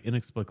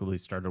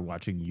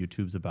watching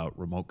YouTubes about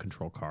remote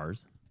control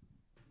cars.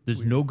 There's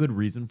Weird. No good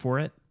reason for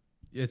it.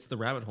 It's the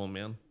rabbit hole,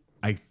 man.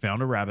 I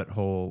found a rabbit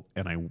hole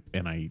and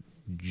I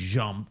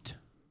jumped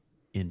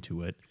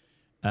into it.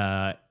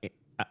 I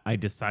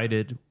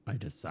decided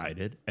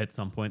at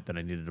some point that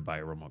I needed to buy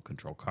a remote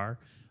control car.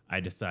 I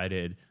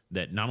decided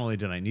that not only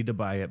did I need to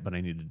buy it, but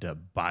I needed to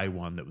buy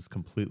one that was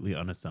completely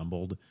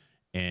unassembled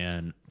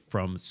and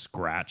from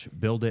scratch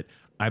build it.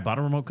 I bought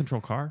a remote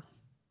control car.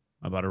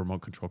 I bought a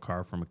remote control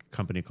car from a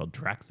company called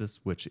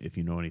Traxxas, which, if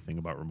you know anything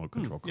about remote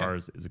control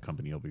cars, is a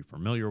company you'll be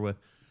familiar with.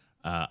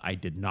 I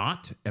did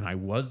not, and I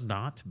was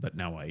not, but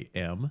now I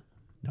am.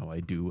 Now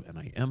I do, and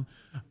I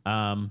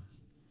am.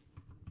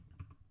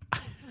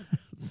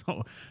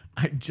 So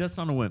I just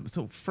on a whim.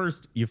 So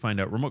first, you find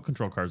out remote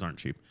control cars aren't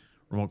cheap.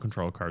 Remote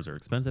control cars are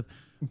expensive.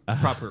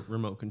 Proper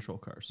remote control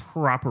cars.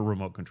 Proper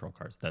remote control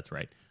cars. That's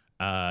right.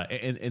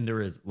 And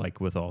there is, like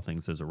with all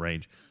things, there's a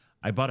range.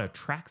 I bought a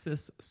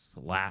Traxxas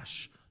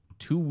 /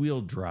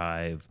 2-wheel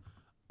drive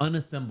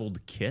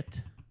unassembled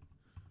kit.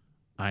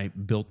 I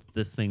built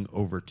this thing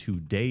over 2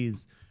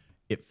 days.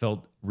 It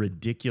felt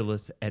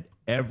ridiculous at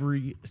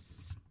every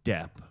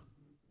step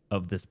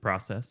of this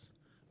process.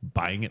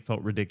 Buying it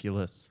felt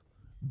ridiculous.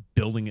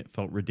 Building it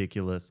felt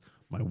ridiculous.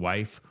 My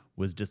wife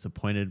was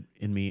disappointed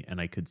in me,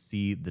 and I could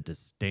see the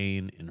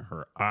disdain in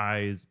her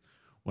eyes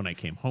when I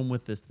came home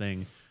with this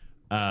thing.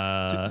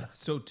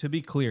 So to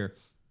be clear,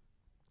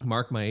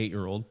 Mark, my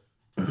 8-year-old,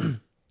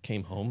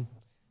 came home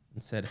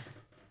and said,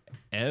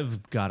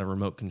 Ev got a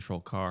remote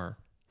control car.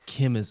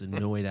 Kim is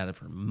annoyed out of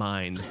her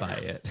mind by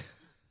it.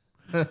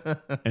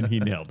 And he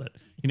nailed it.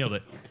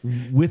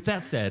 With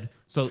that said,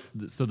 so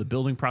the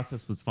building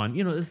process was fun.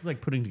 This is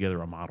like putting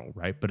together a model,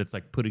 right? But it's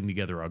like putting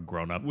together a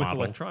grown-up with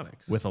model.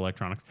 Electronics. With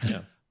electronics.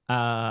 Yeah.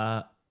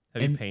 Have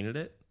you painted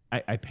it?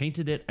 I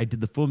painted it. I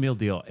did the full meal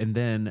deal, and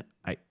then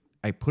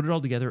I put it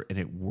all together, and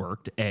it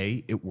worked.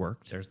 A, it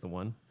worked, There's the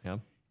one. Yeah.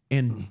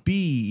 and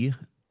B,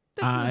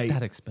 That's not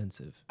that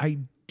expensive. I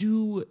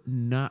do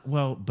not.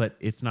 Well, but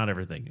it's not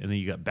everything. And then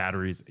you got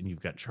batteries, and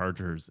you've got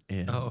chargers,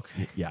 and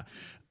okay. yeah.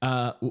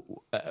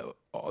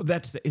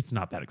 That's it's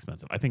not that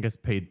expensive. I think I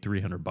paid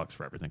 $300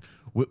 for everything.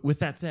 With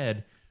that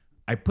said,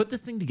 I put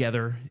this thing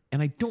together,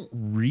 and I don't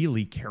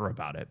really care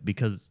about it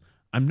because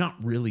I'm not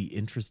really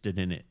interested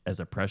in it as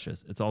a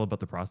precious. It's all about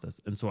the process.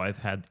 And so I've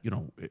had,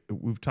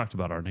 we've talked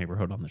about our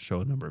neighborhood on the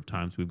show a number of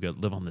times.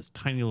 Live on this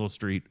tiny little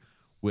street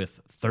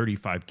with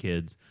 35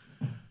 kids.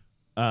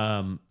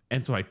 And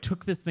so I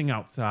took this thing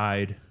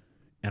outside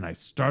and I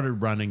started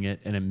running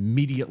it, and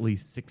immediately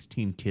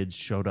 16 kids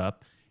showed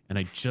up, and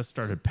I just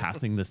started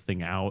passing this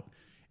thing out,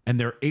 and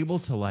they're able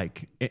to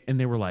and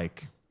they were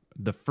like,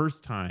 the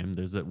first time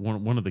there's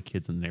one of the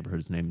kids in the neighborhood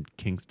is named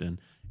Kingston,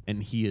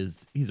 and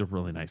he's a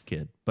really nice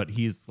kid, but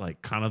he's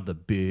like kind of the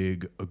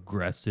big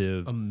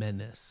aggressive, A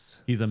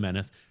menace. he's a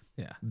menace.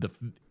 Yeah.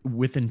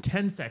 Within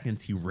 10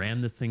 seconds, he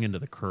ran this thing into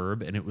the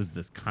curb, and it was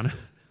this kind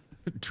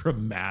of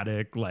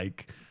dramatic,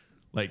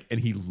 and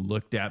he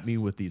looked at me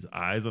with these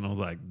eyes, and I was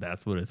like,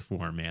 that's what it's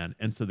for, man.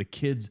 And so the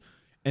kids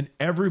and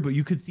everybody,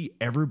 you could see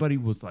everybody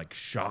was like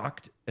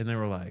shocked, and they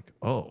were like,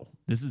 oh,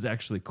 this is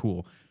actually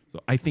cool. So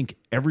I think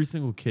every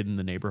single kid in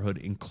the neighborhood,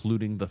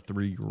 including the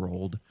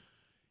 3-year-old,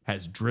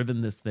 has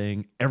driven this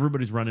thing.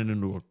 Everybody's running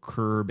into a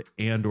curb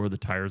and or the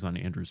tires on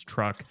Andrew's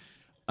truck.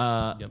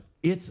 Yep.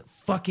 It's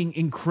fucking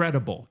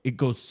incredible. It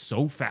goes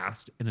so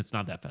fast, and it's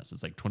not that fast.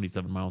 It's like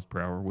 27 miles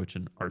per hour, which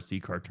in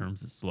RC car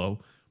terms is slow.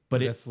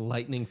 But It's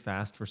lightning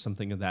fast for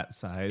something of that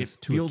size.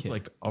 it feels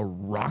like a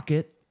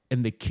rocket,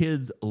 and the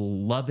kids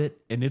love it,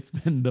 and it's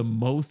been the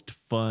most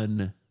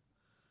fun.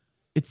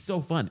 It's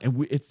so fun,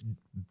 and it's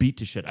beat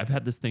to shit. I've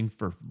had this thing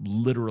for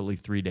literally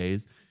 3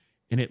 days,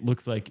 and it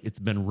looks like it's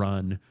been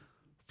run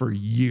for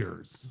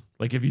years.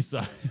 Like if you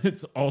saw,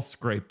 it's all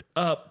scraped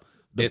up.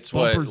 It's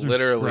what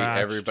literally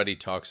scratched. everybody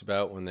talks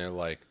about when they're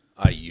like,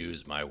 I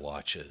use my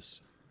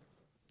watches.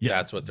 Yeah,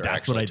 That's what they're what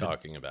actually I did.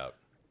 talking about.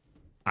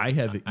 I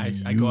have. I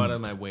go out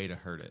of my way to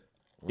hurt it.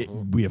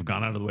 We have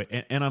gone out of the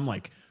way, and I'm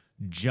like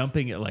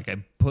jumping it. Like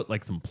I put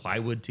like some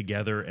plywood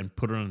together and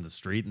put it on the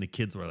street, and the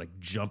kids were like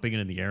jumping it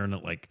in the air, and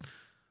it like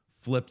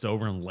flips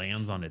over and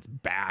lands on its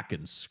back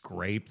and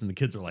scrapes, and the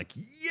kids are like,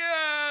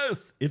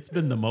 yes! It's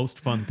been the most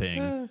fun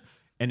thing.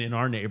 And in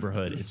our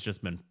neighborhood, it's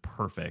just been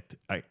perfect.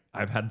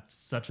 I've had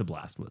such a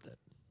blast with it.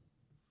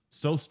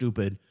 So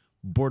stupid,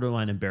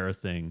 borderline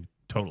embarrassing,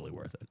 totally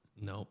worth it.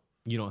 No,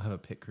 you don't have a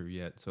pit crew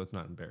yet, so it's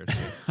not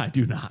embarrassing. I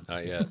do not.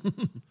 Not yet.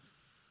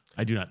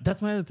 I do not.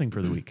 That's my other thing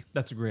for the week.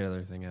 That's a great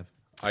other thing, Ev.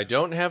 I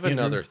don't have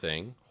another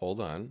thing.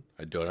 Hold on.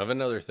 I don't have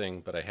another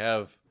thing, but I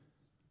have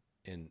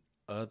an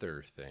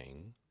other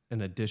thing. An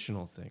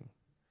additional thing.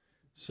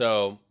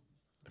 So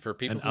for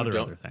people who Other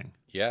don't, thing.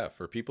 yeah,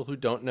 for people who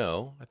don't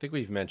know, I think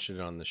we've mentioned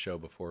it on the show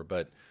before,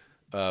 but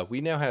we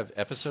now have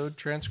episode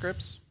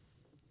transcripts.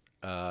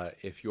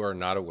 If you are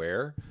not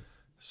aware,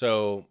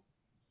 so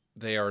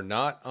they are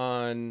not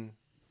on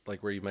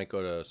like where you might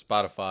go to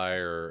Spotify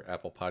or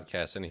Apple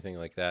Podcasts, anything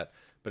like that.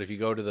 But if you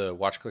go to the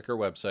Watch Clicker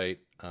website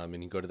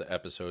and you go to the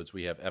episodes,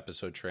 we have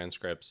episode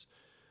transcripts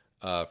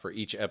for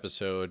each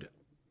episode.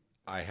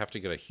 I have to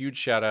give a huge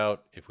shout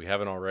out. If we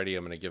haven't already,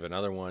 I'm going to give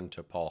another one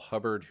to Paul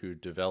Hubbard, who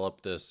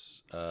developed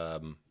this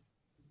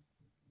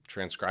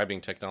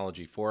transcribing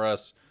technology for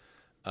us.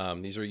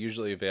 These are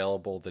usually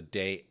available the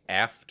day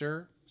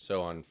after.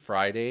 So on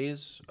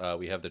Fridays,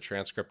 we have the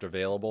transcript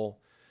available.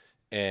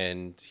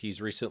 And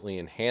he's recently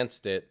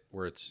enhanced it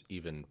where it's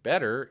even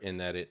better in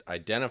that it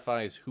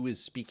identifies who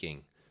is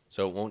speaking.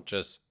 So it won't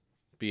just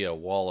be a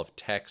wall of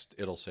text.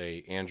 It'll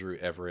say Andrew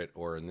Everett,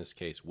 or in this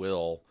case,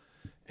 Will,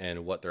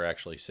 and what they're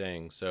actually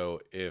saying.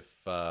 So if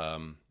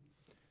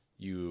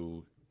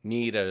you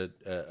need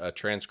a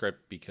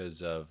transcript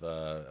because of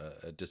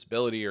a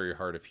disability or you're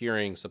hard of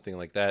hearing, something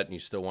like that, and you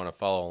still want to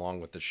follow along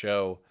with the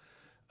show,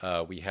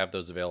 we have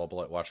those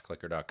available at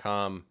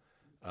watchclicker.com.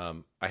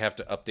 I have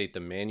to update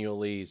them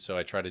manually, so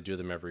I try to do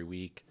them every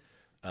week.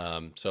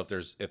 So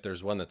if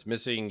there's one that's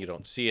missing, you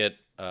don't see it,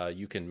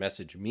 you can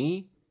message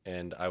me,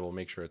 and I will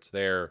make sure it's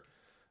there.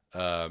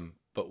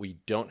 But we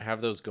don't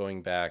have those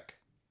going back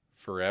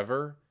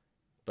forever.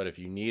 But if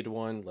you need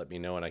one, let me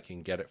know, and I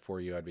can get it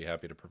for you. I'd be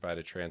happy to provide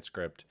a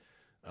transcript.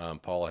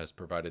 Paula has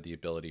provided the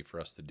ability for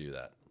us to do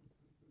that.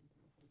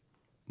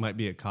 Might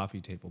be a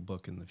coffee table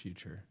book in the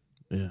future.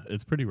 Yeah,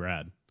 it's pretty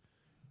rad.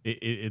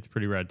 It's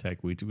pretty rad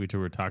tech. We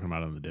were talking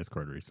about it on the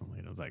Discord recently,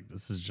 and I was like,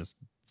 this is just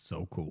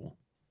so cool.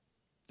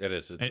 It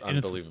is. It's And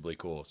unbelievably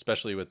cool,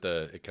 especially with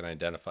it can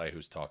identify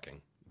who's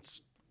talking.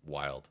 It's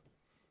wild.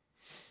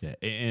 Yeah,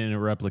 and it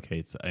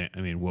replicates, I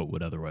mean, what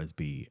would otherwise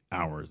be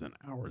hours and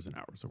hours and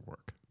hours of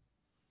work.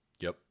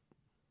 Yep.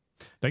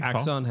 Thanks,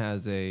 Paul. Axon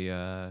has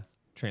a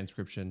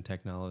transcription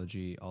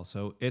technology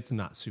also. It's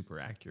not super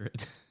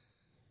accurate.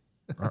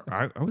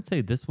 I would say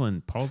this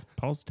one,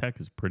 Paul's tech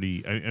is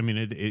pretty. I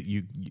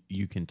mean,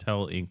 you can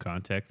tell in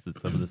context that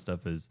some of the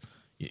stuff is,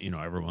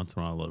 every once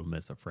in a while it'll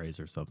miss a phrase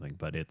or something,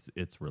 but it's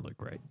really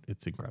great.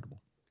 It's incredible.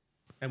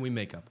 And we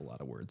make up a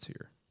lot of words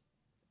here.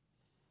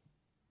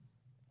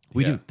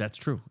 We do. That's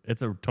true.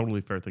 It's a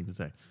totally fair thing to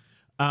say.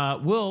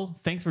 Will,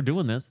 thanks for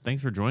doing this.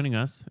 Thanks for joining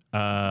us.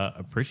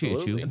 Appreciate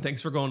Absolutely. you. And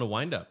thanks for going to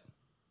Windup.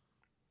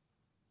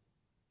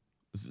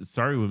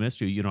 Sorry we missed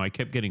you. I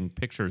kept getting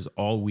pictures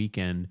all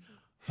weekend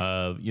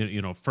of,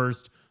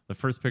 the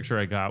first picture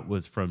I got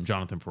was from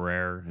Jonathan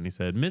Ferrer, and he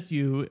said, "Miss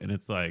you." And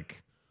it's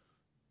like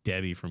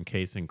Debbie from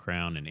Case and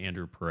Crown and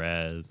Andrew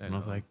Perez. And I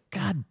was like,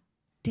 God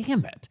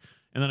damn it.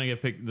 And then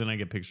I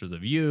get pictures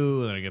of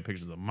you, and then I get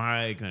pictures of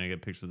Mike, and then I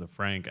get pictures of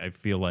Frank. I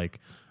feel like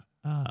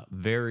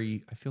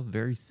very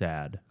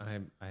sad.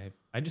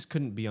 I just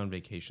couldn't be on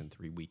vacation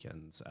 3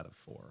 weekends out of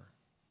 4.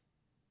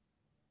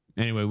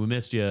 Anyway, we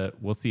missed you.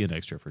 We'll see you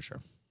next year for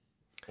sure.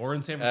 Or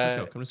in San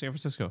Francisco. Come to San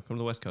Francisco. Come to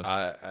the West Coast.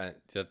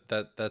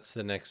 That's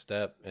the next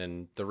step.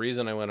 And the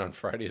reason I went on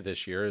Friday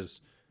this year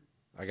is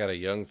I got a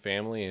young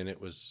family, and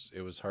it was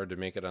hard to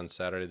make it on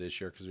Saturday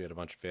this year because we had a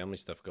bunch of family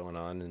stuff going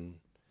on. And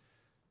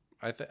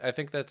I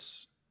think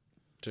that's,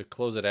 to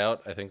close it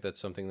out, I think that's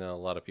something that a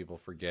lot of people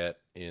forget,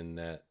 in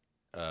that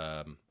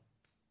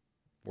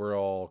we're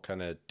all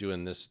kind of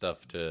doing this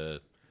stuff to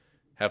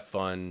have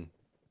fun.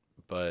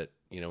 But,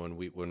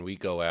 when we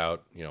go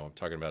out, I'm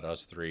talking about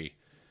us three,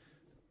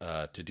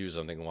 to do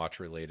something watch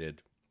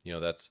related,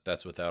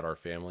 that's without our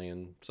family.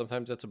 And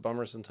sometimes that's a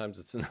bummer. Sometimes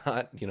it's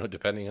not,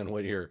 depending on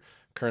what your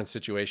current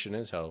situation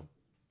is, how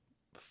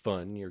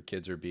fun your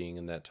kids are being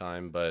in that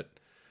time. But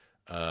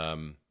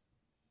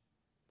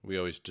we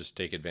always just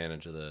take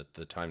advantage of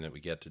the time that we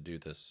get to do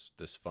this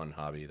fun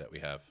hobby that we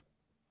have.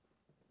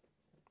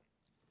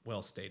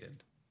 Well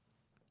stated.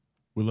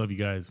 We love you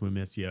guys. We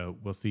miss you.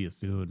 We'll see you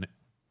soon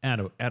at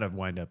a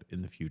Windup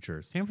in the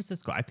future. San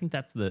Francisco, I think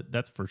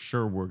that's for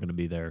sure we're going to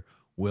be there.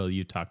 Will,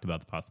 you talked about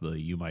the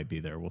possibility you might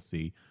be there. We'll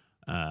see.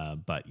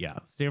 But yeah,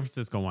 San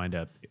Francisco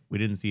Windup. We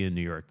didn't see you in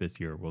New York this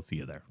year. We'll see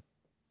you there.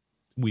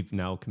 We've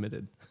now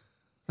committed.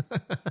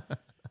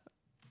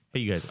 Hey,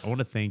 you guys, I want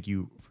to thank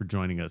you for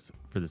joining us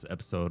for this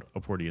episode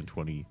of 40 and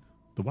 20,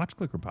 the Watch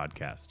Clicker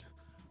podcast.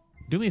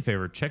 Do me a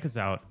favor, check us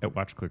out at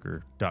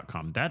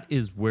watchclicker.com. That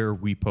is where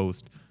we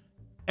post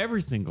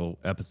every single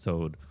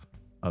episode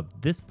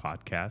of this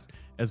podcast,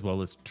 as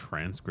well as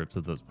transcripts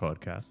of those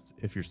podcasts,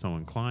 if you're so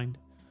inclined.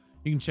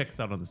 You can check us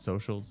out on the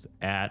socials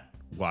at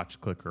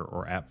WatchClicker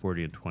or at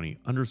 40 and 20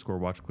 _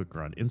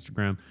 WatchClicker on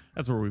Instagram.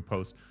 That's where we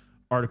post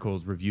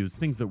articles, reviews,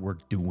 things that we're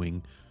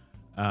doing.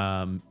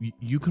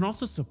 You can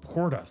also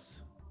support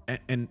us.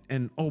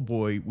 And oh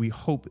boy, we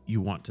hope you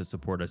want to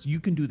support us.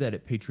 You can do that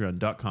at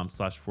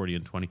patreon.com/40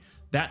 and 20.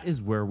 That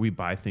is where we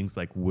buy things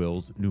like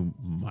Will's new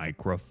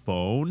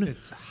microphone.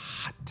 It's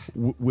hot.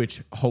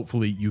 Which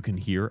hopefully you can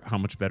hear how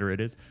much better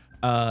it is.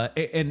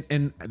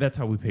 And that's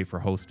how we pay for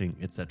hosting,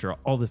 etc.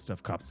 All this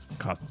stuff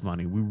costs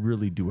money. We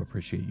really do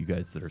appreciate you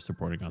guys that are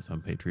supporting us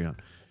on Patreon.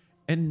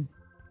 And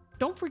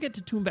don't forget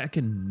to tune back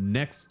in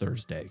next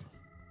Thursday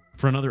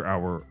for another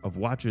hour of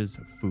watches,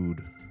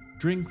 food,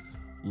 drinks,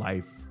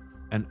 life,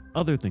 and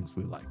other things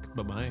we like.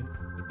 Bye-bye.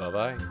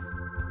 Bye-bye.